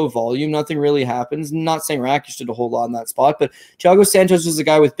super low volume. Nothing really happens. I'm not saying Rakic did a whole lot in that spot, but Thiago Santos was a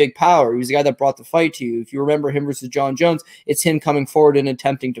guy with big power. He was the guy that brought the fight to you. If you remember him versus John Jones, it's him coming forward and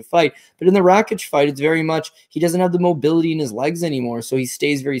attempting to fight. But in the Rakic fight, it's very much he doesn't have the mobility in his legs anymore, so he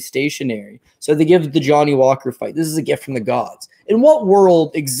stays very stationary. So they give the Johnny Walker fight. This is a gift from the gods. In what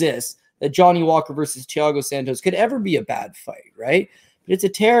world exists that Johnny Walker versus Thiago Santos could ever be a bad fight, right? But it's a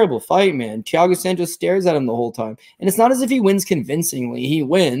terrible fight, man. Thiago Santos stares at him the whole time. And it's not as if he wins convincingly. He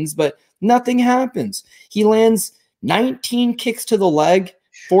wins, but nothing happens. He lands 19 kicks to the leg,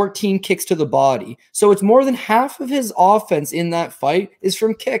 14 kicks to the body. So it's more than half of his offense in that fight is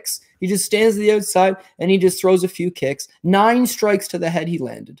from kicks. He just stands to the outside and he just throws a few kicks. 9 strikes to the head he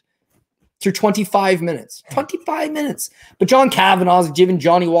landed through 25 minutes. 25 minutes. But John Kavanagh's giving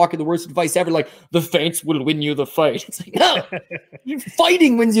Johnny Walker the worst advice ever, like, the feints will win you the fight. It's like, no, your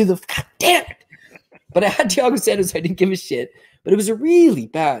fighting wins you the God damn it. But I had Thiago Santos, I didn't give a shit. But it was a really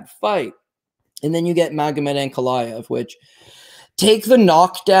bad fight. And then you get Magomed Ankalaev, which take the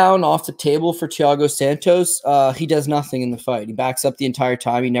knockdown off the table for Thiago Santos. He does nothing in the fight. He backs up the entire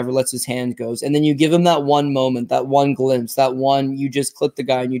time. He never lets his hand go. And then you give him that one moment, that one glimpse, that one, you just clipped the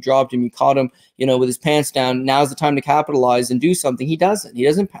guy and you dropped him. You caught him, with his pants down. Now's the time to capitalize and do something. He doesn't. He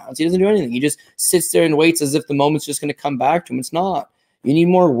doesn't pounce. He doesn't do anything. He just sits there and waits as if the moment's just going to come back to him. It's not. You need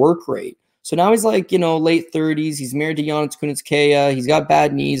more work rate. So now he's like, late 30s. He's married to Giannis Kunitskaya. He's got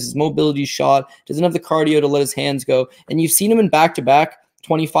bad knees. His mobility's shot. Doesn't have the cardio to let his hands go. And you've seen him in back-to-back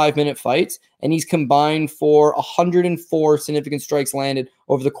 25-minute fights, and he's combined for 104 significant strikes landed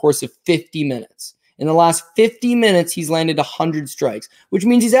over the course of 50 minutes. In the last 50 minutes, he's landed 100 strikes, which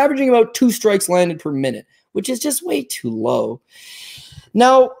means he's averaging about 2 strikes landed per minute, which is just way too low.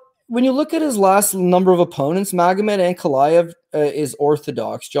 Now, when you look at his last number of opponents, Magomed Ankalaev is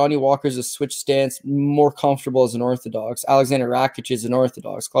orthodox. Johnny Walker's a switch stance, more comfortable as an orthodox. Alexander Rakic is an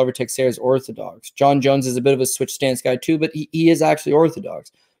orthodox. Glover Teixeira is orthodox. John Jones is a bit of a switch stance guy too, but he is actually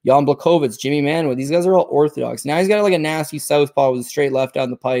orthodox. Jan Blachowicz, Jimmy Manuwa, these guys are all orthodox. Now he's got like a nasty southpaw with a straight left down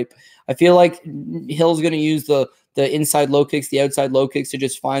the pipe. I feel like Hill's going to use the inside low kicks, the outside low kicks to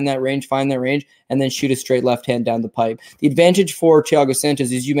just find that range, and then shoot a straight left hand down the pipe. The advantage for Thiago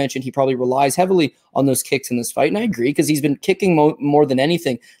Santos, as you mentioned, he probably relies heavily on those kicks in this fight, and I agree because he's been kicking more than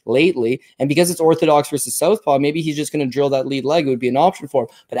anything lately, and because it's orthodox versus southpaw, maybe he's just going to drill that lead leg. It would be an option for him.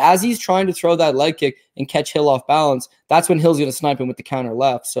 But as he's trying to throw that leg kick and catch Hill off balance, that's when Hill's going to snipe him with the counter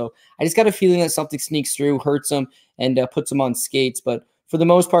left. So I just got a feeling that something sneaks through, hurts him, and puts him on skates, but for the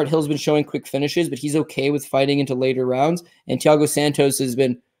most part, Hill's been showing quick finishes, but he's okay with fighting into later rounds. And Thiago Santos has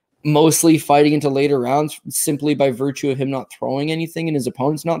been mostly fighting into later rounds simply by virtue of him not throwing anything and his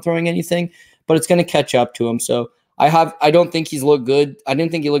opponents not throwing anything. But it's going to catch up to him. So I don't think he's looked good. I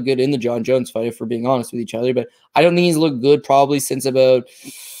didn't think he looked good in the John Jones fight, if we're being honest with each other. But I don't think he's looked good probably since about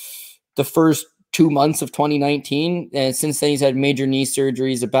the first 2 months of 2019, and since then he's had major knee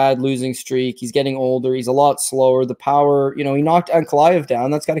surgeries, a bad losing streak. He's getting older. He's a lot slower. The power, he knocked Ankalaev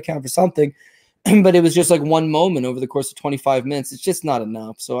down. That's got to count for something. But it was just like one moment over the course of 25 minutes. It's just not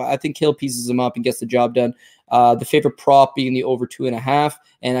enough. So I think Hill pieces him up and gets the job done. The favorite prop being the over 2.5,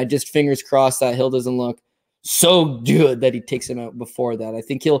 and I just fingers crossed that Hill doesn't look so good that he takes him out before that. I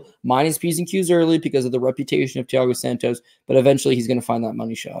think he'll minus P's and Q's early because of the reputation of Thiago Santos, but eventually he's going to find that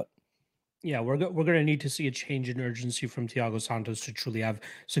money shot. Yeah, we're going to need to see a change in urgency from Thiago Santos to truly have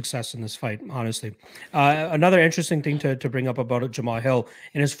success in this fight, honestly. Another interesting thing to bring up about Jamal Hill,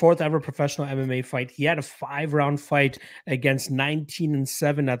 in his 4th ever professional MMA fight, he had a 5-round fight against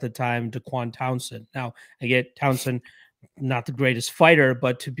 19-7 at the time, Daquan Townsend. Now, again, Townsend, not the greatest fighter,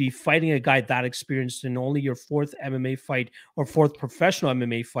 but to be fighting a guy that experienced in only your 4th MMA fight or 4th professional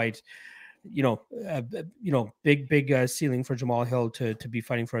MMA fight, big ceiling for Jamal Hill to be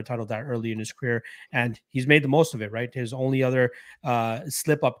fighting for a title that early in his career, and he's made the most of it, right? His only other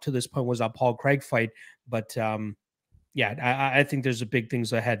slip up to this point was that Paul Craig fight, but I think there's a big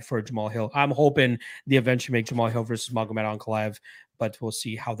things ahead for Jamal Hill. I'm hoping they eventually make Jamal Hill versus Magomed Ankalaev, but we'll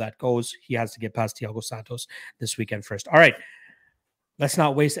see how that goes. He has to get past Thiago Santos this weekend first. All right. Let's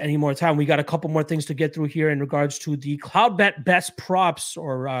not waste any more time. We got a couple more things to get through here in regards to the CloudBet best props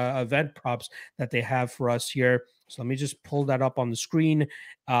or event props that they have for us here. So let me just pull that up on the screen.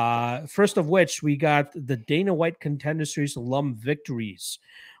 First of which, we got the Dana White Contender Series alum victories.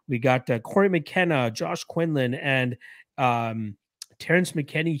 We got Corey McKenna, Josh Quinlan, and Terrence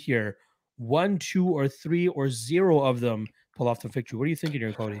McKinney here. 1, 2, or 3, or 0 of them pull off the victory. What are you thinking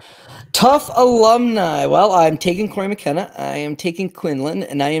here, Cody? Tough alumni. Well, I'm taking Corey McKenna, I am taking Quinlan,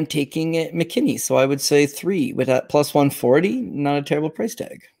 and I am taking McKinney. So I would say 3 with that plus 140. Not a terrible price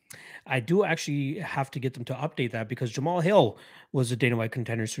tag. I do actually have to get them to update that because Jamal Hill was a Dana White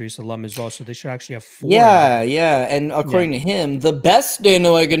Contender Series alum as well. So they should actually have 4 now. Yeah. And according to him, the best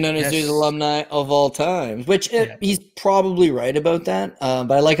Dana White Contender Series alumni of all time, which he's probably right about that.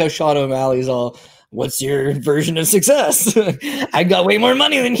 But I like how Sean O'Malley's all, what's your version of success? I got way more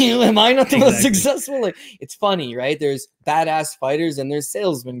money than you. Am I not the most successful? Like, it's funny, right? There's badass fighters and there's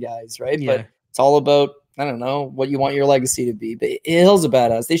salesman guys, right? Yeah. But it's all about, I don't know, what you want your legacy to be. But Hill's a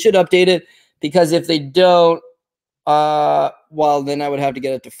badass. They should update it because if they don't, well, then I would have to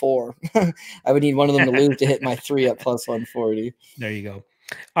get it to 4. I would need one of them to lose to hit my 3 at plus 140. There you go.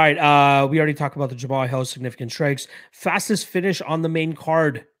 All right. We already talked about the Jamal Hill significant strikes. Fastest finish on the main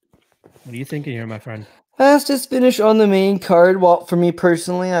card. What are you thinking here, my friend? Fastest finish on the main card. Well, for me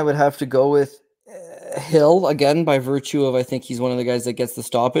personally, I would have to go with Hill again by virtue of I think he's one of the guys that gets the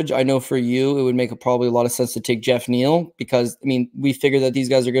stoppage. I know for you, it would make probably a lot of sense to take Jeff Neal because I mean we figure that these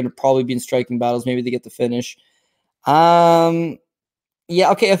guys are going to probably be in striking battles. Maybe they get the finish. Yeah,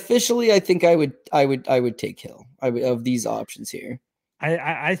 okay. Officially, I think I would take Hill. Of these options here.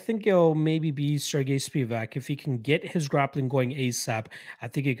 I think it'll maybe be Sergey Spivak. If he can get his grappling going ASAP, I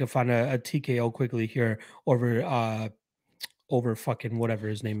think he can find a TKO quickly here over fucking whatever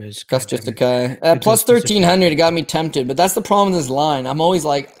his name is. Augustus Sakai. Plus 1,300 got me tempted, but that's the problem with this line. I'm always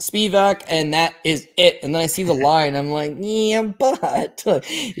like, Spivak, and that is it. And then I see the line, I'm like, yeah, but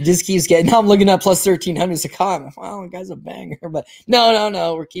it just keeps getting. Now I'm looking at plus 1,300 Sakai. I'm like, wow, the guy's a banger. But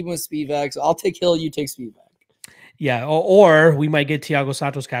no, we're keeping with Spivak. So I'll take Hill, you take Spivak. Yeah, or we might get Thiago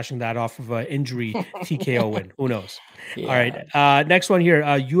Santos cashing that off of an injury TKO win. Who knows? Yeah. All right. Next one here,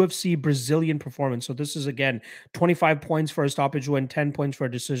 UFC Brazilian performance. So this is, again, 25 points for a stoppage win, 10 points for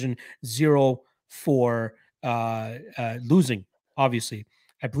a decision, 0 for losing, obviously.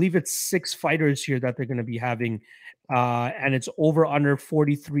 I believe it's 6 fighters here that they're going to be having, and it's over under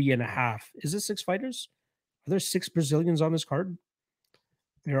 43.5. Is it 6 fighters? Are there 6 Brazilians on this card?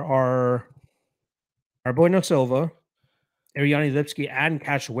 There are Arboino Silva, Ariane Lipski, and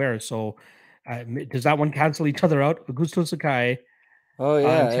Cachoeira. So does that one cancel each other out? Augusto Sakai. Oh,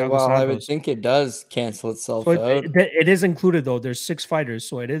 yeah. Well, Santos. I would think it does cancel itself out. It is included, though. There's 6 fighters,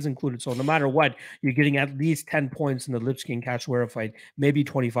 so it is included. So no matter what, you're getting at least 10 points in the Lipski and Cachoeira fight, maybe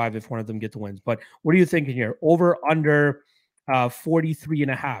 25 if one of them get the wins. But what are you thinking here? Over, under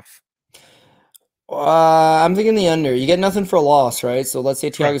 43.5. I'm thinking the under. You get nothing for a loss, right? So let's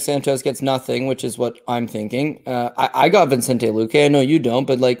say Thiago Santos gets nothing, which is what I'm thinking. I got Vicente Luque. I know you don't,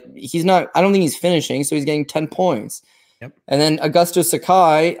 but like he's not. I don't think he's finishing, so he's getting 10 points. Yep. And then Augusto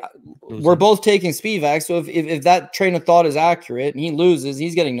Sakai, we're both taking Spivak. So if that train of thought is accurate and he loses,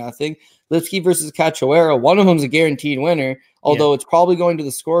 he's getting nothing. Lipski versus Cachoeira, one of them's a guaranteed winner, although it's probably going to the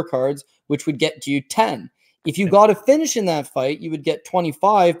scorecards, which would get you 10. If you got a finish in that fight, you would get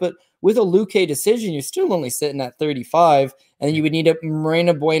 25, but with a Luque decision, you're still only sitting at 35, and then you would need a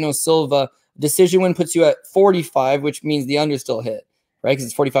Morena Bueno Silva decision win puts you at 45, which means the under still hit, right? Because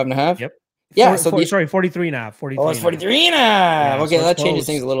it's 45.5. Yep. Yeah. Sorry, 43.5. 43. Oh, it's 43.5. Yeah, okay, so that changes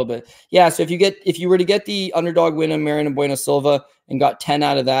things a little bit. Yeah. So if you were to get the underdog win on Morena Bueno Silva and got 10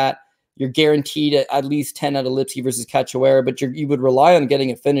 out of that, you're guaranteed at least 10 out of Lipski versus Cachoeira, but you would rely on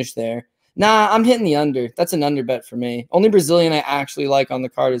getting a finish there. Nah, I'm hitting the under. That's an under bet for me. Only Brazilian I actually like on the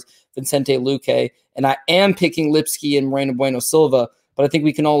card is Vicente Luque, and I am picking Lipski and Morena Bueno Silva, but I think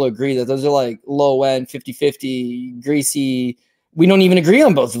we can all agree that those are like low-end, 50-50, greasy. We don't even agree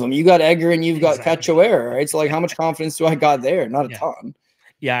on both of them. You got Edgar and you've got Cachoeira, right? So, like, how much confidence do I got there? Not a ton.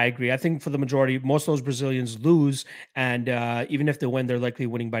 Yeah, I agree. I think for the majority, most of those Brazilians lose, and even if they win, they're likely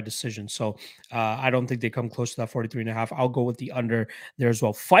winning by decision. So I don't think they come close to that 43.5. I'll go with the under there as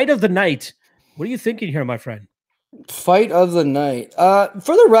well. Fight of the night. What are you thinking here, my friend? Fight of the night.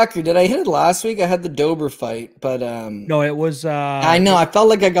 For the record, did I hit it last week? I had the Dober fight, but no, it was. I know. I felt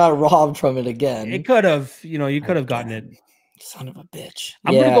like I got robbed from it again. It could have. You could have gotten it. Son of a bitch.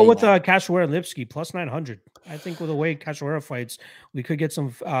 I'm going to go with Cachoeira and Lipski plus 900. I think with the way Cachoeira fights, we could get some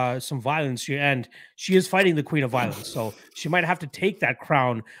violence here. And she is fighting the queen of violence. So she might have to take that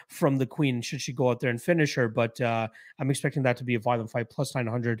crown from the queen should she go out there and finish her. But I'm expecting that to be a violent fight. Plus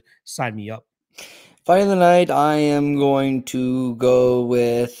 900. Sign me up. Fight of the night, I am going to go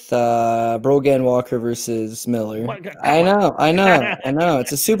with Brogan Walker versus Miller. Come on. I know.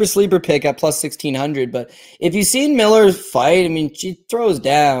 It's a super sleeper pick at plus 1600. But if you've seen Miller fight, I mean, she throws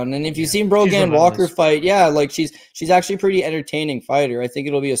down. And if you've seen Brogan Walker fight, yeah, like she's actually a pretty entertaining fighter. I think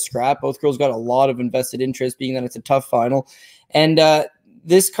it'll be a scrap. Both girls got a lot of invested interest, being that it's a tough final. And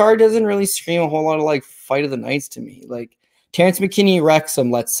this card doesn't really scream a whole lot of like fight of the nights to me. Like, Terrence McKinney wrecks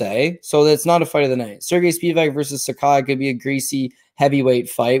him, let's say. So that's not a fight of the night. Sergey Spivak versus Sakai could be a greasy heavyweight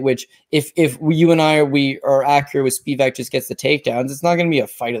fight, which if you and I are accurate with Spivak just gets the takedowns, it's not going to be a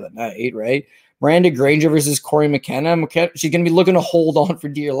fight of the night, right? Miranda Granger versus Corey McKenna. She's going to be looking to hold on for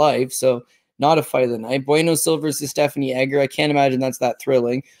dear life. So not a fight of the night. Bueno Silva versus Stephanie Egger. I can't imagine that's that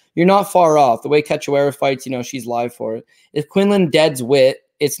thrilling. You're not far off. The way Cachoeira fights, she's live for it. If Quinlan deads Witt,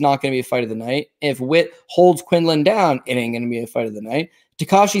 it's not going to be a fight of the night. If Witt holds Quinlan down, it ain't going to be a fight of the night.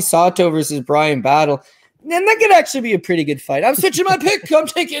 Takashi Sato versus Brian Battle. Then that could actually be a pretty good fight. I'm switching my pick. I'm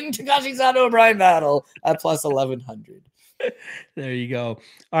taking Takashi Sato and Brian Battle at plus 1100. There you go.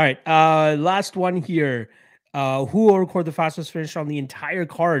 All right. Last one here. Who will record the fastest finish on the entire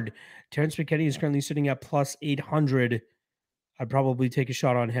card? Terrence McKinney is currently sitting at plus 800. I'd probably take a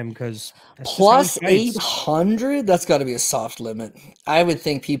shot on him because plus 800. That's got to be a soft limit. I would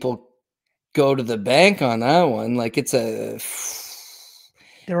think people go to the bank on that one. Like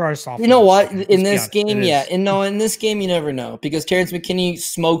there are soft. You know what? In this game, yeah. In this game, you never know because Terrence McKinney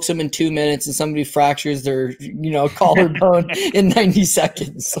smokes him in 2 minutes and somebody fractures their, collarbone in 90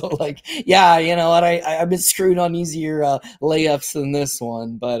 seconds. So, like, yeah, you know what? I've been screwed on easier layups than this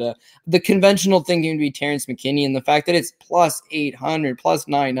one. But the conventional thinking would be Terrence McKinney, and the fact that it's plus 800, plus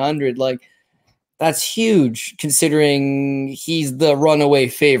 900, like, that's huge considering he's the runaway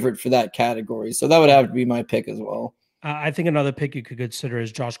favorite for that category. So that would have to be my pick as well. I think another pick you could consider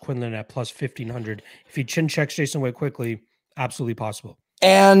is Josh Quinlan at plus 1500. If he chin checks Jason Witt quickly, absolutely possible.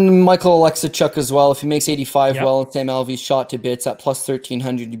 And Michael Alexachuk as well. If he makes 85 well, and Sam Alvey's shot to bits at plus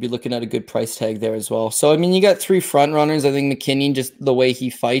 1300, you'd be looking at a good price tag there as well. So, I mean, you got three front runners. I think McKinney, just the way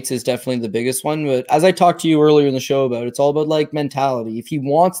he fights, is definitely the biggest one. But as I talked to you earlier in the show about, it's all about like mentality. If he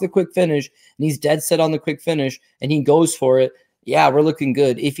wants the quick finish and he's dead set on the quick finish and he goes for it, yeah, we're looking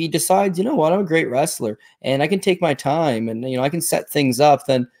good. If he decides, you know what, I'm a great wrestler and I can take my time and, I can set things up,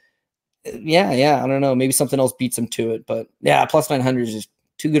 then yeah, I don't know. Maybe something else beats him to it. But yeah, plus 900 is just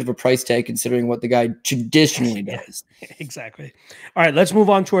too good of a price tag considering what the guy traditionally does. Exactly. All right, let's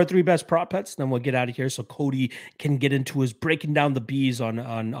move on to our three best prop bets. Then we'll get out of here so Cody can get into his breaking down the Bs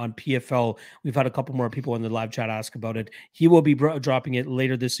on PFL. We've had a couple more people in the live chat ask about it. He will be dropping it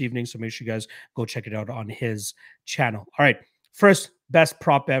later this evening, so make sure you guys go check it out on his channel. All right. First best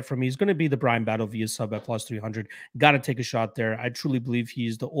prop bet for me is going to be the Brian Battle via sub at plus 300. Got to take a shot there. I truly believe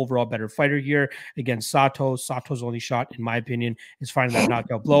he's the overall better fighter here against Sato. Sato's only shot, in my opinion, is finding that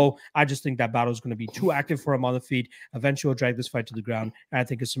knockout blow. I just think that battle is going to be too active for him on the feet. Eventually, he'll drag this fight to the ground, and I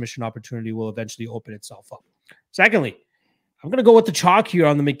think a submission opportunity will eventually open itself up. Secondly, I'm going to go with the chalk here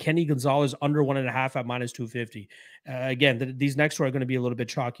on the McKinney Gonzalez under 1.5 at minus 250. Again, these next two are going to be a little bit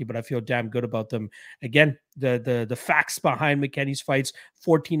chalky, but I feel damn good about them. Again, the facts behind McKinney's fights: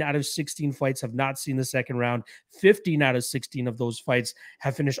 14 out of 16 fights have not seen the second round. 15 out of 16 of those fights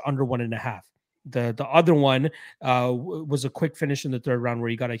have finished under 1.5. The other one was a quick finish in the third round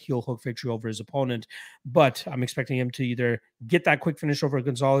where he got a heel hook victory over his opponent. But I'm expecting him to either get that quick finish over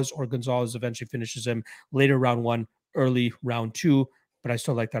Gonzalez or Gonzalez eventually finishes him later round one, early round two, but I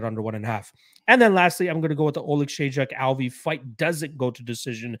still like that under 1.5. And then lastly, I'm going to go with the Oleg Shajak Alvey fight. Does it go to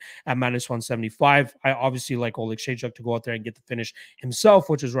decision at minus 175? I obviously like Oleg Shajak to go out there and get the finish himself,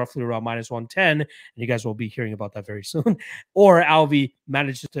 which is roughly around minus 110. And you guys will be hearing about that very soon. Or Alvey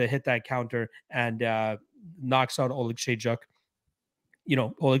manages to hit that counter and knocks out Oleg Shajak.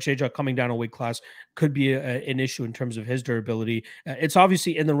 Oleg Shajak coming down a weight class could be an issue in terms of his durability. It's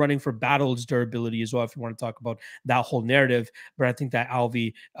obviously in the running for Battle's durability as well, if you want to talk about that whole narrative. But I think that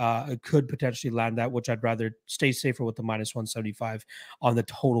Alvey could potentially land that, which I'd rather stay safer with the minus 175 on the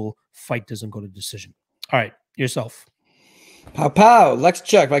total. Fight doesn't go to decision. All right, yourself. Pow,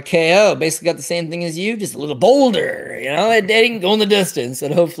 Lexchuk by KO. Basically got the same thing as you, just a little bolder. It didn't go in the distance.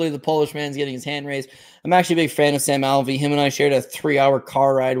 And hopefully the Polish man's getting his hand raised. I'm actually a big fan of Sam Alvey. Him and I shared a 3-hour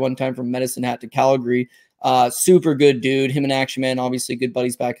car ride one time from Medicine Hat to Calgary. Super good dude. Him and Action Man, obviously good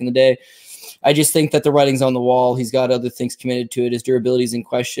buddies back in the day. I just think that the writing's on the wall. He's got other things committed to it. His durability is in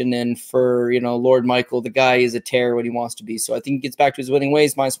question. And for, Lord Michael, the guy is a terror when he wants to be. So I think he gets back to his winning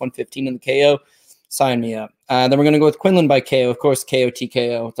ways, minus 115 in the KO. Sign me up. Then we're going to go with Quinlan by KO. Of course, KO,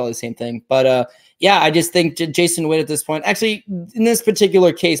 TKO. It's all the same thing. But yeah, I just think Jason Witt at this point, actually, in this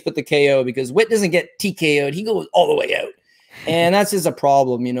particular case, put the KO because Witt doesn't get TKO'd. He goes all the way out. And that's just a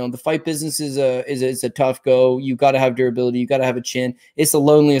problem. You know, the fight business is a tough go. You got to have durability. You got to have a chin. It's the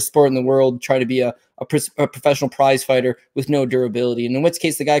loneliest sport in the world. Try to be a professional prize fighter with no durability. And in Witt's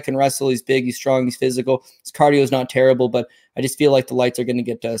case, the guy can wrestle. He's big. He's strong. He's physical. His cardio is not terrible, but I just feel like the lights are going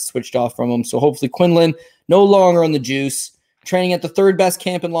to get switched off from him. So hopefully Quinlan no longer on the juice, training at the third best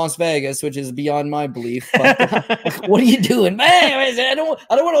camp in Las Vegas, which is beyond my belief. But what are you doing, man? I don't want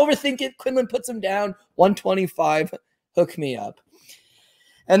to overthink it. Quinlan puts him down 125. Hook me up.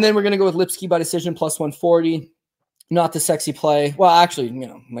 And then we're going to go with Lipski by decision plus 140. Not the sexy play. Well, actually, you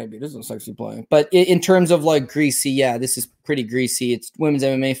know, maybe this is a sexy play. But in terms of like greasy, yeah, this is pretty greasy. It's women's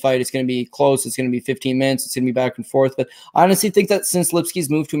MMA fight. It's going to be close. It's going to be 15 minutes. It's going to be back and forth. But I honestly think that since Lipski's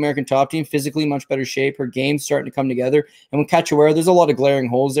moved to American Top Team, physically much better shape, her game's starting to come together. And with Cachoeira, there's a lot of glaring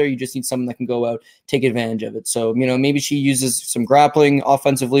holes there. You just need someone that can go out, take advantage of it. So, you know, maybe she uses some grappling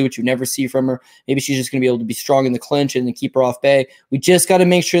offensively, which you never see from her. Maybe she's just going to be able to be strong in the clinch and then keep her off bay. We just got to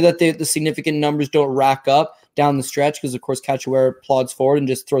make sure that the significant numbers don't rack up down the stretch because, of course, Cachoeira plods forward and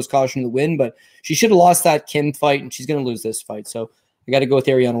just throws caution to the wind. But she should have lost that Kim fight, and she's going to lose this fight. So I got to go with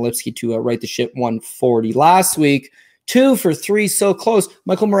Ariana Lipski to right the ship 140. Last week, 2 for 3, so close.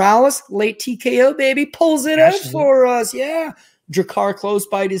 Michael Morales, late TKO, baby, pulls it out for us. Yeah. Drakkar close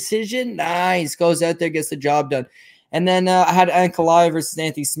by decision. Nice. Goes out there, gets the job done. And then I had Ankalaev versus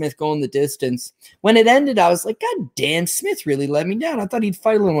Anthony Smith going the distance. When it ended, I was like, God damn, Smith really let me down. I thought he'd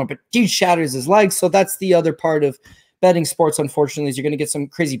fight a little more, but dude shatters his legs. So that's the other part of betting sports, unfortunately, is you're going to get some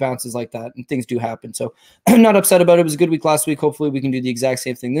crazy bounces like that, and things do happen. So I'm not upset about it. It was a good week last week. Hopefully we can do the exact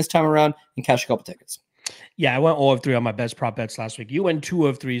same thing this time around and cash a couple tickets. Yeah, I went 0 of 3 on my best prop bets last week. You went 2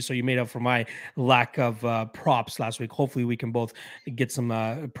 of 3, so you made up for my lack of props last week. Hopefully we can both get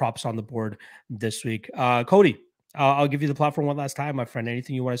some props on the board this week. Cody, I'll give you the platform one last time, my friend.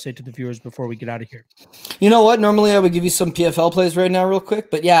 Anything you want to say to the viewers before we get out of here? You know what? Normally I would give you some PFL plays right now real quick,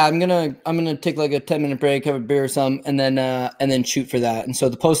 but yeah, I'm gonna take like a 10-minute break, have a beer or something, and then shoot for that. And so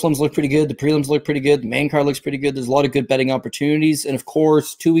the post-lims look pretty good, the prelims look pretty good, the main card looks pretty good. There's a lot of good betting opportunities. And of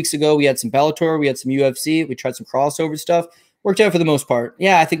course, 2 weeks ago we had some Bellator, we had some UFC, we tried some crossover stuff. Worked out for the most part.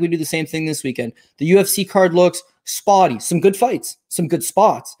 Yeah, I think we do the same thing this weekend. The UFC card looks spotty, some good fights, some good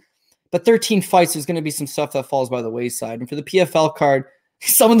spots. But 13 fights, there's going to be some stuff that falls by the wayside. And for the PFL card,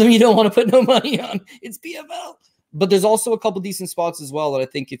 some of them you don't want to put no money on. It's PFL. But there's also a couple decent spots as well that I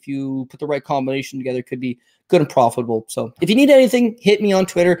think if you put the right combination together could be good and profitable. So if you need anything, hit me on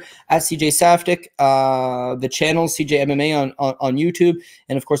Twitter at CJ Saftik, the channel CJ MMA on YouTube.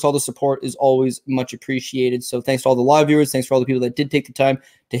 And of course, all the support is always much appreciated. So thanks to all the live viewers. Thanks for all the people that did take the time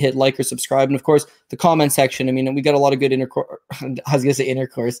to hit like or subscribe. And of course, the comment section. I mean, we got a lot of good intercourse. I was going to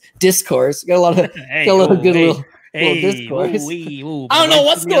say discourse. Got a lot of, little discourse. I don't know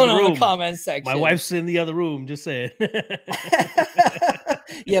what's going on in the comment section. My wife's in the other room. Just saying.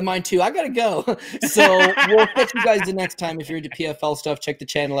 Yeah, mine too. I gotta go. So we'll catch you guys the next time. If you're into PFL stuff, check the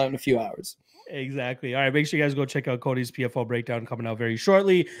channel out in a few hours. Exactly. All right. Make sure you guys go check out Cody's PFL breakdown coming out very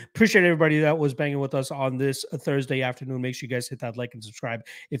shortly. Appreciate everybody that was banging with us on this Thursday afternoon. Make sure you guys hit that like and subscribe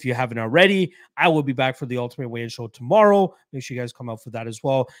if you haven't already. I will be back for the Ultimate Weigh-In Show tomorrow. Make sure you guys come out for that as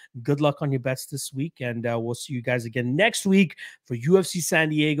well. Good luck on your bets this week. And we'll see you guys again next week for UFC San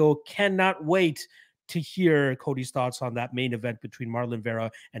Diego. Cannot wait to hear Cody's thoughts on that main event between Marlon Vera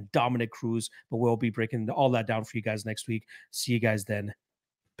and Dominic Cruz. But we'll be breaking all that down for you guys next week. See you guys then.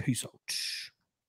 Peace out.